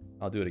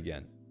 I'll do it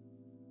again.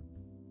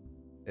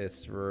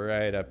 It's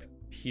right up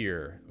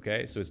here.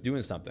 Okay, so it's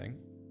doing something.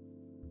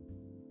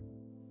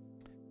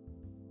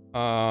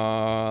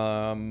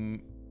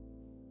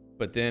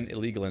 But then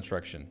illegal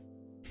instruction.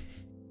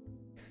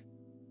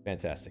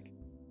 Fantastic.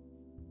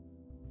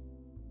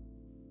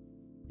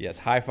 Yes,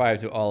 high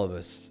five to all of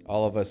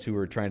us who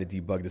are trying to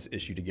debug this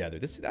issue together.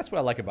 That's what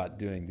I like about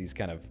doing these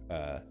kind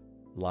of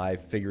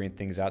live figuring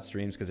things out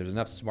streams, because there's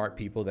enough smart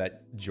people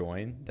that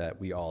join that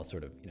we all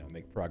sort of, you know,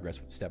 make progress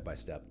step by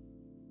step.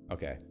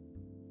 Okay.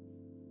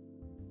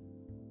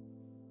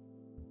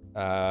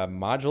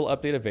 Module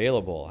update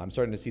available. I'm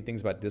starting to see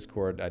things about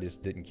Discord I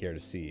just didn't care to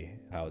see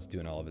how it's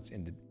doing all of its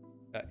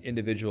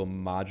individual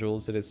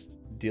modules that it's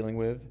dealing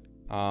with.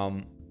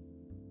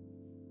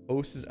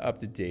 Host is up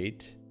to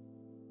date.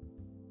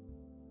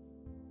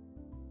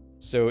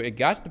 So it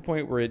got to the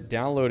point where it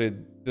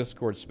downloaded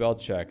Discord spell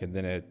check and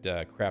then it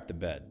crapped the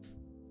bed.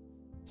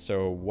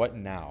 So what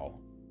now?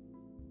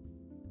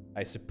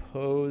 I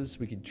suppose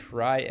we could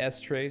try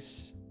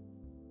strace.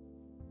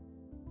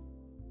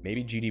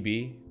 Maybe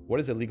GDB. What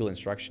does illegal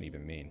instruction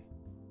even mean?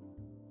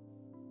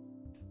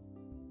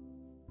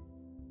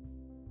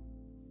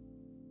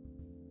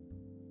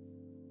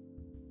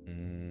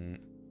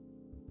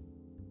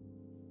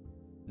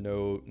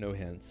 No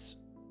hints.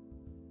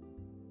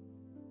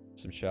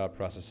 Some child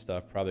process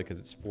stuff, probably because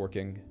it's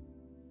forking.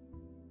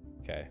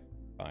 Okay,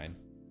 fine.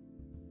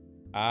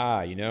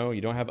 Ah, you know,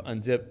 you don't have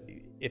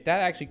unzip. If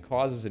that actually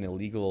causes an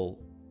illegal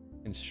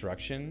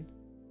instruction,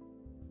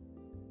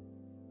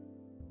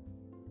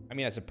 I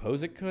mean, I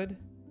suppose it could.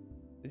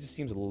 It just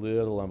seems a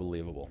little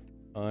unbelievable.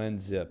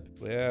 Unzip.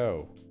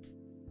 Whoa.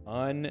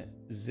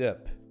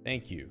 Unzip.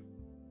 Thank you.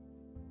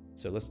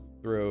 So let's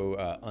throw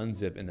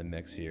unzip in the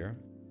mix here.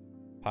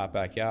 Pop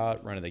back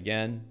out, run it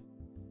again.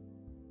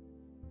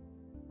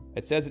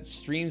 It says it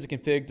streams a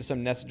config to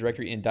some nested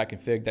directory in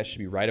 .config. That should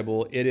be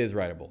writable. It is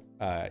writable.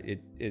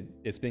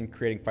 It's been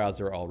creating files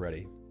there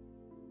already.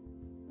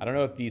 I don't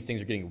know if these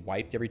things are getting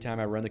wiped every time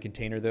I run the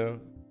container, though.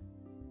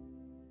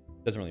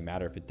 Doesn't really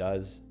matter if it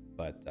does,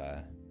 but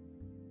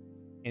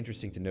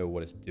interesting to know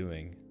what it's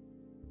doing.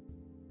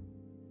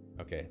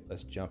 Okay,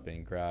 let's jump in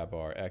and grab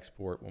our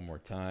export one more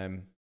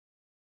time.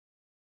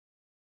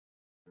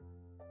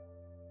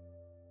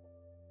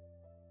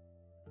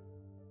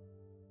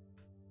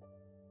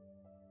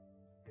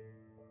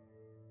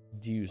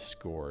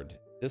 Discord.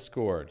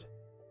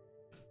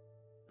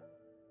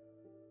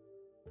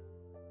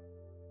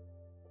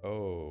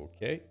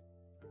 Okay.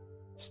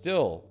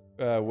 Still,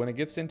 when it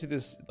gets into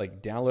this,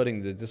 like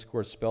downloading the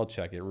Discord spell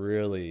check, it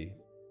really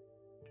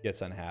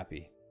gets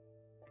unhappy.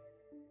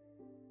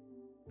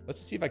 Let's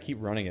see if I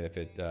keep running it. If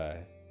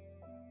it,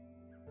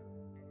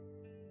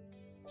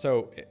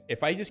 so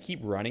if I just keep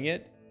running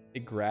it,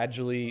 it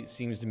gradually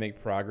seems to make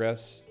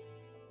progress.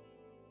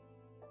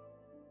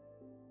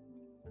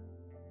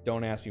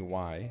 Don't ask me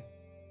why.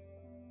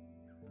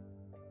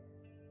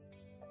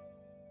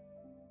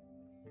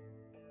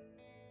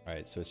 All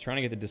right, so it's trying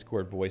to get the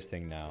Discord voice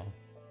thing now.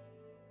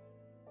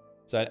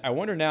 So I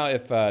wonder now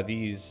if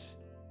these,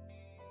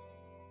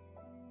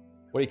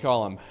 what do you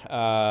call them?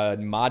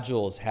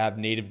 Modules have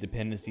native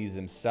dependencies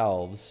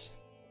themselves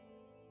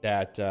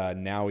that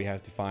now we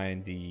have to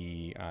find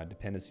the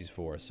dependencies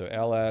for. So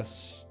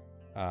ls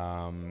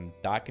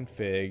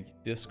 .config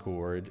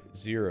discord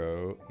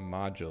 0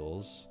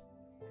 modules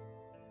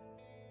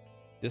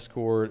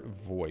discord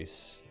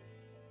voice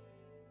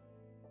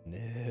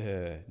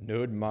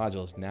node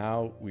modules.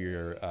 Now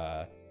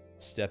we're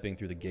stepping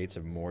through the gates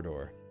of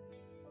Mordor.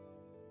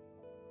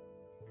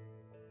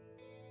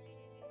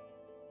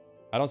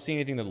 I don't see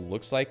anything that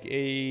looks like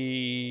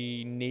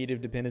a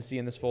native dependency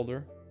in this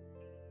folder.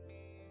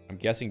 I'm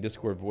guessing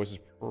Discord voice is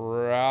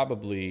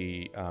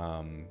probably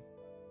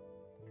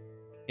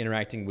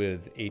interacting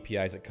with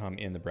APIs that come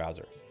in the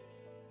browser.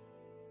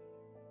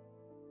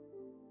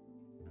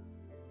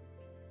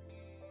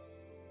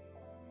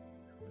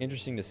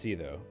 Interesting to see,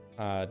 though.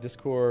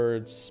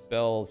 Discord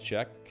spell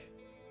check.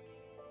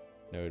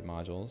 Node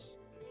modules.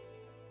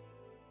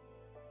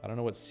 I don't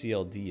know what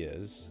CLD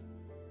is.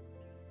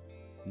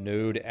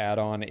 Node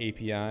add-on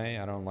API.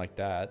 I don't like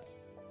that.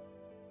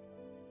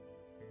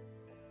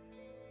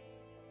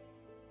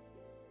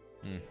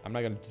 I'm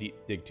not going to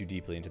dig too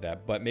deeply into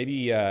that, but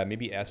maybe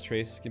maybe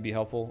strace can be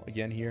helpful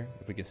again here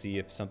if we can see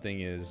if something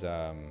is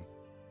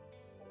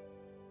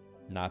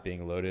not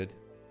being loaded.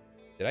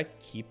 Did I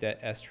keep that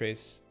S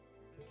trace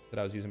that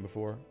I was using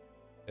before?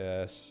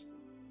 S.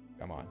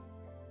 Come on.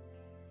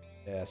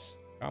 S.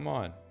 Come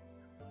on.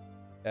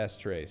 S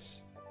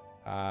trace.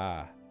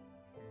 Ah.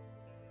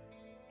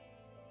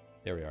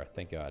 There we are.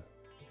 Thank God.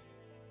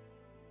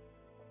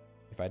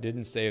 If I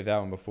didn't save that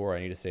one before, I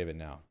need to save it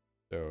now.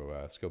 So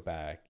let's go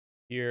back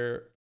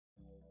here.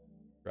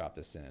 Drop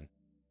this in.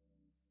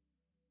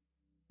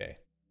 Okay.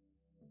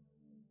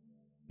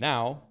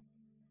 Now,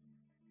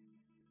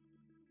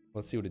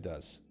 let's see what it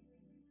does.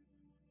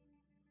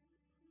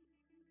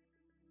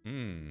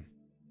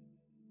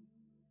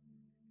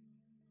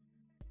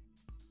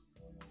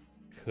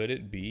 Could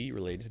it be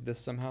related to this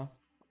somehow?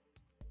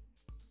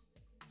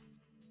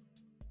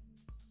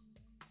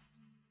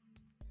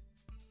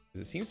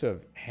 Because it seems to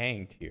have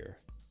hanged here.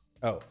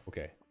 Oh,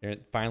 okay. And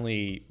it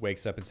finally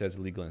wakes up and says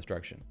illegal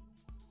instruction.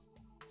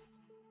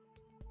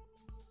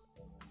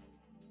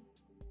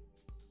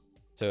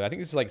 So I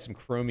think this is like some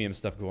Chromium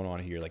stuff going on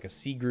here, like a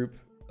C group,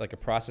 like a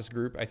process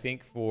group, I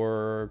think,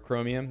 for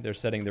Chromium. They're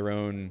setting their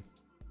own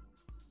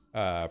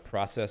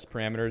process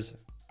parameters.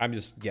 I'm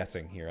just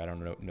guessing here. I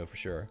don't know for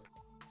sure.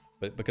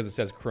 But because it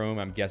says Chrome,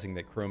 I'm guessing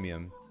that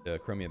Chromium, the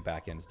Chromium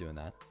backend is doing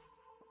that.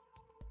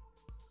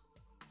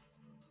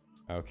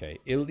 Okay,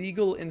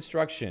 illegal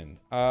instruction.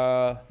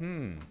 So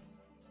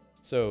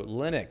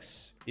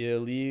Linux,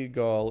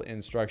 illegal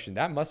instruction.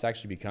 That must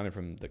actually be coming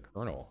from the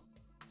kernel.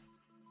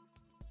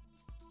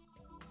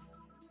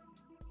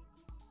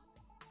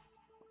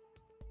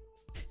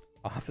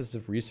 Office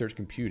of Research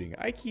Computing.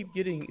 I keep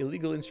getting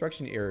illegal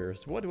instruction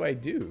errors. What do I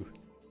do?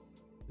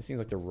 This seems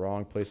like the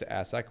wrong place to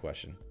ask that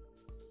question.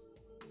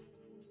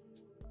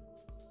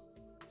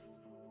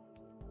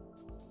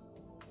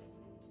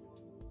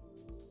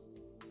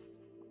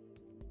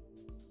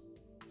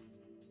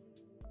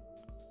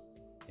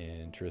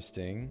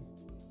 Interesting.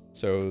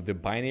 So the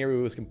binary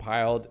was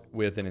compiled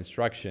with an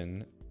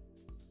instruction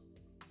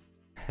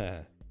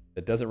that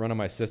doesn't run on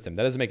my system.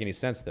 That doesn't make any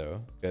sense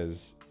though,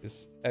 because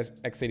it's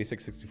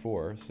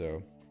x86-64.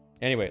 So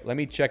anyway, let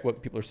me check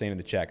what people are saying in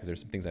the chat because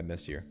there's some things I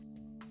missed here.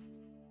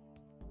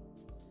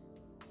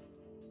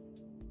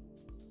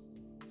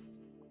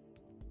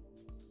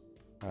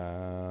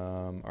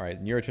 All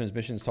right,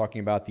 neurotransmission is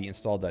talking about the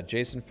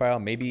install.json file.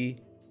 Maybe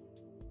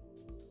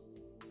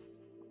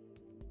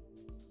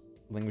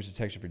language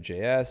detection for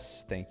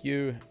JS. Thank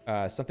you.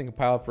 Something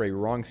compiled for a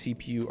wrong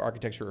CPU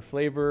architecture or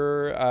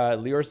flavor.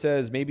 Lior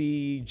says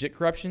maybe JIT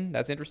corruption.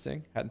 That's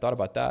interesting. Hadn't thought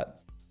about that.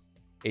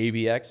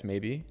 AVX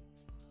maybe.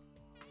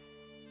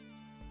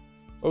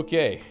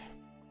 Okay.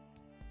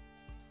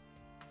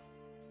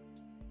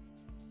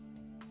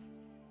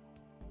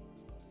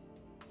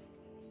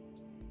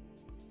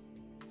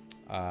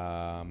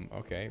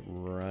 Okay.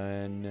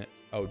 Run.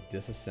 Oh,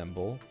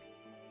 disassemble.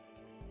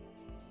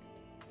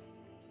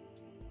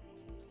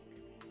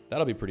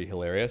 That'll be pretty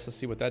hilarious. Let's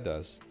see what that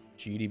does.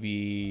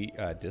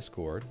 GDB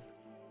Discord.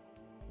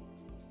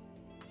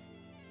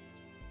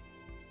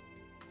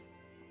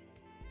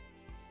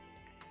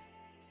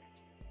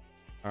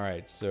 All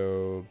right,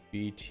 so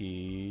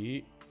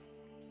BT.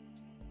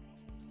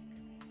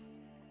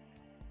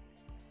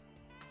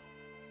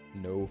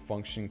 No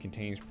function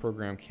contains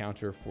program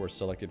counter for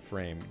selected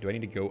frame. Do I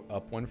need to go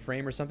up one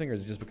frame or something, or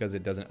is it just because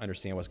it doesn't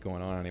understand what's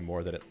going on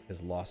anymore that it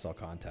has lost all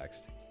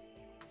context?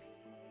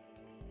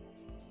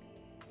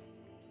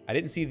 I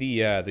didn't see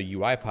the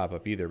UI pop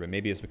up either, but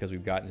maybe it's because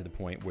we've gotten to the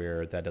point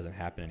where that doesn't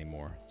happen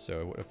anymore.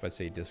 So what if I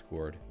say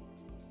Discord?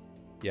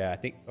 Yeah, I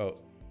think, oh.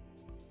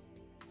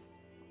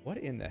 What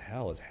in the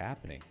hell is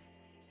happening?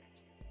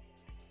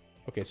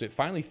 Okay, so it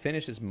finally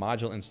finished its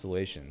module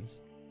installations.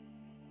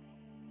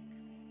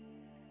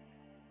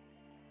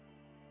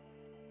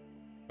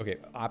 Okay,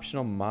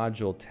 optional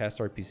module test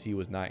RPC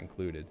was not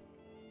included.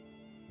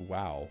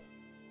 Wow.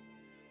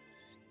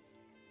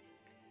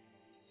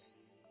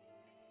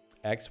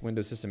 X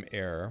Windows system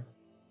error.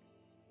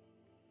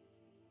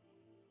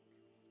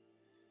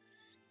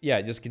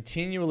 Yeah, just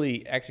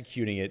continually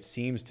executing it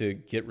seems to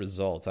get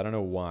results. I don't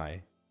know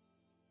why.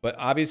 But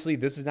obviously,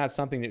 this is not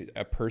something that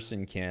a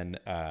person can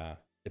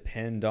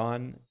depend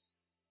on.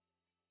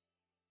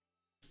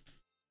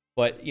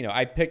 But, you know,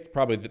 I picked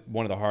probably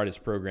one of the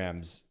hardest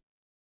programs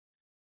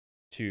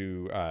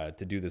to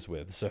do this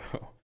with, so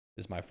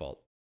it's my fault.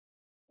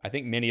 I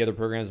think many other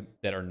programs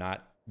that are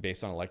not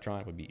based on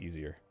Electron would be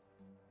easier.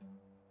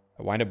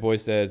 Wind Up Boy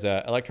says,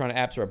 Electron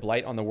apps are a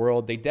blight on the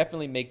world. They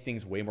definitely make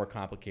things way more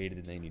complicated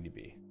than they need to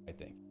be, I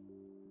think.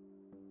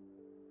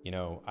 You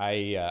know,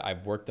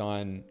 I've worked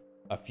on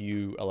a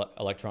few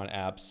Electron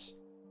apps.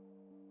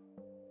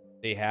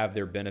 They have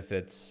their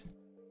benefits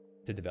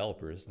to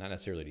developers, not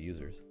necessarily to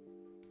users.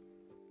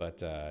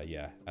 But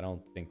yeah, I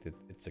don't think that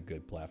it's a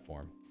good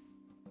platform.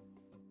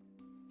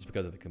 Just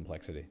because of the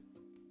complexity.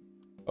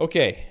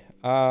 Okay.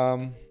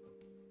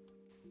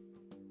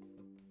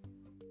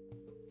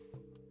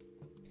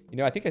 You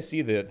know, I think I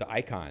see the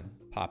icon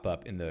pop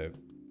up in the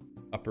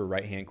upper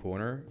right-hand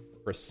corner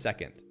for a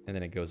second, and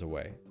then it goes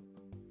away.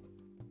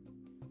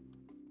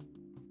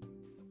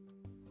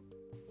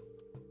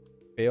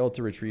 Failed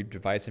to retrieve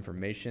device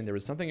information. There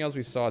was something else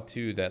we saw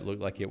too that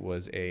looked like it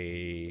was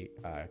a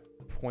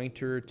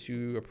pointer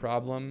to a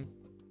problem.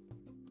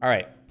 All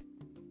right.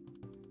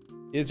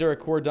 Is there a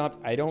core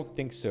dump? I don't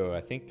think so.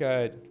 I think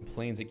it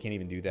complains it can't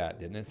even do that.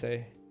 Didn't it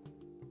say?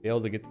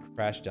 Failed to get the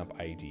crash dump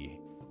ID.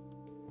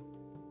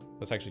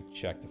 Let's actually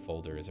check the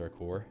folder. Is there a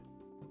core?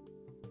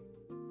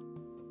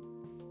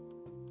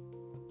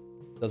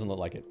 Doesn't look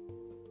like it.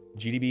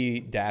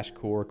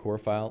 GDB-core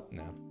file?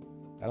 No.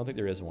 I don't think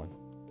there is one.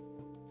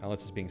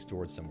 Unless it's being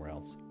stored somewhere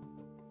else.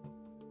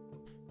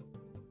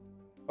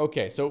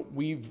 Okay, so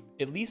we've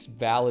at least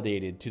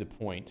validated to the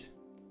point.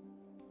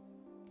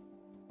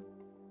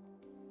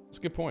 That's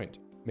a good point.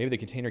 Maybe the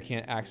container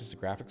can't access the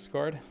graphics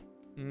card.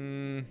 I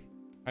mean,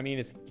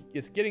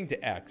 it's getting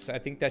to X. I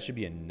think that should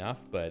be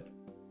enough, but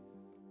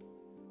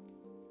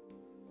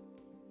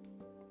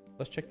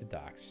let's check the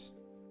docs.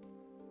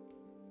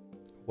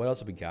 What else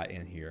have we got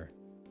in here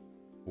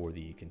for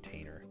the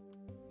container?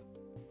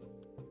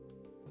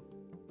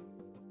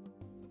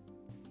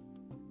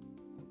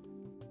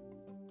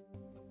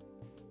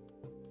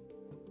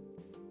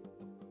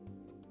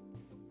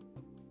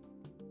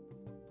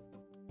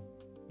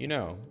 You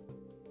know,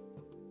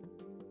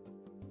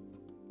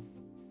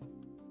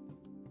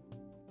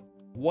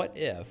 what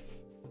if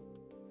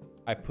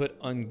I put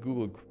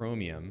ungoogled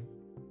Chromium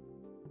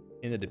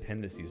in the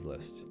dependencies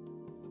list?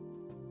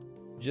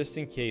 Just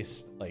in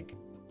case, like,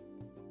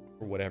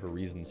 for whatever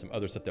reason, some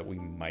other stuff that we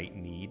might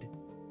need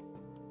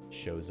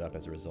shows up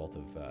as a result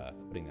of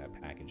putting that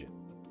package in.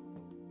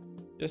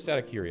 Just out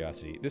of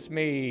curiosity. This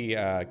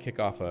may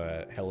kick off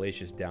a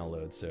hellacious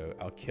download, so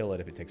I'll kill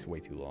it if it takes way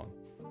too long.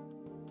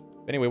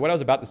 Anyway, what I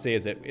was about to say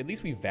is that at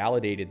least we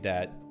validated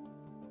that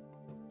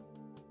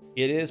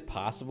it is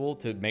possible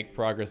to make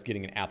progress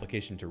getting an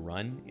application to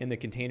run in the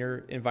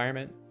container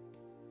environment.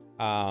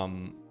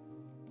 Now,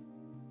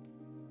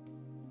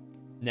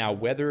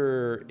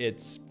 whether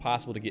it's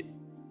possible to get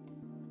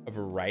a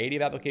variety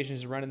of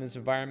applications to run in this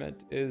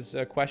environment is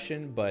a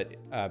question, but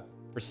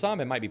for some,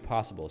 it might be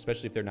possible,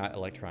 especially if they're not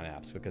Electron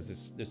apps,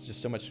 because there's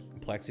just so much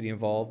complexity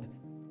involved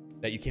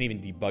that you can't even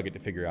debug it to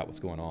figure out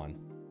what's going on.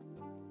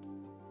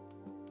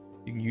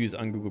 You can use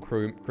ungoogled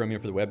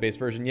Chromium for the web-based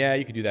version. Yeah,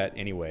 you could do that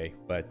anyway,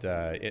 but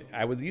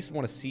I would at least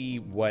want to see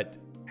what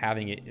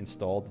having it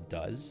installed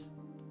does.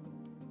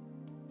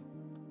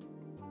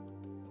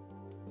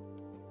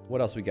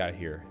 What else we got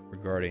here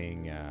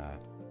regarding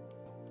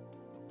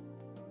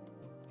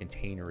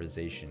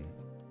containerization?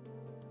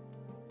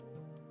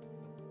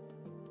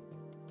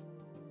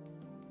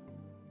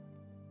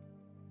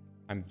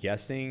 I'm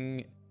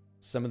guessing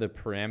some of the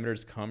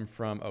parameters come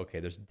from, okay,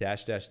 there's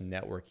 --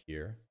 network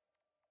here.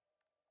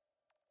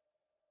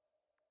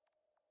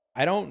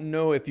 I don't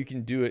know if you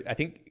can do it. I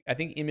think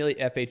emulate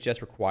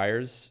FHS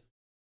requires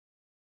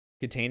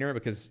container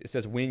because it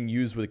says when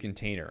used with a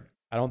container.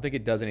 I don't think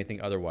it does anything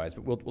otherwise,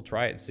 but we'll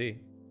try it and see.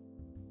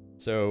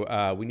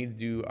 So we need to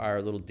do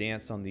our little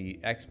dance on the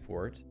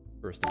export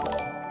first of all,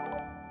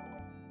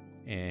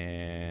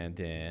 and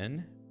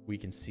then we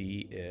can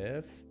see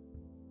if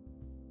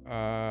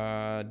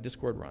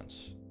Discord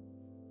runs.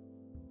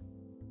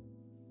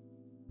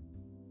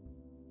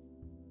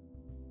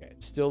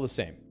 Still the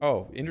same.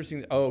 Oh,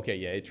 interesting. Oh, okay,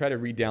 yeah. It tried to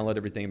re-download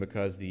everything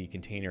because the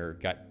container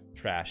got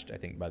trashed, I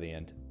think, by the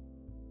end.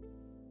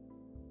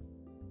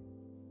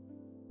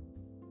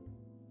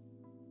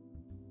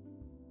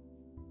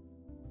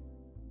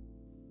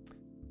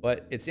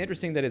 But it's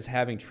interesting that it's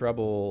having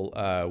trouble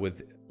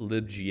with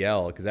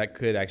libgl, because that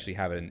could actually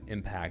have an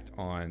impact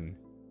on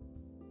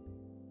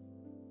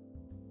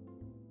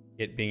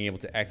it being able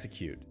to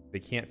execute. They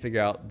can't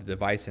figure out the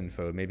device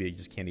info. Maybe you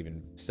just can't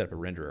even set up a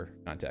renderer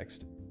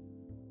context.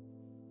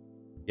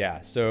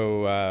 Yeah,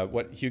 so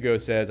what Hugo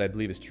says, I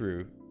believe is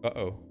true.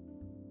 Uh-oh.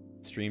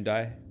 Stream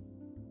die?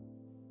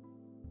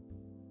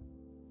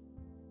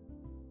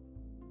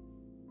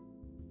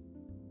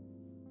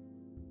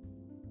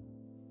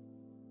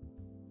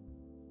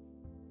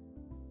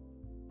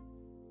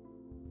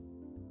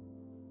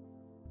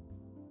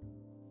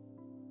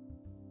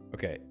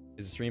 Okay,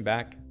 is the stream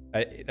back?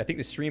 I think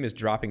the stream is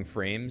dropping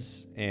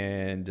frames,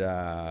 and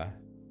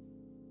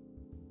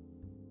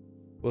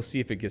we'll see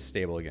if it gets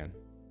stable again.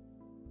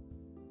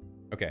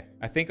 Okay,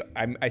 I think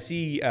I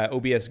see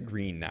OBS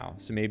green now,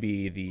 so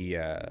maybe the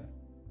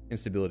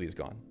instability is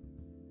gone.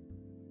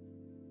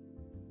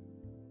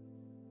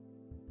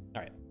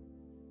 All right.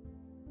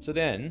 So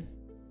then,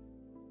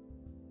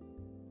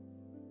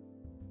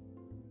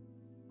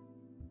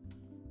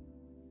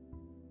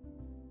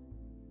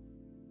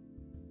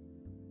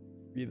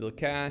 rebuild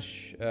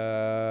cache,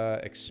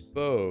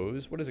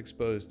 expose. What does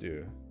expose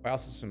do? File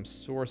system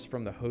source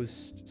from the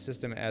host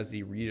system as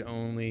the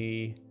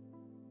read-only.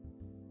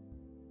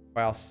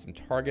 File system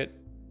target.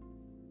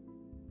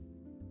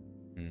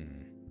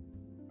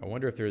 I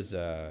wonder if there's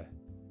some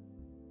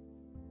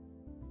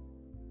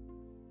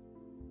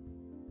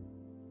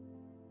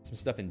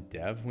stuff in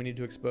dev we need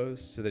to expose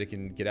so that it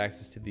can get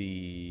access to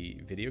the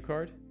video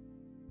card,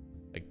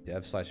 like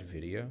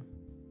dev/video.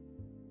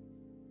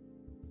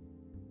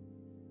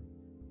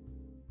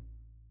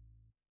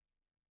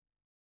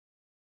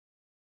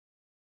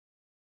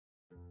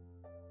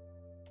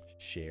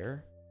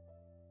 share.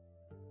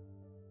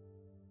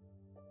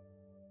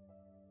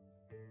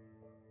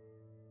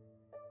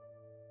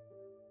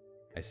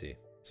 I see.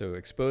 So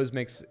expose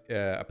makes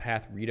a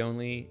path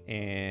read-only,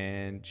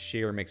 and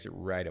share makes it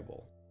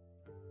writable.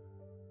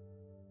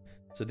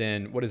 So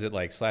then, what is it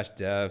like?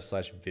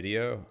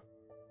 /dev/video?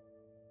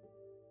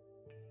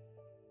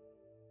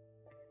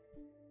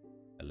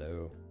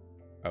 Hello.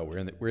 Oh,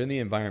 we're in the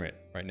environment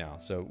right now.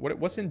 So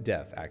what's in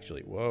dev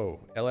actually? Whoa,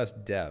 ls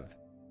dev.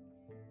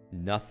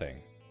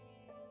 Nothing.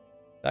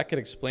 That could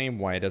explain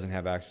why it doesn't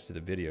have access to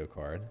the video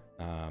card.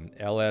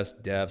 ls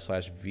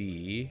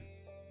dev/v.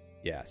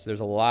 Yeah, so there's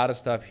a lot of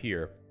stuff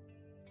here.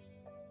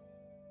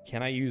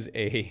 Can I use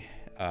a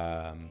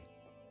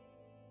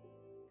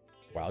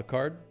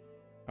wildcard?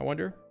 I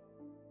wonder.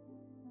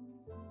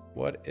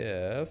 What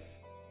if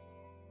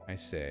I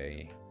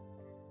say,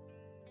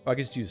 oh, I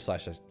could just use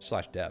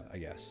 /dev, I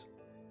guess.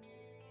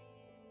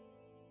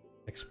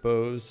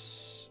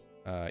 Expose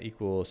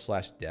equals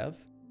 /dev.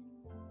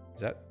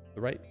 Is that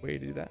the right way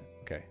to do that?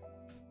 Okay.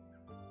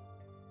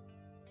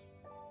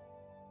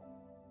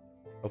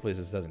 Hopefully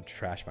this doesn't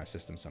trash my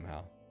system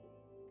somehow.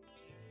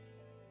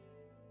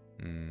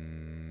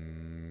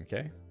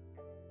 Okay.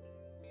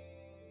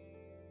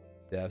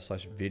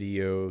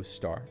 Dev/video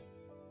star.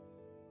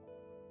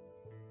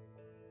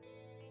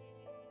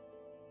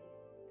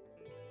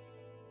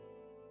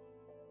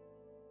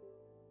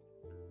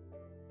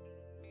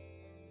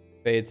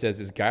 Fade says,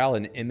 is Guile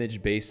an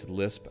image-based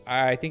Lisp?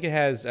 I think it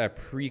has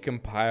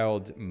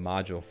pre-compiled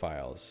module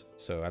files.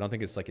 So I don't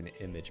think it's like an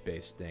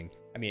image-based thing.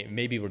 I mean, it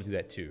may be able to do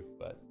that too,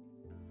 but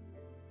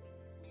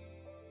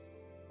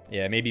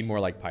yeah, it may be more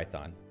like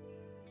Python.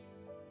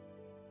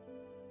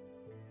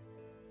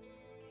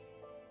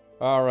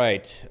 All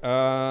right.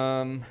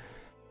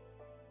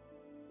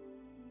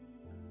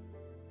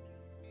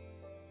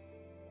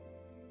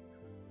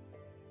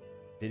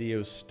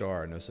 Video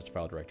star, no such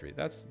file directory.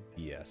 That's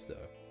BS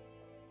though.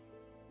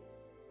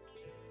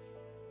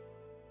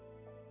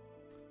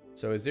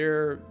 So is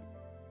there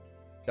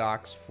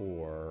docs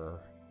for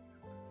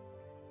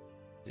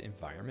the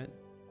environment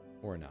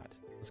or not?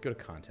 Let's go to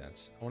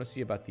contents. I want to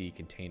see about the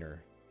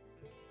container.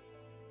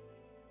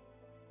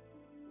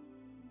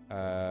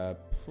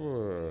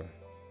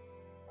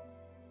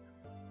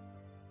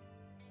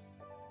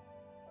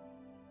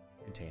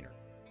 Container.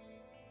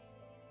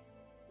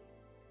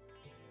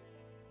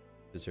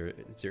 Is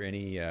there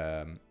any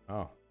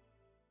oh.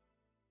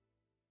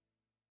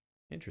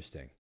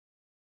 Interesting.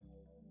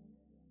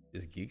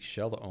 Is Guix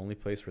shell the only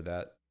place where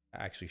that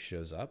actually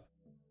shows up?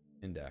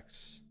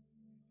 Index.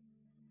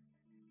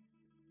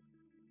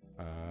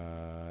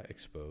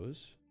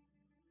 Expose.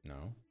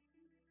 No.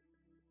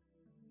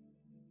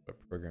 But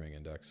programming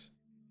index.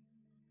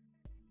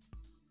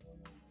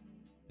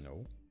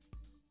 No.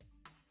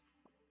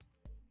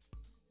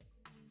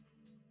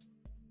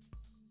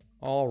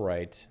 All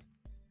right.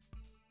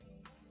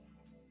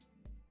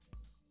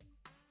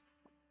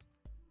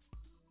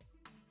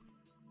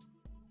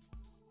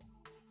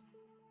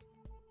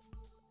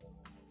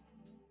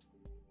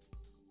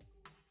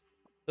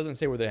 Doesn't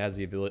say whether it has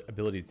the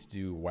ability to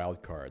do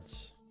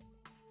wildcards.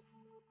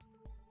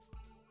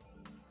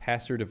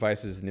 Pass-through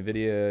devices,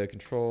 NVIDIA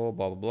control,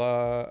 blah,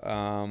 blah,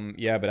 blah.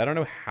 Yeah, but I don't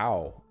know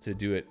how to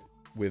do it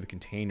with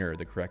container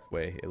the correct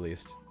way, at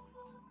least.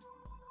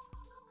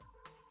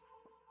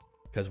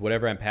 Because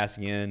whatever I'm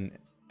passing in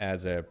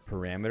as a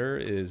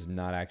parameter is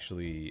not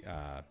actually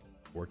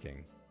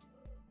working.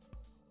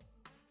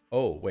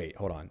 Oh, wait,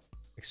 hold on.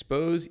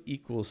 Expose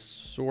equals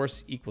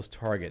source equals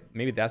target.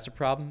 Maybe that's the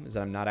problem, is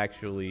that I'm not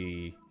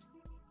actually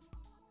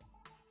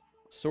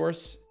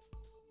source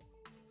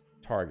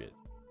target.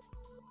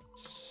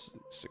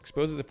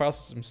 Exposes the file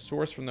system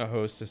source from the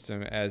host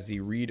system as the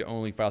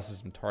read-only file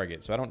system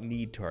target. So I don't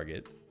need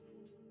target.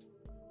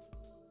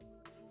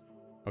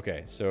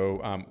 Okay,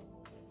 so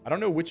I don't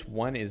know which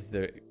one is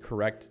the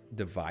correct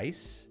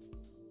device.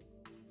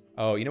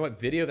 Oh, you know what?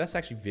 Video, that's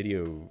actually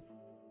video.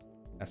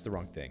 That's the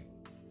wrong thing.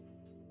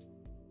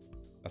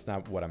 That's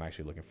not what I'm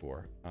actually looking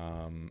for.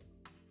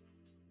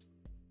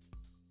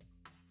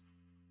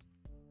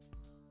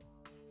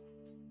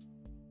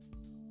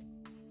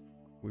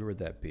 Where would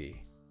that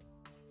be?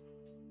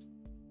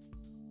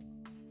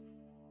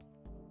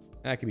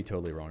 I could be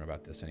totally wrong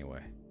about this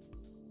anyway.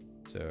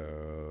 So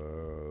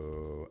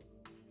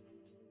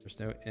there's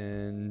no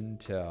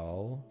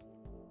Intel.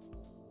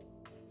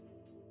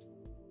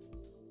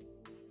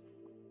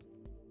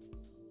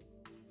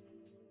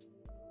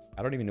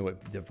 I don't even know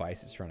what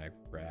device it's trying to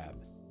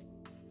grab.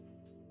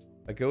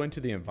 If I go into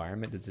the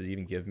environment, does it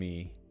even give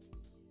me...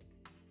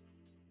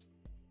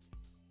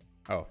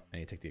 Oh, I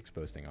need to take the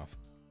exposed thing off.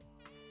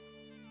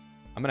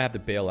 I'm gonna have to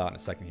bail out in a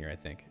second here, I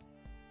think.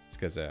 Just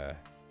because I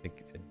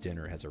think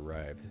dinner has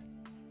arrived.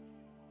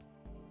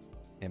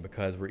 And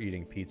because we're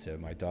eating pizza,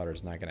 my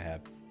daughter's not gonna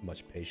have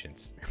much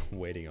patience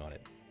waiting on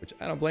it. Which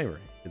I don't blame her,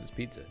 because it's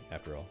pizza,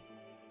 after all.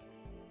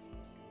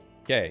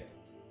 Okay.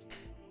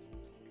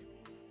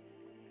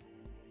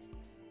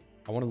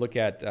 I want to look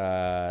at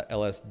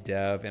ls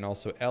dev and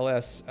also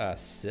ls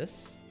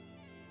sys.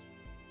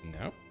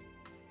 No.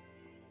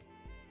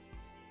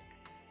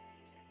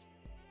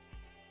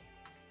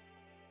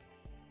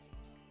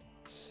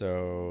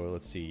 So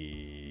let's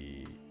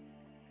see.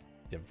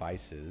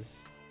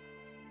 Devices.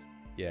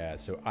 Yeah,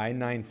 so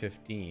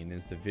i915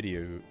 is the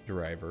video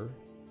driver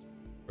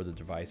for the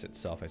device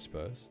itself, I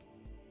suppose.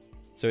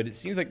 So it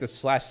seems like the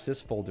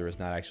 /sys folder is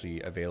not actually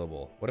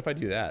available. What if I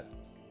do that?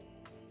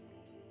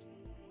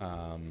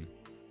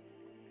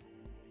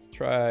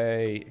 Try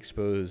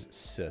expose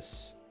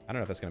sys. I don't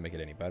know if that's going to make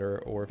it any better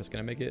or if it's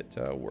going to make it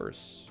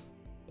worse.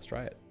 Let's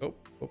try it. Oh.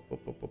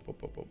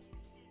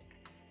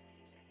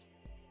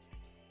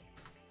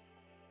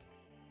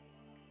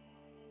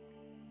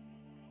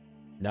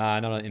 Nah,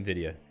 not on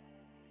NVIDIA.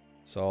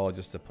 It's all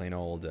just a plain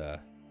old,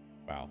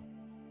 wow.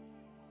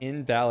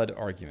 Invalid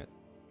argument.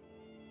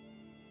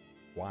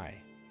 Why?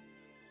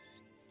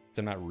 Because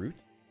I'm not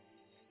root?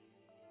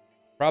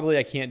 Probably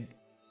I can't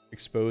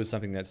expose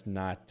something that's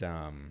not,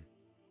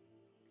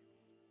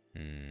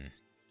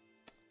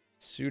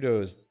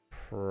 sudo is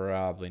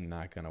probably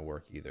not going to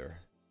work either.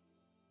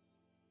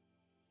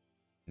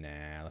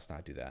 Nah, let's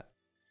not do that.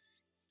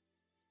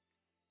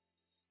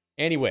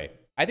 Anyway,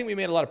 I think we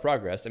made a lot of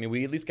progress. I mean,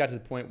 we at least got to the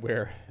point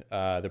where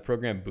the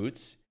program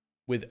boots.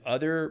 With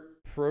other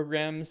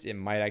programs, it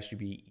might actually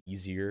be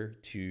easier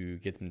to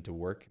get them to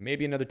work.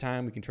 Maybe another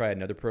time we can try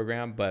another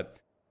program, but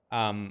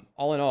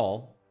all in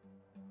all,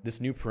 this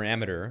new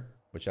parameter,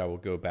 which I will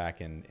go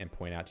back and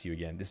point out to you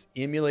again, this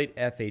emulate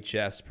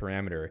FHS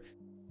parameter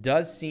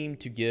does seem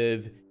to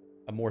give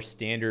a more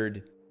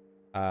standard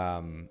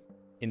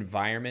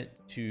environment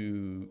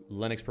to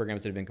Linux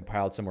programs that have been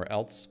compiled somewhere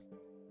else.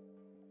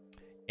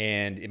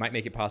 And it might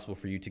make it possible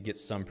for you to get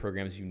some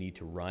programs you need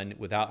to run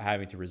without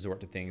having to resort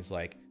to things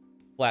like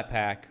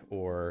Flatpak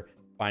or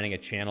finding a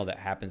channel that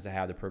happens to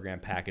have the program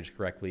packaged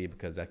correctly,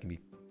 because that can be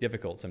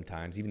difficult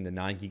sometimes. Even the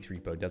non-Guix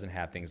repo doesn't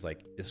have things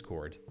like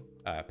Discord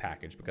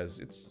packaged because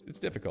it's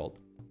difficult.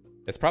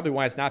 That's probably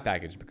why it's not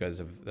packaged, because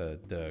of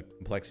the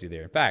complexity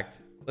there. In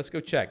fact, let's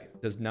go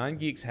check. Does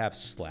non-Guix have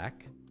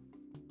Slack?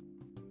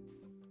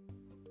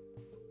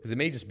 Because it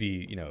may just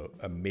be, you know,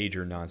 a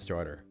major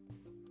non-starter.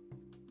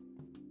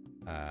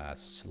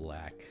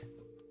 Slack.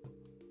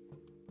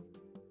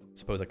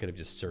 Suppose I could have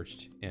just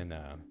searched in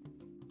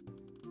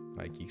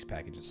my Guix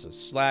packages. So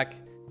Slack.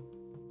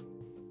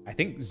 I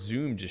think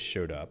Zoom just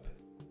showed up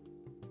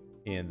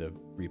in the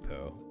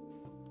repo.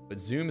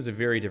 But Zoom is a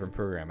very different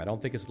program. I don't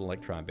think it's an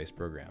Electron-based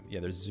program. Yeah,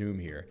 there's Zoom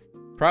here.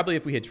 Probably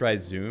if we had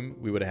tried Zoom,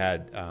 we would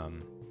have had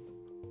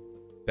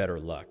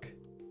better luck,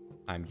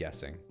 I'm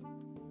guessing.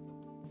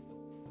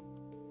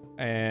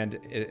 And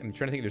I'm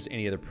trying to think if there's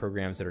any other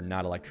programs that are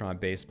not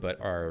Electron-based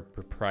but are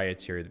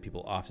proprietary that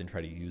people often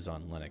try to use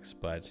on Linux.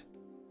 But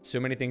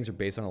so many things are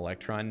based on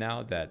Electron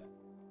now that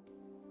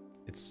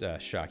it's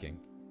shocking.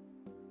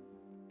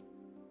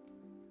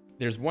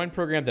 There's one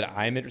program that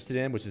I'm interested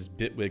in, which is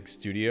Bitwig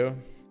Studio,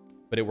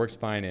 but it works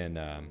fine in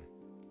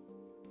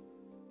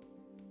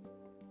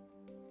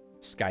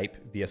Skype,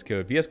 VS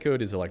Code. VS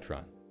Code is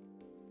Electron.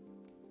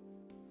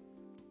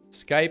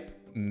 Skype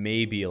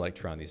may be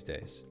Electron these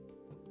days.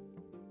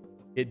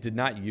 It did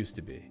not used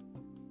to be.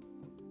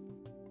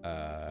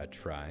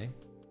 Try.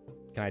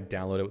 Can I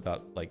download it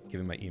without like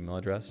giving my email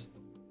address?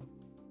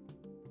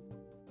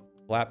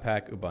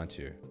 Flatpak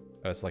Ubuntu.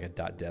 Oh, it's like a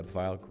 .deb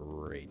file.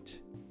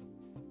 Great.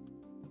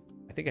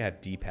 I think I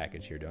have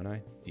dpackage here, don't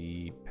I?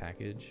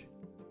 Dpackage.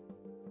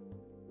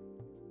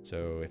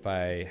 So if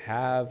I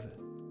have,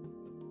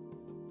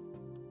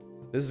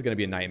 this is going to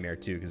be a nightmare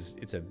too, because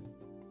it's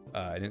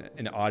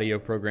an audio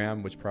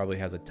program which probably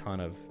has a ton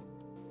of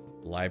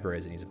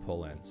libraries it needs to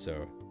pull in.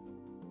 So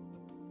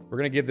we're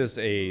gonna give this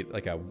a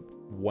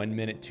 1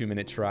 minute, 2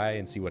 minute try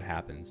and see what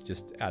happens,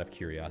 just out of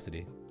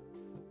curiosity,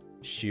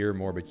 sheer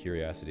morbid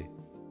curiosity.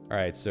 All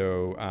right,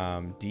 so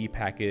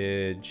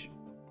dpackage.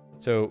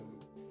 So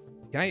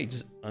can I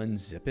just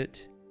unzip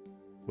it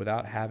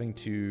without having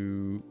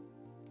to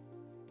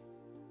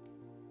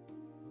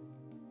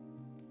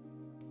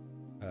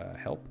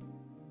help?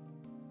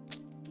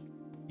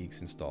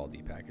 Guix install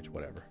dpackage,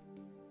 whatever.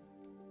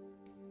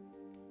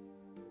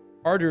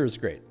 Ardor is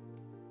great,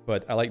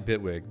 but I like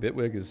Bitwig.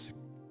 Bitwig is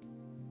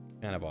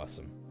kind of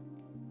awesome.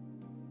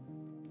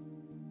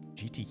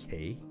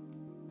 GTK?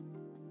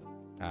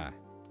 Ah.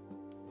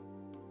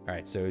 All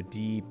right, so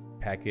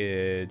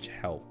dpackage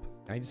help.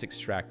 Can I just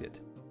extract it?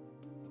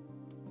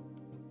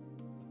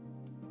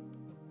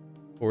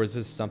 Or is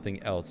this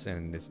something else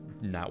and it's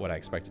not what I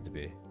expect it to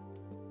be?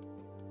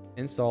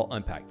 Install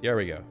unpack. There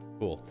we go.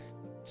 Cool.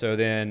 So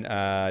then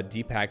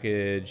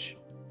dpackage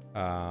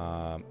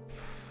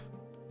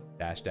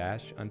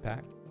dash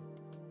unpack.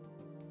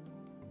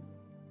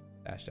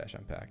 Dash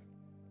unpack.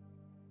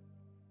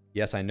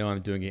 Yes, I know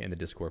I'm doing it in the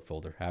Discord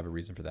folder. I have a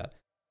reason for that.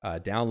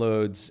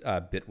 Downloads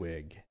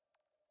Bitwig.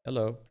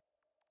 Hello.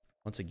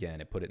 Once again,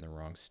 it put it in the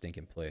wrong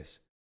stinking place.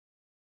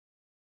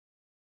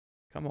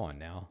 Come on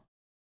now.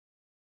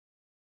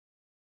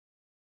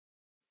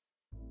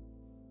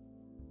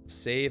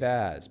 Save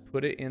as.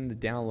 Put it in the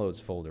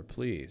downloads folder,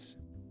 please.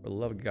 For the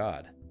love of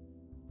God.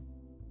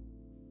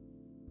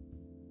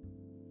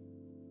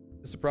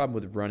 This is the problem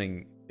with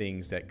running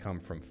things that come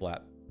from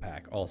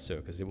pack also,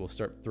 because it will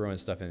start throwing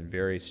stuff in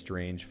very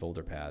strange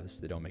folder paths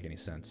that don't make any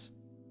sense.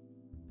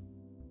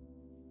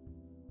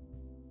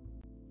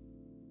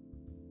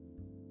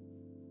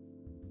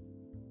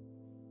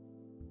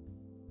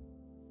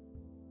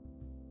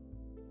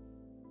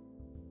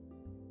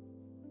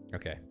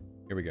 Okay,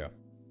 here we go.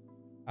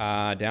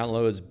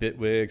 Downloads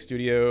Bitwig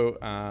Studio.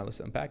 Let's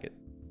unpack it.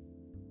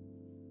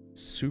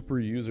 Super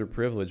user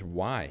privilege.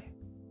 Why?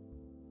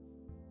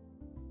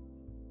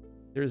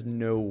 There's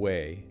no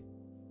way.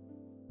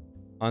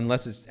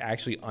 Unless it's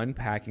actually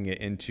unpacking it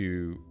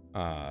into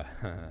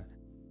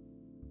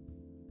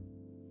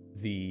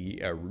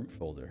the root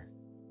folder.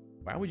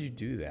 Why would you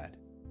do that?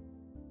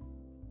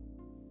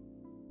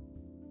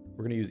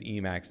 We're going to use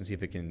Emacs and see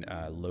if it can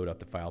load up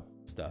the file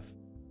stuff.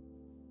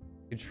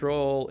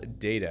 Control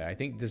data. I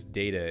think this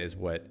data is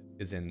what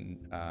is in...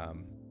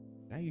 can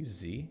I use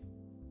Z?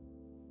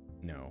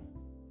 No.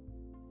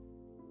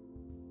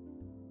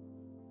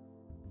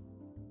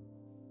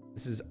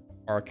 This is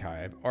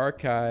archive.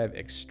 Archive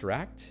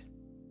extract.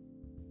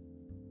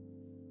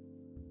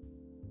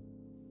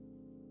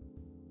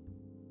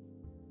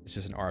 It's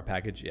just an R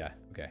package? Yeah,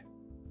 okay.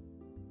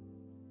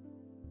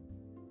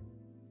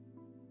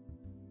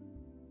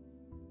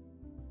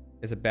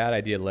 It's a bad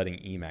idea letting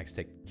Emacs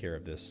take care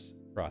of this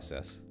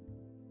process.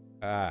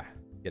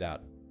 Get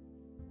out.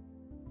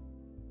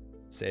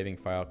 Saving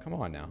file. Come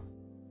on now.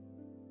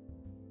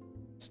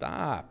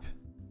 Stop.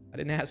 I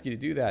didn't ask you to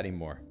do that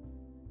anymore.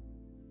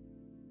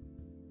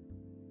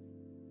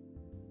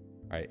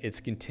 All right, it's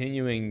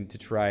continuing to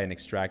try and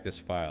extract this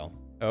file.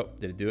 Oh,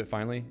 did it do it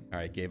finally? All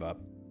right, gave up.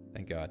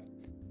 Thank God.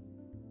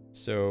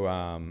 So,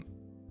 AR.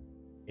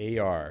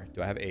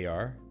 Do I have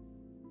AR?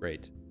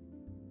 Great.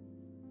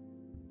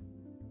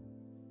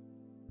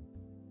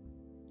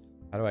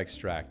 How do I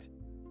extract?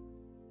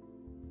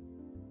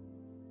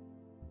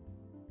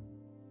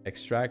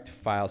 Extract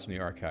files from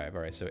the archive.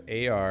 All right, so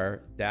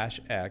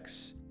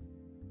AR-X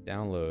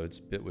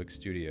downloads Bitwig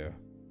Studio.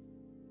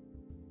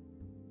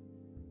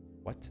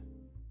 What?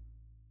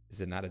 Is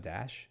it not a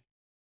dash?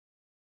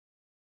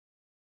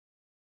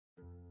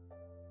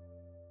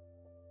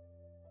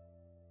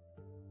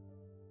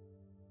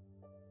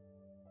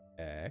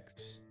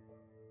 X.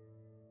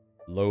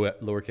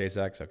 Lowercase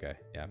x? Okay,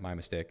 yeah, my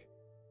mistake.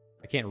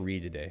 I can't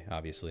read today,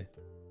 obviously.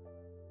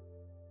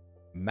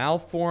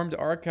 Malformed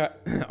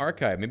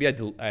archive. Maybe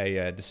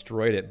I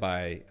destroyed it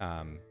by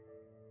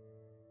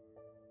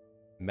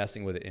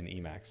messing with it in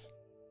Emacs.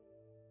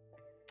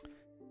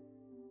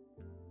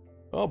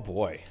 Oh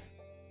boy.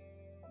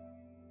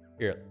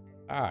 Here.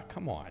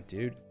 Come on,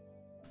 dude.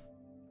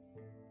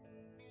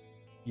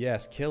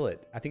 Yes, kill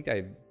it. I think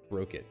I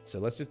broke it. So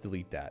let's just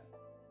delete that.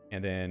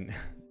 And then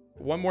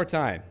one more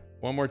time.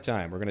 One more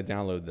time. We're going to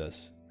download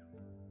this.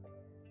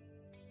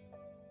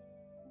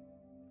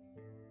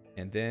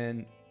 And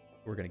then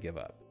we're going to give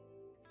up.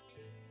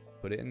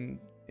 Put it in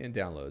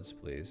downloads,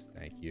 please.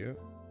 Thank you.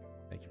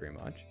 Thank you very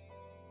much.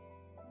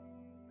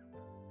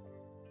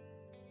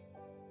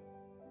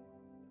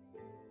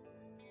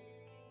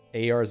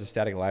 AR is a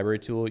static library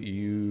tool.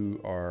 You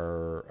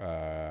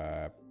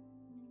are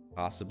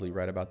possibly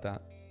right about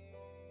that.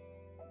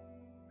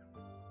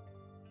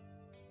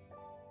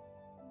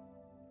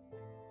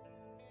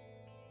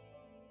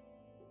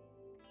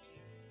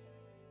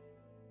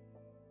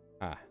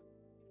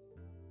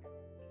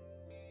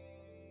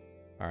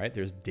 All right,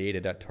 there's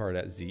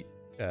data.tar.xz.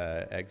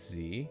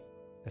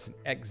 That's an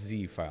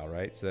XZ file,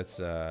 right? So that's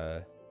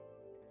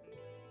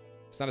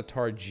it's not a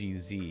tar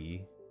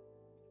GZ.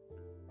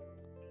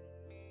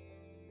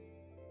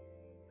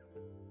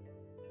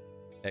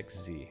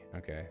 XZ.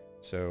 Okay.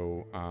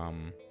 So I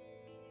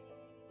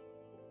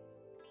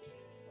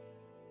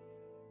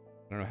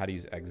don't know how to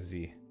use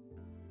XZ.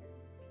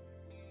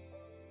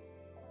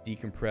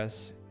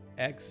 Decompress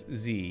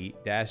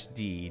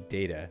XZ-D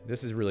data.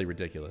 This is really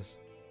ridiculous.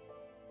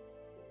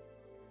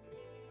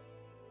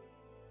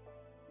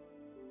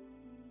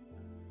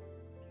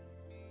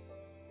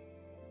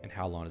 And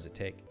how long does it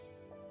take?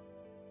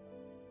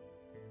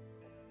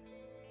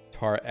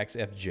 Tar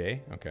XFJ.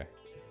 Okay.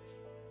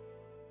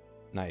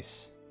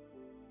 Nice.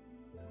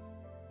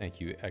 Thank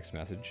you, X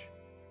message.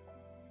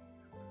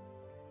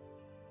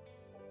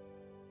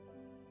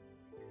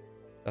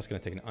 That's going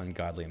to take an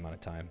ungodly amount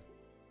of time.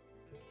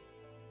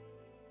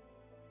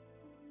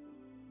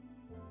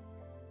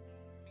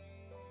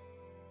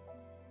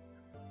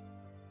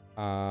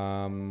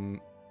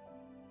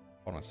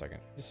 Hold on a second.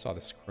 I just saw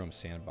this Chrome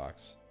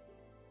sandbox.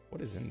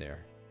 What is in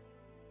there?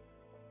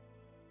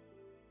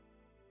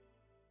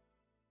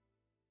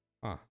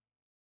 Huh.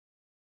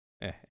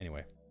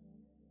 Anyway.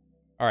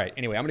 All right.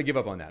 Anyway, I'm going to give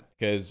up on that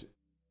because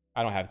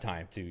I don't have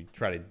time to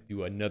try to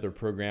do another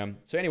program.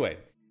 So anyway,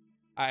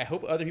 I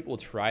hope other people will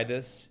try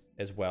this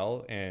as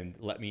well and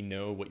let me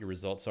know what your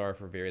results are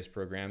for various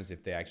programs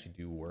if they actually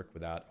do work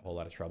without a whole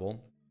lot of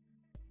trouble.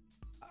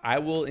 I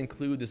will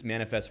include this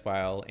manifest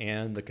file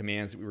and the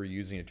commands that we were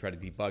using to try to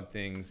debug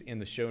things in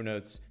the show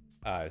notes.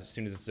 As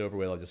soon as it's over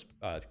with, I'll just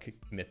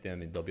commit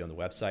them and they'll be on the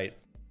website.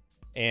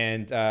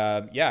 And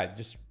yeah,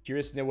 just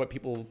curious to know what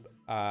people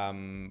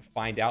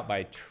find out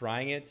by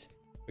trying it,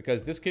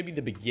 because this could be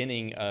the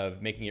beginning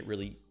of making it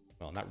really,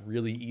 well, not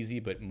really easy,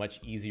 but much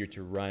easier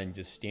to run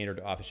just standard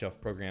off-the-shelf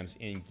programs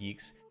in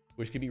Guix,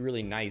 which could be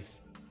really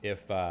nice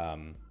if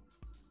the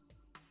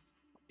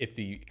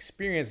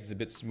experience is a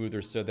bit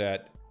smoother, so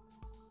that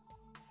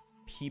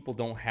people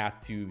don't have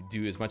to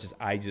do as much as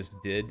I just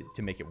did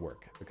to make it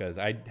work, because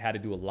I had to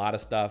do a lot of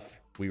stuff.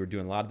 We were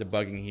doing a lot of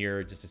debugging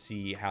here just to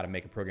see how to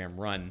make a program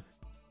run.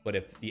 But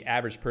if the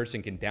average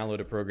person can download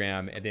a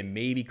program and then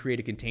maybe create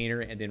a container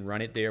and then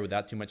run it there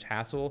without too much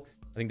hassle,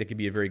 I think that could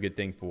be a very good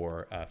thing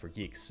for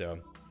Guix. So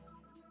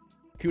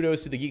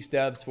kudos to the Guix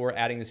devs for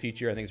adding this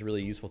feature. I think it's a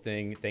really useful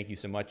thing. Thank you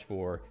so much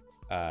for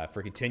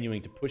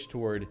continuing to push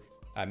toward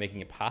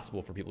making it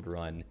possible for people to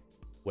run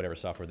whatever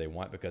software they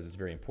want, because it's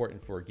very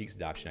important for Guix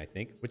adoption, I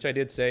think, which I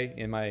did say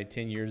in my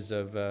 10 years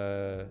of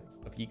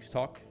Guix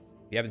talk.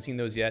 If you haven't seen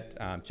those yet,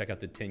 check out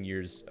the 10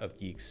 years of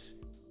Guix.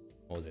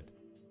 What was it?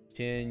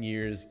 10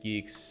 years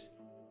Guix.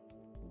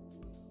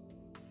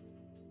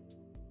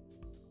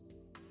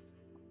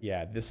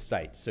 Yeah, this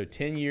site. So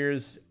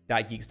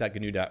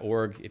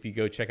 10years.guix.gnu.org. If you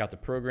go check out the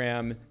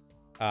program,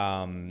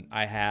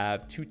 I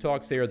have 2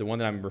 talks there. The one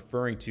that I'm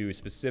referring to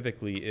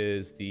specifically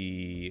is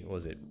the, what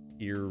was it?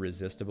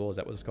 Irresistible, is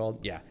that what it's called?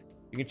 Yeah.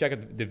 You can check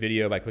out the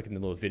video by clicking the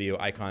little video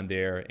icon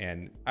there.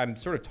 And I'm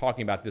sort of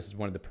talking about this as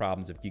one of the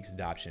problems of Guix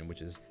adoption,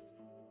 which is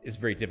it's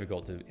very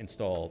difficult to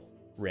install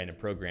random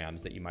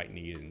programs that you might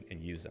need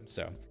and use them.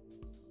 So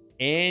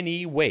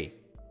anyway,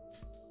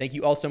 thank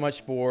you all so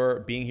much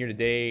for being here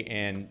today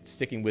and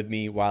sticking with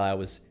me while I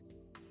was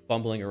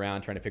fumbling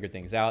around trying to figure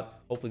things out.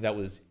 Hopefully that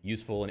was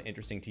useful and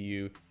interesting to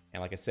you.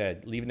 And like I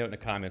said, leave a note in the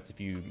comments if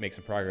you make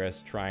some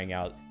progress trying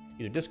out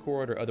either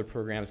Discord or other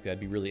programs, because I'd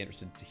be really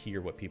interested to hear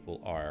what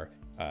people are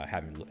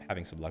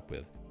having some luck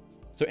with.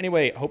 So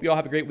anyway, I hope you all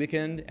have a great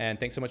weekend, and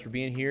thanks so much for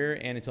being here.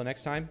 And until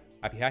next time,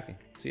 happy hacking.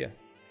 See ya.